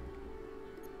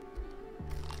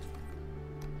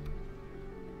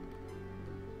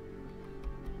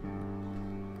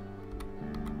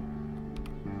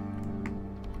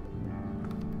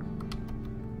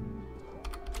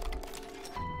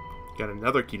 Got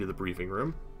another key to the briefing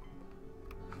room.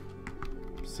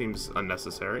 Seems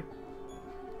unnecessary.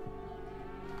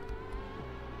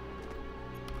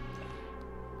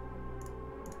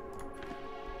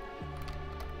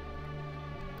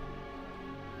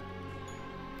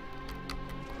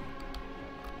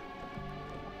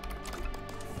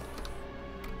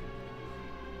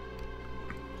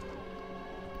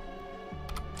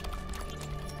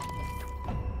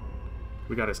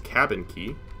 We got his cabin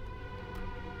key.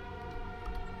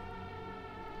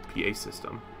 PA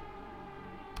system.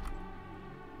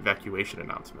 Evacuation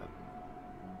announcement.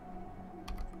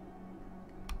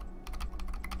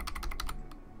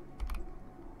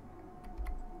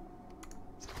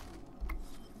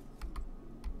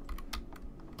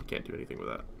 Can't do anything with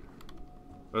that.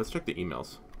 Let's check the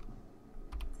emails.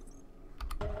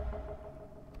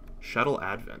 Shuttle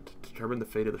Advent. Determine the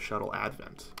fate of the Shuttle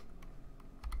Advent.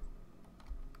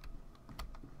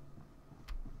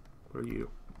 Where are you?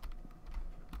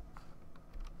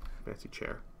 Fancy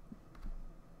chair.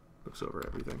 Looks over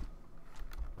everything.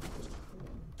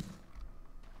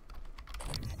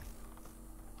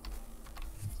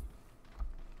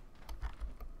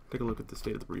 Take a look at the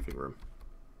state of the briefing room.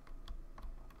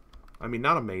 I mean,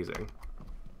 not amazing.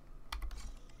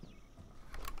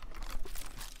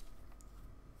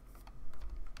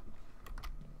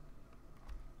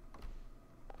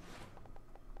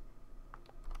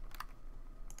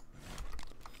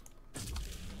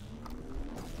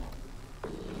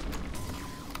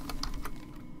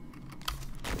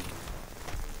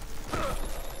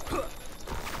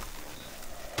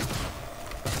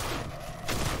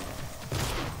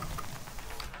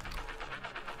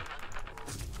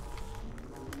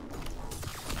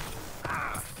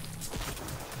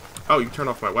 Oh, you turned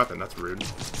off my weapon. That's rude.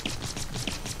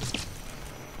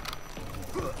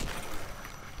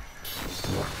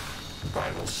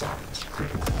 Vital signs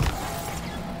critical.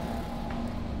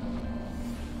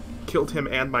 Killed him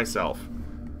and myself.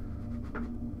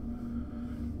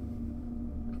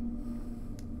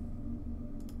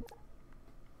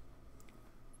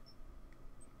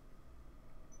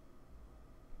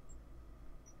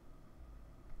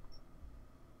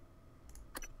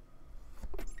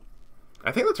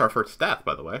 I think that's our first death,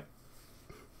 by the way.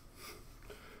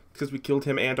 Because we killed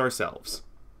him and ourselves.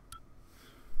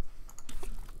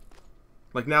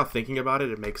 Like, now thinking about it,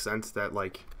 it makes sense that,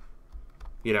 like,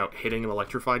 you know, hitting an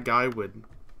electrified guy would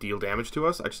deal damage to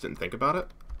us. I just didn't think about it.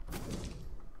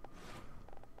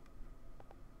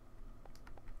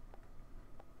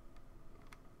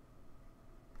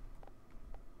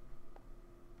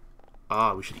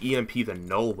 Ah, we should EMP the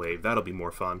null wave. That'll be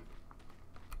more fun.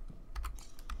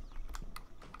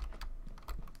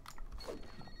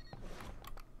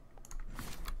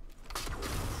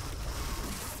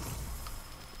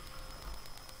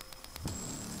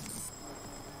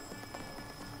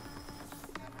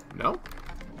 No?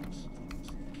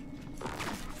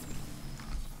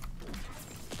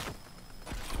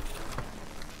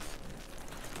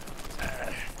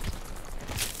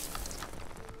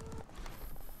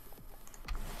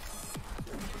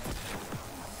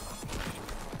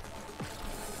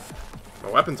 My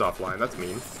weapon's offline, that's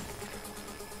mean.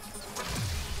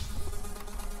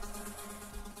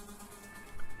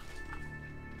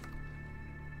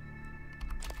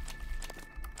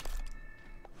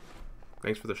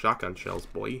 Thanks for the shotgun shells,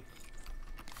 boy.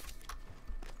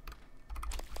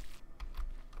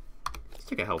 Let's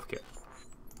take a health kit.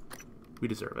 We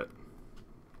deserve it.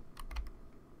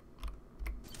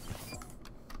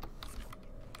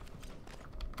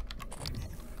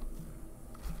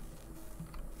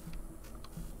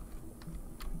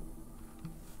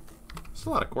 There's a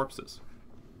lot of corpses.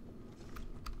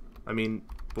 I mean,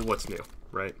 but what's new,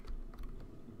 right?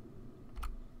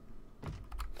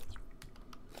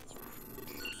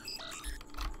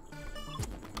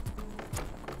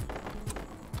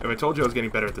 If I told you I was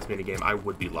getting better at this minigame, I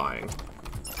would be lying.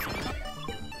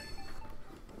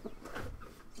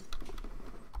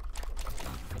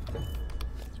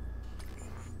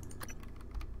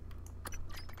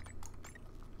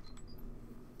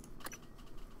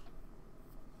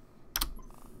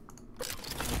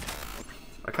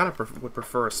 I kind of would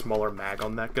prefer a smaller mag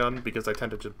on that gun because I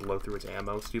tend to just blow through its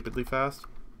ammo stupidly fast.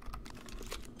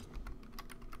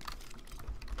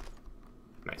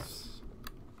 Nice.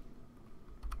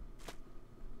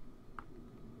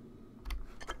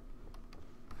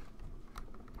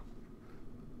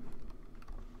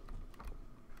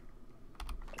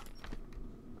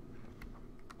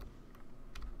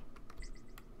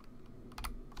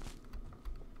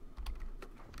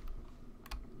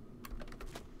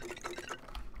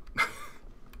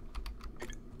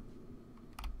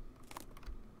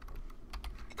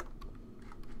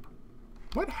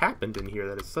 What happened in here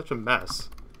that is such a mess?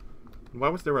 Why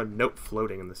was there a note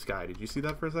floating in the sky? Did you see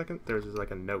that for a second? There's just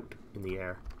like a note in the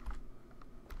air.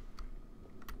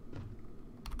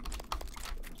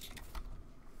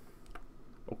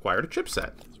 Acquired a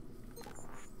chipset.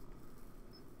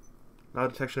 Now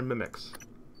detection of mimics.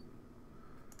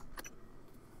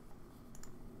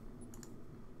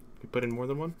 Can you put in more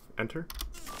than one? Enter?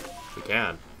 We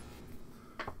can.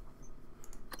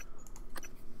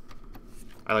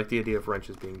 I like the idea of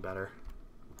wrenches being better.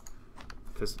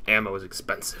 Because ammo is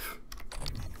expensive.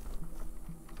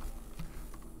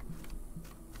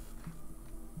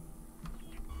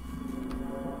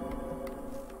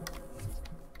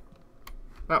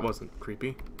 That wasn't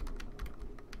creepy.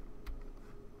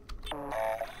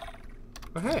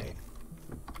 Oh, hey.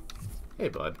 Hey,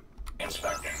 bud.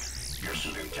 Inspecting. Your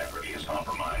suit integrity is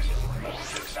compromised.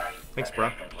 Fix that. Thanks, bro.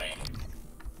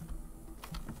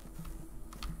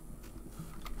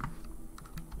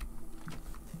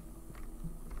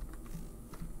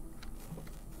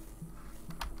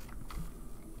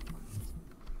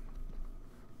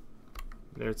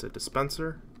 There's a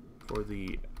dispenser for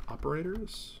the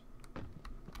operators.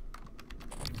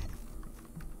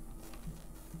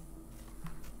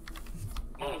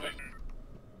 Moving.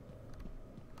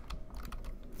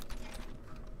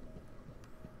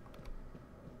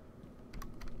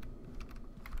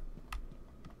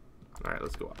 Alright,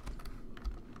 let's go up.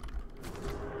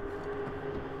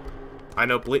 I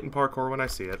know blatant parkour when I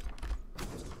see it.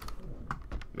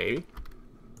 Maybe.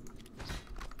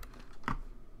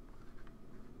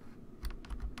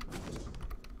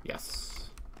 Yes.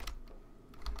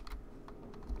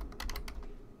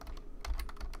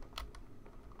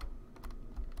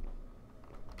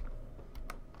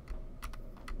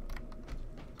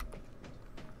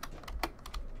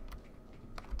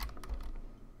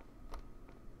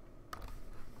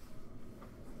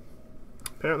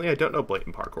 Apparently I don't know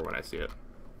blatant parkour when I see it.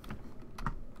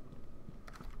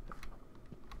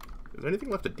 Is there anything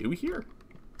left to do here?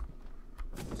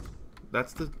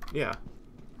 That's the... yeah.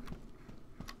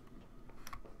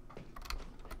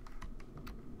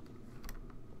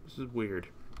 This is weird.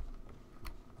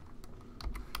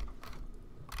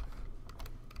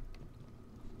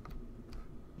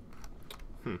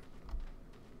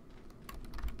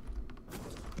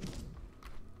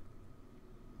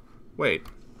 Wait.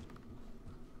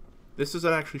 This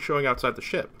isn't actually showing outside the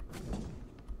ship.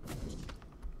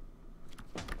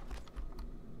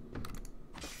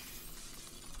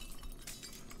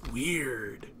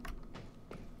 Weird.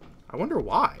 I wonder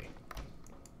why.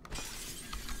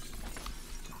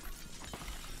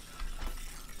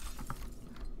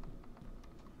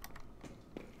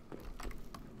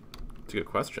 It's a good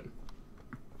question.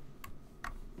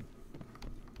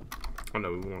 Oh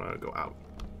no, we want to go out.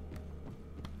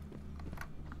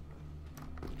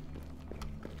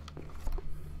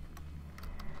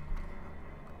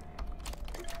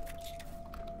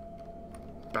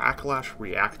 Backlash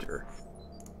reactor.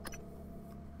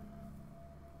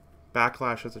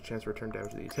 Backlash has a chance to return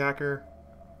damage to the attacker.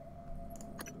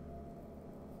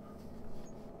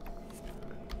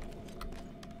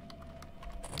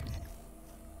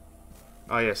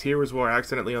 Oh yes, here was where I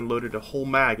accidentally unloaded a whole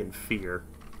mag in fear.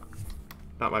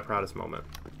 Not my proudest moment.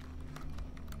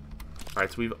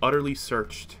 Alright, so we've utterly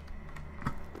searched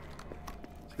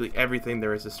basically everything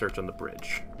there is to search on the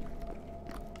bridge.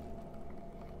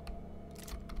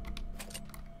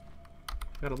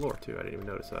 Got a lore too, I didn't even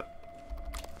notice that.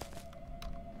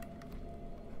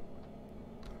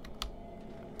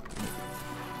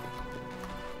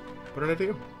 What did I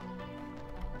do?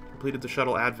 Completed the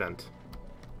shuttle advent.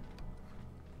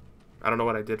 I don't know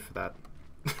what I did for that.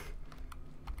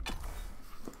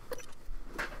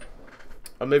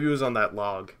 Oh, maybe it was on that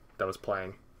log that was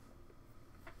playing.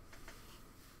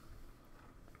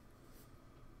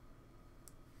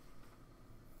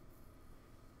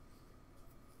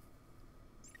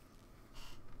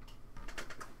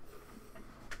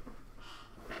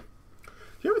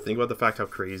 Do you ever think about the fact how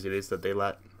crazy it is that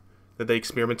they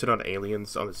experimented on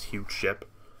aliens on this huge ship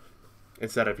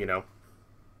instead of, you know,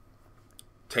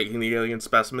 taking the alien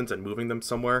specimens and moving them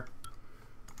somewhere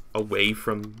away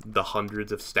from the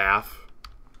hundreds of staff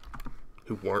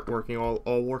who weren't working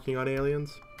all working on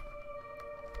aliens?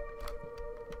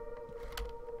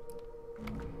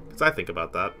 Because I think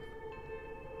about that.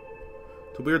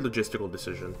 It's a weird logistical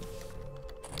decision.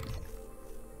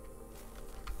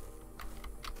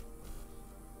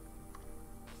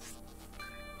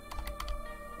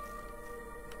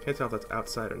 Can't tell if that's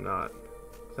outside or not.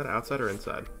 Is that outside or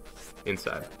inside?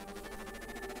 Inside.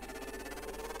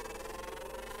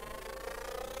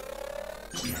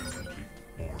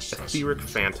 Etheric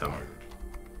Phantom.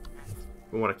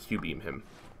 We want to Q-beam him.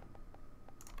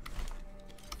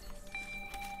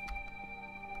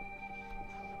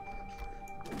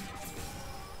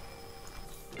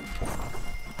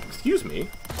 Excuse me?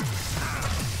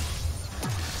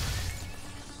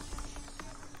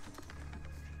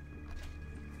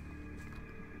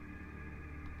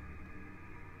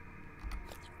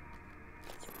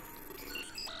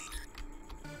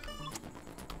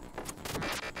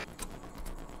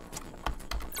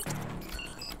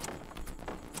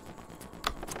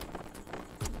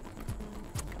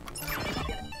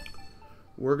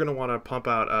 We're gonna want to pump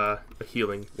out a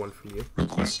healing one from you.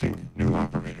 Requesting new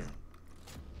operator.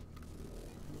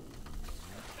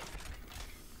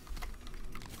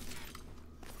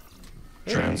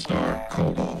 Transtar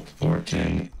Cobalt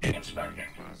 410. Inspecting.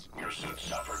 Your suit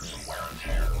suffered some wear and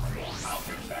tear. I'll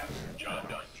fix that. Job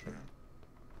done.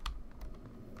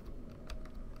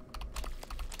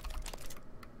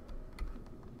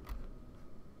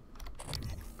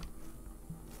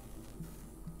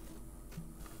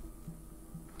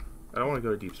 I don't want to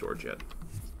go to deep storage yet.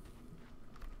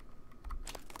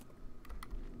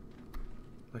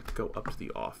 I'd like to go up to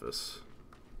the office.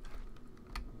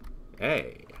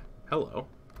 Hey, hello.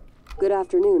 Good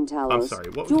afternoon, Talos. I'm sorry,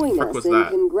 what Join the frick us was in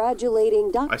that?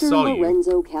 congratulating Dr. saw you.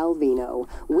 Lorenzo Calvino,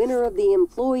 winner of the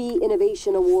Employee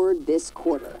Innovation Award this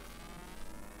quarter.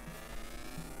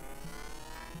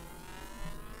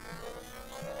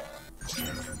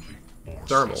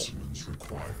 Thermal.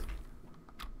 Required.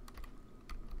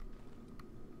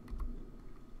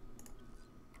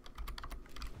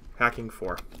 Hacking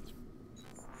for.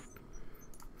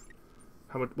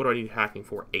 How much? What do I need hacking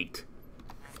for? 8.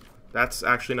 That's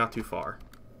actually not too far.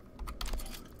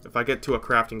 If I get to a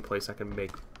crafting place, I can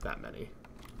make that many.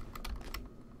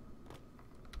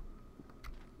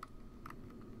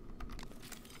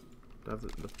 Do I have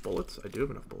enough bullets? I do have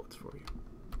enough bullets for you.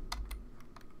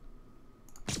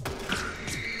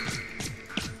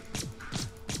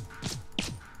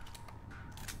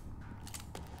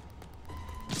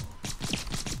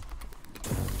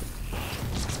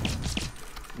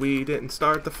 We didn't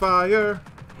start the fire.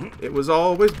 It was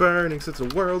always burning since the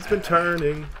world's been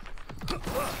turning.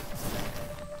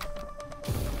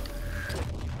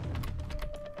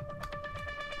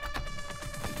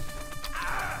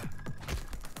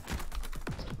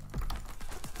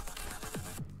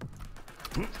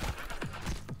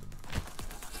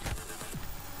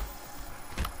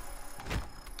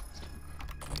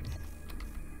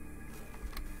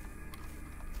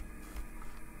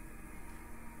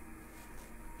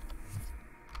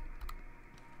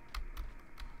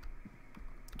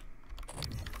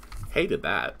 Hated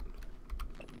that.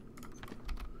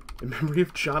 In memory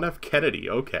of John F. Kennedy,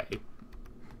 okay.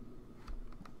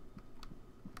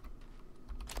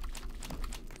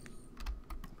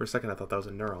 For a second I thought that was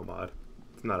a neuromod.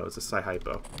 No, it was a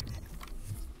Psy-Hypo.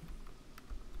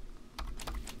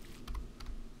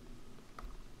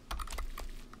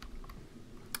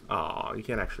 Aw, you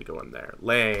can't actually go in there.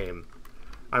 Lame.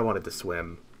 I wanted to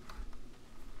swim.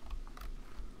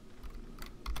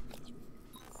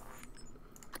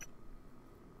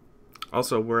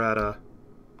 Also, we're at a...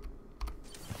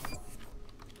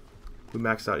 We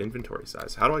maxed out inventory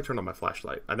size. How do I turn on my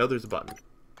flashlight? I know there's a button.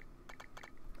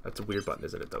 That's a weird button,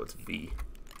 isn't it, though? It's V.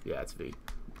 Yeah, it's V.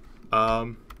 I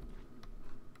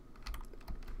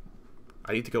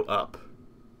need to go up.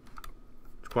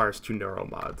 It requires 2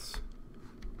 neuromods.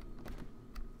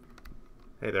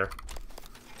 Hey there.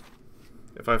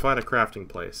 If I find a crafting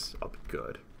place, I'll be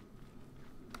good.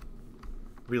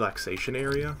 Relaxation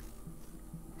area?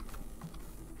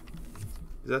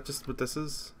 Is that just what this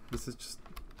is? This is just...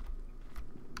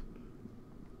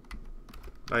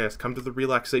 Oh yes, come to the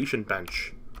relaxation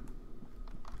bench.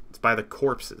 It's by the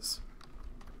corpses.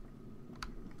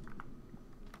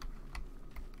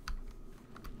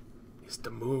 It's the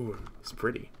moon. It's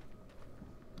pretty.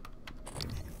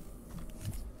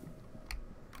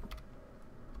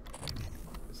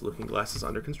 This looking glass is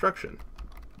under construction.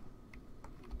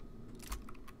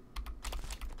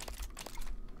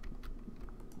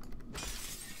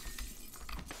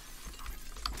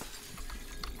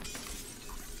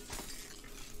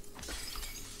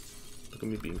 Look at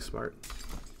me being smart.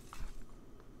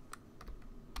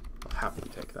 I'll happily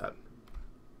take that.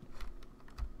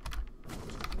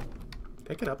 Can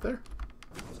I get up there?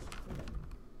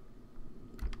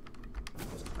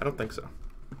 I don't think so.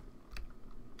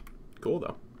 Cool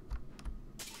though.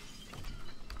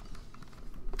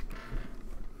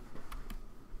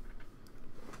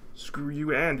 Screw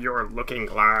you and your looking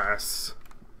glass.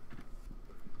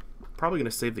 Probably gonna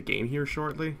save the game here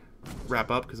shortly. Wrap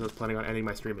up because I was planning on ending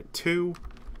my stream at 2.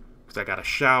 Because I got a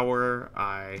shower.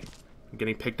 I'm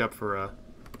getting picked up for a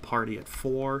party at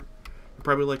 4. You're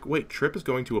probably like, wait, Trip is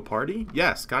going to a party?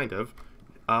 Yes, kind of.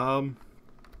 I'm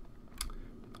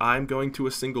going to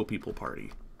a single people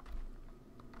party.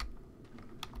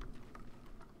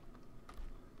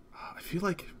 I feel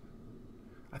like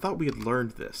I thought we had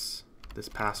learned this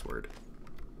password.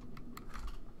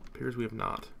 Appears we have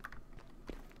not.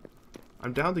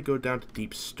 I'm down to go down to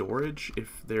deep storage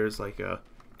if there's like a...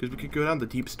 Because we could go down to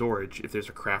deep storage if there's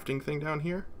a crafting thing down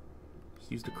here.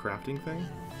 Just use the crafting thing.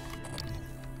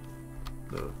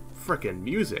 The frickin'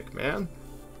 music, man.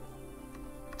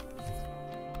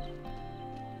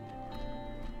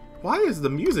 Why is the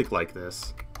music like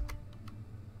this?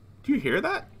 Do you hear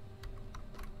that?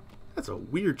 That's a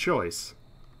weird choice.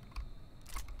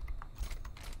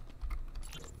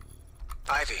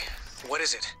 Ivy, what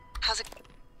is it? How's it?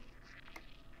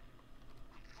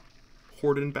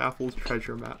 Horden Baffles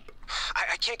treasure map.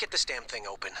 I can't get this damn thing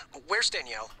open. Where's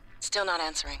Danielle? Still not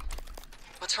answering.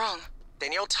 What's wrong?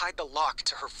 Danielle tied the lock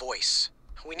to her voice.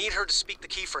 We need her to speak the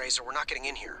key phrase or we're not getting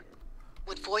in here.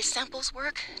 Would voice samples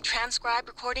work? Transcribe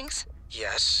recordings?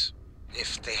 Yes,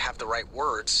 if they have the right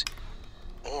words.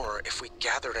 Or if we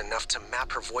gathered enough to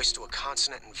map her voice to a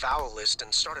consonant and vowel list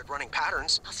and started running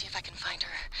patterns. I'll see if I can find her.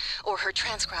 Or her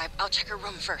transcribe. I'll check her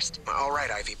room first. All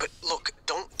right, Ivy, but look,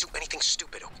 don't do anything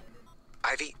stupid.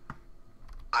 Ivy?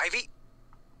 Ivy?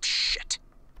 Shit.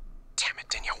 Damn it,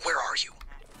 Danielle, where are you?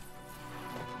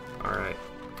 Alright,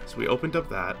 so we opened up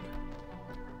that.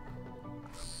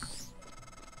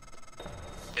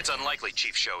 It's unlikely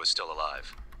Chief Show is still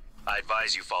alive. I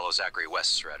advise you follow Zachary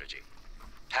West's strategy.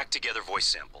 Hack together voice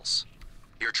samples.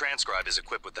 Your transcribe is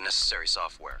equipped with the necessary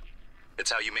software.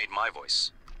 It's how you made my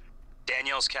voice.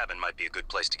 Danielle's cabin might be a good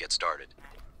place to get started.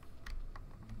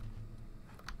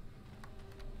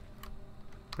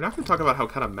 We're not going to talk about how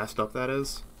kind of messed up that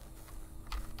is.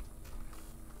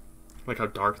 Like how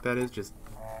dark that is, just...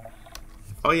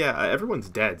 Oh yeah, everyone's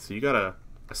dead, so you gotta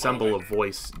assemble a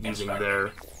voice using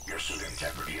their... Your suit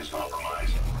integrity is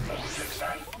compromised. Fix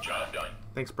that. Job done.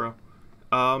 Thanks, bro.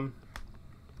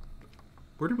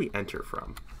 Where do we enter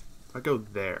from? If I go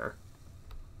there,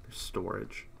 there's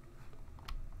storage.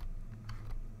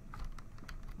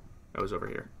 That was over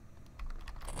here.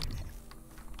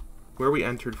 Where we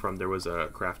entered from, there was a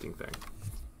crafting thing.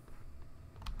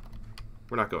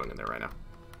 We're not going in there right now.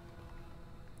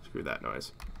 Screw that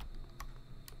noise.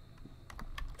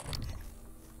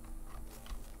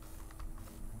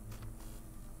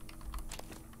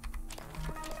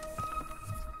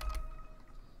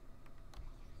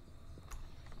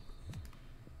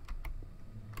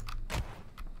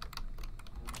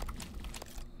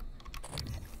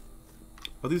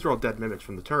 Oh, these are all dead mimics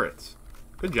from the turrets.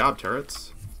 Good job,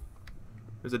 turrets.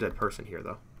 There's a dead person here,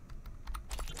 though.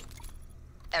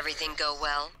 Everything go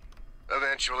well?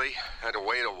 Eventually. Had to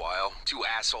wait a while. Two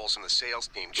assholes from the sales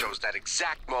team chose that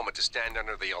exact moment to stand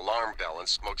under the alarm bell and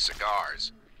smoke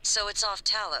cigars. So it's off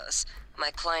Talos.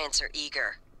 My clients are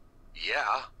eager.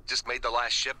 Yeah, just made the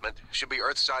last shipment. Should be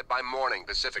Earthside by morning,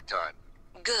 Pacific time.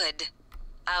 Good.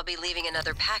 I'll be leaving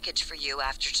another package for you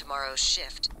after tomorrow's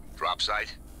shift. Drop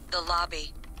site? The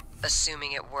lobby.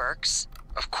 Assuming it works.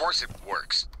 Of course it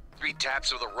works. 3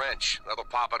 taps of the wrench. That'll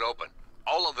pop it open.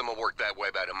 All of them will work that way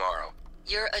by tomorrow.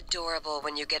 You're adorable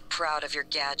when you get proud of your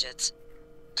gadgets.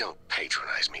 Don't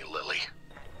patronize me, Lily.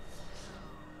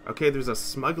 Okay, there's a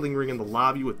smuggling ring in the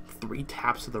lobby with 3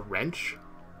 taps of the wrench.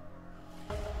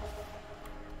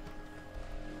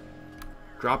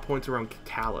 Drop points around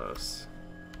Talos.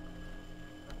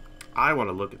 I want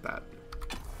to look at that.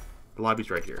 The lobby's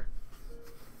right here.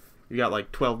 You got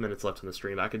like 12 minutes left in the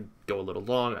stream. I could go a little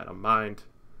long, I don't mind.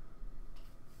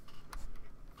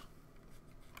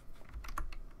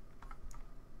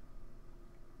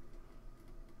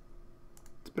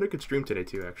 It's been a good stream today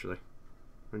too, actually.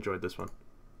 I enjoyed this one.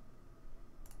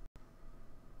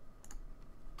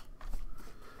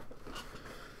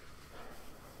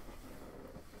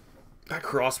 That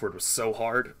crossword was so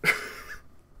hard.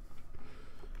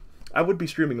 I would be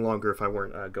streaming longer if I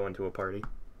weren't going to a party.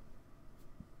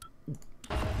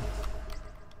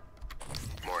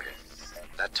 Morgan,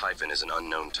 that Typhon is an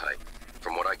unknown type.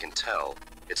 From what I can tell,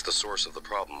 it's the source of the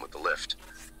problem with the lift.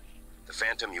 The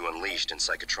Phantom you unleashed in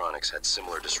Psychotronics had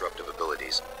similar disruptive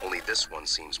abilities, only this one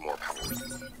seems more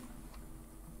powerful.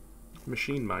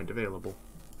 Machine mind available.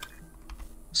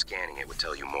 Scanning it would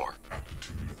tell you more.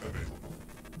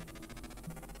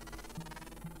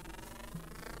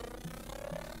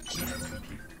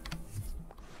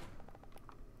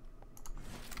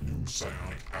 New psionic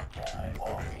aptitude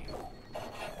available.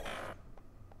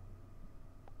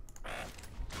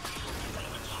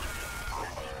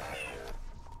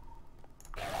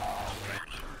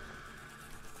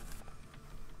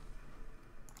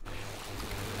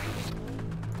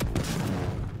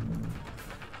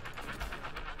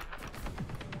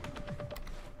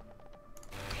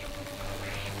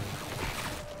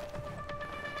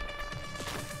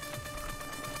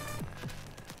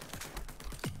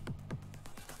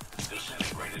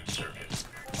 Disintegrated circuit.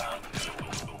 Found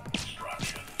illegal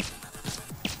construction.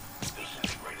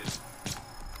 Disintegrated.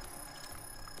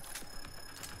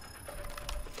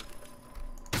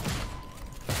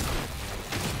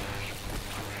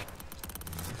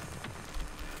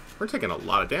 We're taking a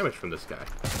lot of damage from this guy.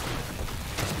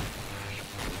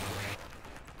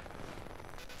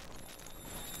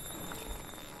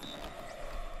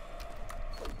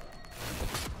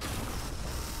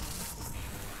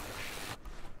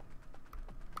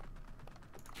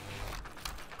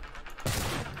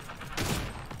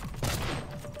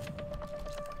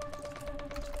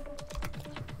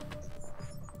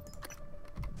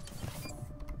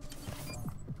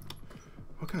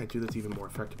 What can I do that's even more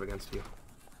effective against you?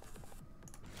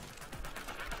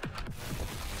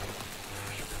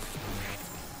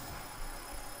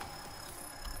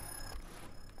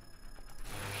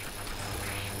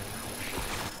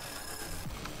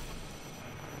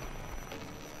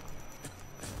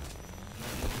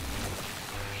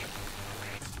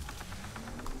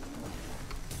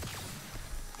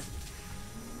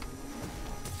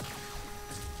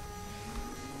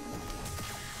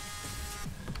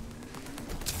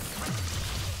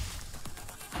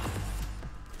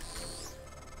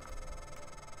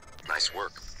 Nice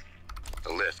work.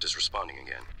 The lift is responding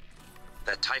again.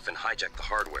 That Typhon hijacked the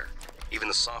hardware, even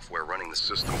the software running the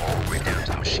system all the way down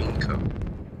to the machine code.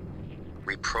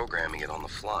 Reprogramming it on the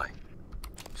fly.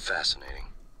 Fascinating.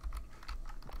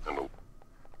 And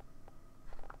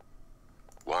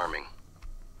alarming.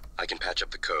 I can patch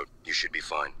up the code. You should be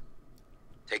fine.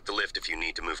 Take the lift if you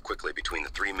need to move quickly between the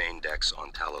 3 main decks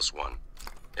on Talos 1.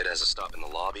 It has a stop in the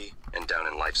lobby and down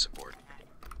in life support.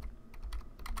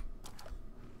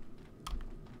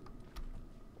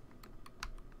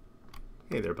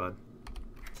 Hey there, bud.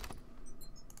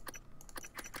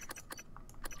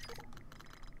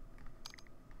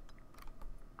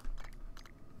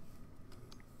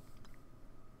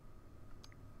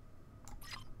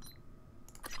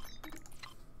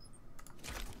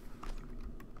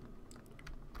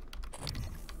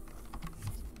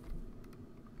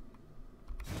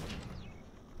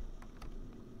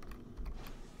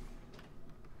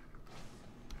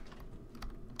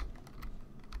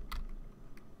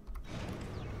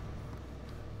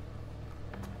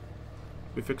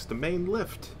 We fixed the main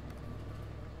lift.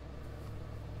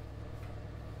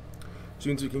 Which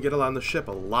means we can get along the ship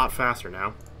a lot faster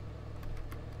now.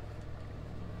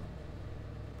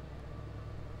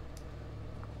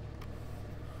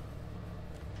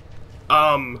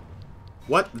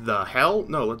 What the hell?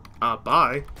 No,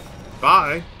 bye.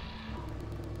 Bye.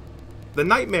 The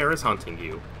nightmare is hunting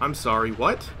you. I'm sorry,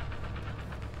 what?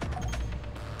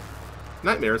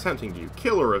 Nightmare is hunting you.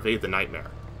 Kill or evade the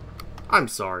nightmare. I'm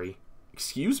sorry.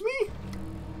 Excuse me?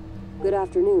 Good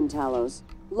afternoon, Talos.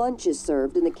 Lunch is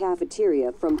served in the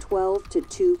cafeteria from 12 to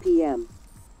 2 p.m.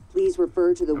 Please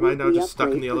refer to the Am I now weekly just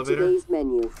stuck in the upgrade for elevator? today's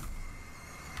menu.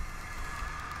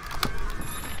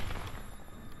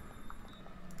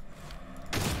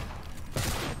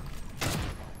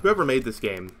 Whoever made this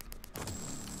game,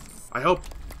 I hope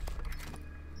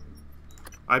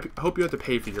you have to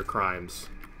pay for your crimes.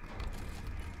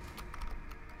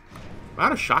 Am I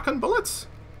out of shotgun bullets?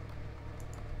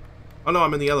 Oh no,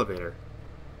 I'm in the elevator.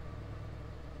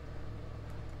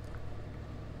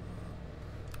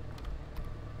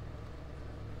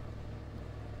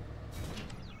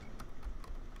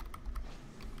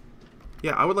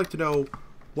 Yeah, I would like to know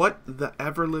what the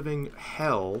ever-living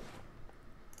hell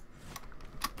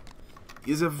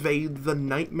is evade the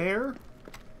nightmare?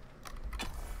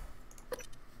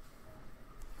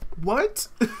 What?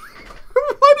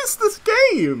 What is this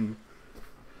game?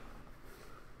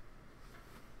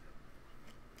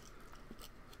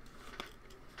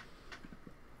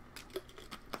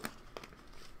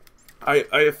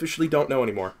 I officially don't know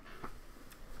anymore.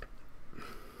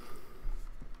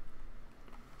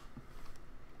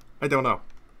 I don't know.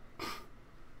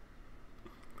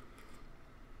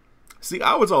 See,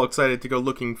 I was all excited to go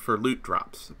looking for loot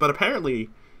drops, but apparently,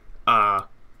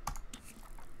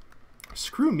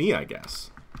 screw me, I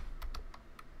guess.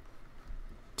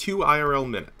 2 IRL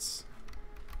minutes.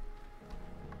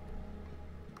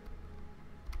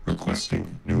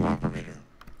 Requesting new operator.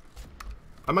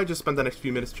 I might just spend the next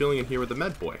few minutes chilling in here with the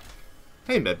med boy.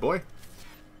 Hey, med boy.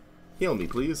 Heal me,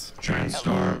 please.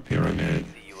 TranStar Pyramid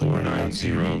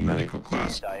 490 medical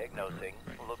class. Diagnosing.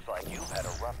 Looks like you've had a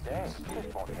rough day.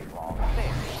 This won't take long.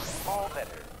 There. All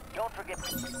better. Don't forget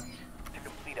to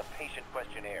complete a patient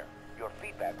questionnaire. Your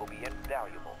feedback will be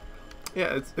invaluable.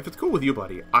 Yeah, if it's cool with you,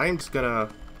 buddy, I'm just gonna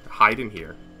hide in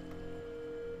here.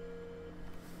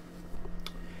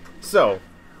 So,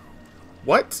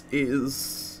 what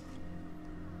is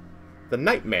the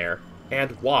nightmare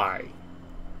and why?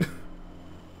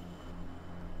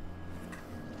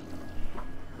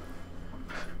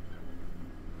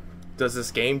 Does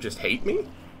this game just hate me?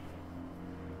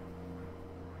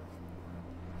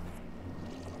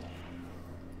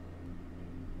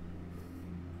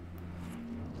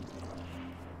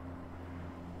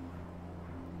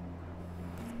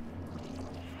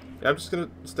 I'm just gonna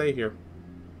stay here.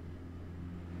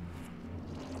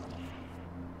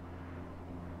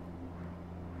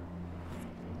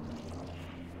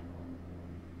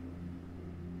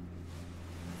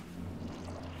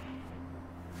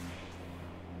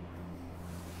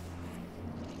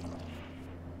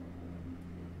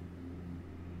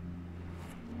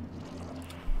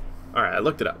 Alright, I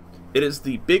looked it up. It is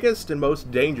the biggest and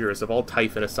most dangerous of all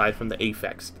Typhon aside from the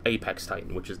Apex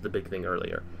Titan, which is the big thing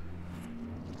earlier.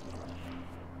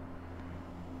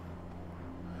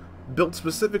 Built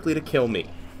specifically to kill me.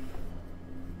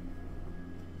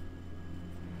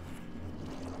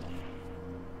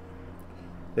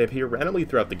 They appear randomly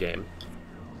throughout the game.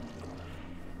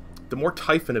 The more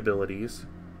Typhon abilities,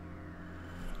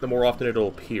 the more often it'll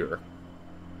appear.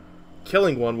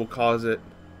 Killing one will cause it...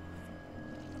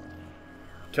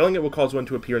 Killing it will cause one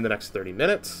to appear in the next 30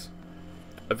 minutes.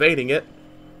 Evading it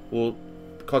will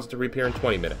cause it to reappear in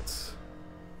 20 minutes.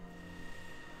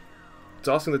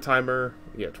 Exhausting the timer,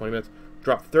 yeah, 20 minutes.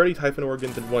 Drop 30 Typhon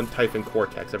organs and 1 Typhon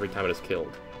cortex every time it is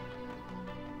killed.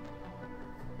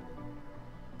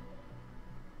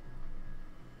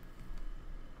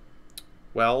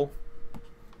 Well,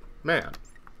 man.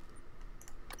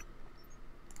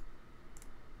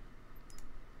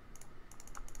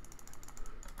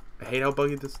 I hate how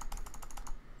buggy this...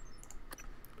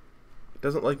 It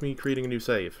doesn't like me creating a new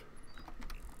save.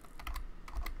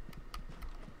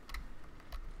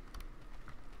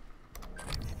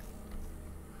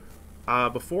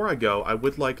 Before I go, I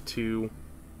would like to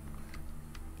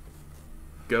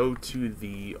go to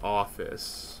the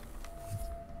office.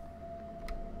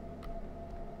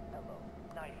 Hello.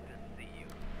 Nice to see you.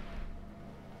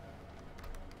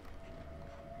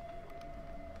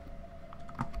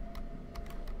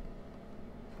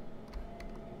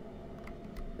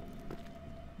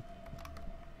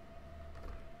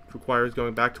 It requires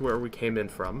going back to where we came in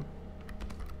from.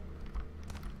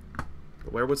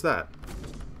 Where was that?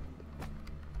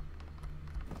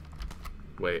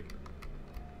 Wait.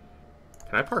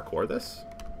 Can I parkour this?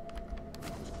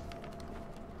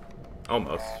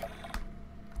 Almost.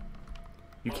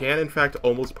 You can, in fact,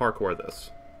 almost parkour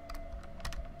this.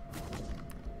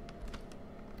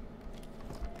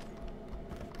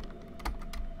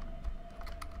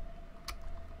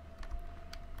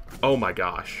 Oh my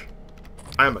gosh.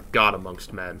 I am a god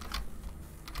amongst men.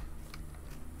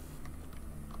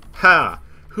 Ha!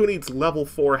 Who needs level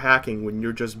 4 hacking when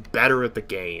you're just better at the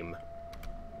game?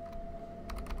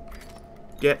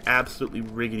 Get absolutely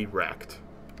riggedy wrecked.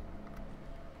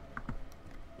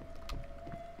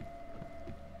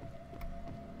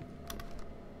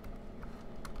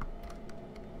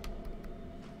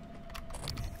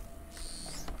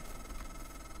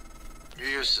 You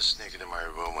used to sneak into my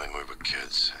room when we were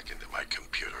kids, hack into my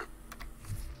computer.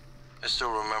 I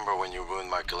still remember when you ruined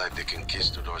my Galactic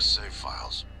Conquistador save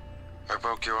files. I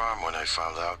broke your arm when I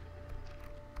found out.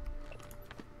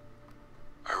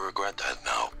 I regret that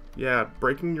now. Yeah,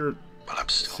 breaking your but I'm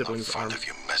still sibling's not fond arm. of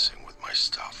you messing with my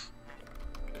stuff.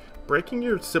 Breaking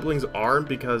your sibling's arm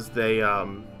because they,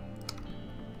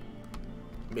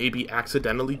 maybe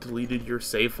accidentally deleted your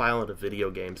save file in a video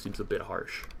game seems a bit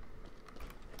harsh.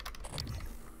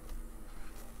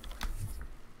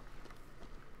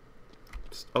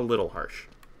 Just a little harsh,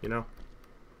 you know?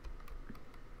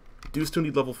 Do still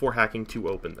need level 4 hacking to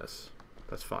open this.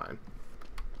 That's fine.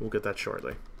 We'll get that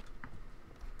shortly.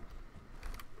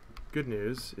 Good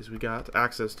news is we got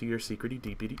access to your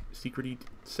secrety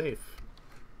safe.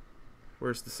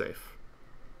 Where's the safe?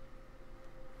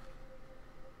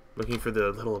 Looking for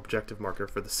the little objective marker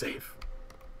for the safe.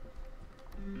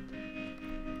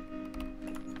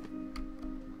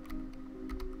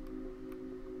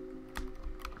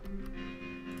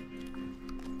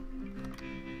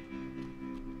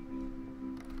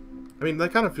 I mean,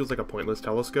 that kind of feels like a pointless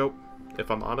telescope,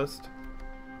 if I'm honest.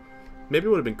 Maybe it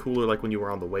would have been cooler like when you were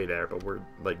on the way there, but we're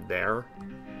like there.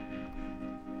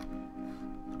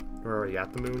 We're already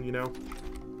at the moon, you know?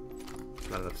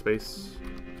 Not enough space.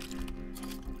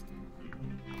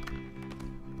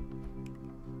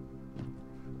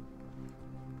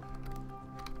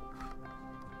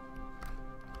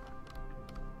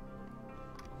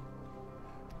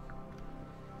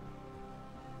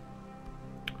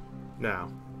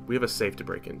 Now, we have a safe to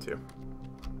break into.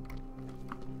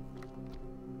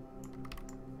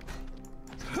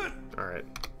 Alright.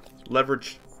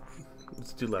 Leverage.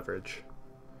 Let's do leverage.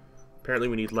 Apparently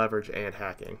we need leverage and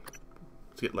hacking.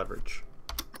 Let's get leverage.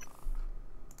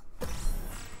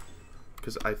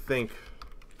 Because I think...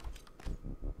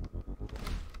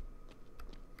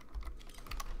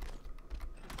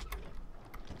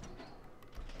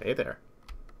 Hey there.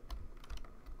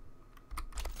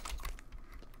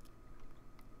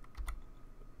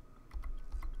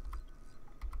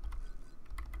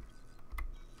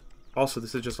 Also,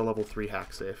 this is just a level 3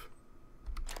 hack safe.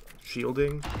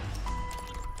 Shielding.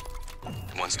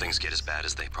 Once things get as bad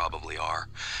as they probably are,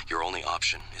 your only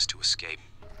option is to escape.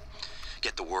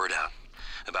 Get the word out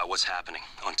about what's happening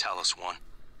on Talos 1.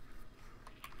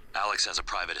 Alex has a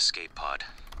private escape pod.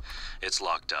 It's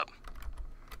locked up.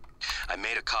 I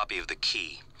made a copy of the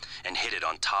key and hid it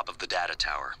on top of the data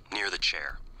tower, near the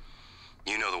chair.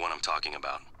 You know the one I'm talking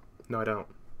about. No, I don't.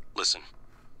 Listen.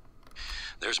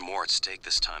 There's more at stake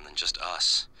this time than just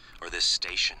us, or this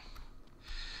station.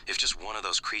 If just one of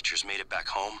those creatures made it back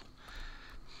home,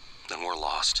 then we're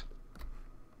lost.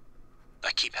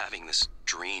 I keep having this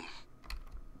dream.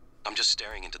 I'm just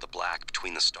staring into the black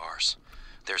between the stars.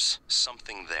 There's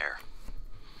something there.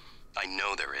 I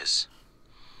know there is.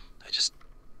 I just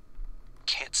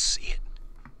can't see it.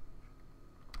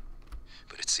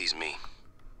 But it sees me.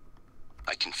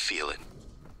 I can feel it.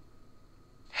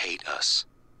 Hate us.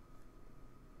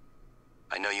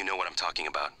 I know you know what I'm talking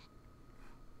about.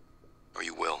 Or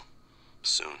you will.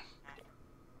 Soon.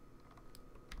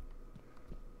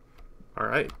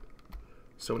 Alright.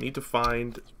 So we need to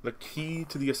find the key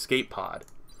to the escape pod.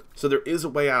 So there is a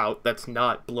way out that's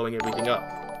not blowing everything up.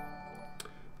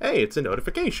 Hey, it's a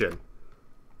notification.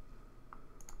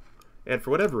 And for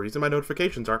whatever reason, my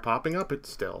notifications aren't popping up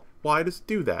still. Why does it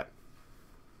do that?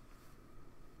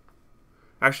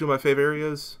 Actually, my favorite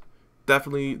areas,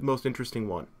 definitely the most interesting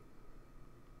one.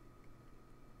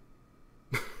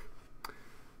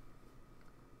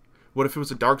 What if it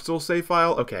was a Dark Souls save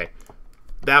file? Okay.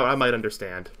 That I might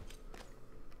understand.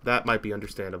 That might be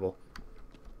understandable.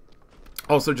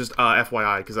 Also, just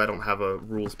FYI, because I don't have a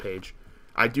rules page.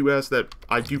 I do ask that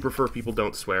I do prefer people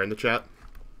don't swear in the chat.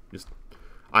 Just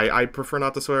I prefer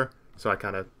not to swear, so I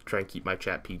kind of try and keep my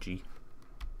chat PG.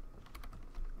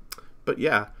 But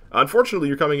yeah, Unfortunately,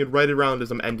 you're coming in right around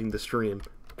as I'm ending the stream,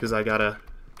 because I gotta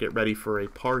get ready for a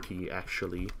party,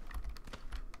 actually.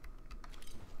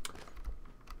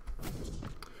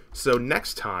 So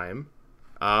next time,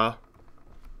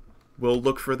 we'll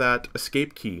look for that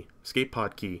escape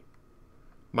pod key.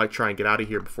 Might try and get out of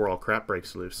here before all crap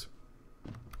breaks loose.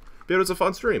 But it was a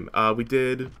fun stream. We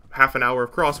did half an hour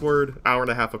of Crossword, hour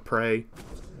and a half of Prey.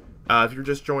 If you're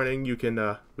just joining, you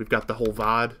can, we've got the whole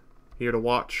VOD here to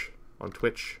watch on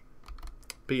Twitch.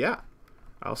 But yeah,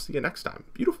 I'll see you next time.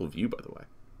 Beautiful view, by the way.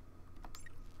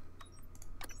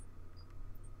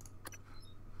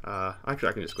 Actually,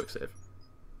 I can just quick save.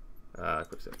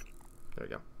 Quick save. There we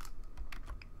go.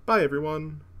 Bye,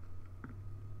 everyone.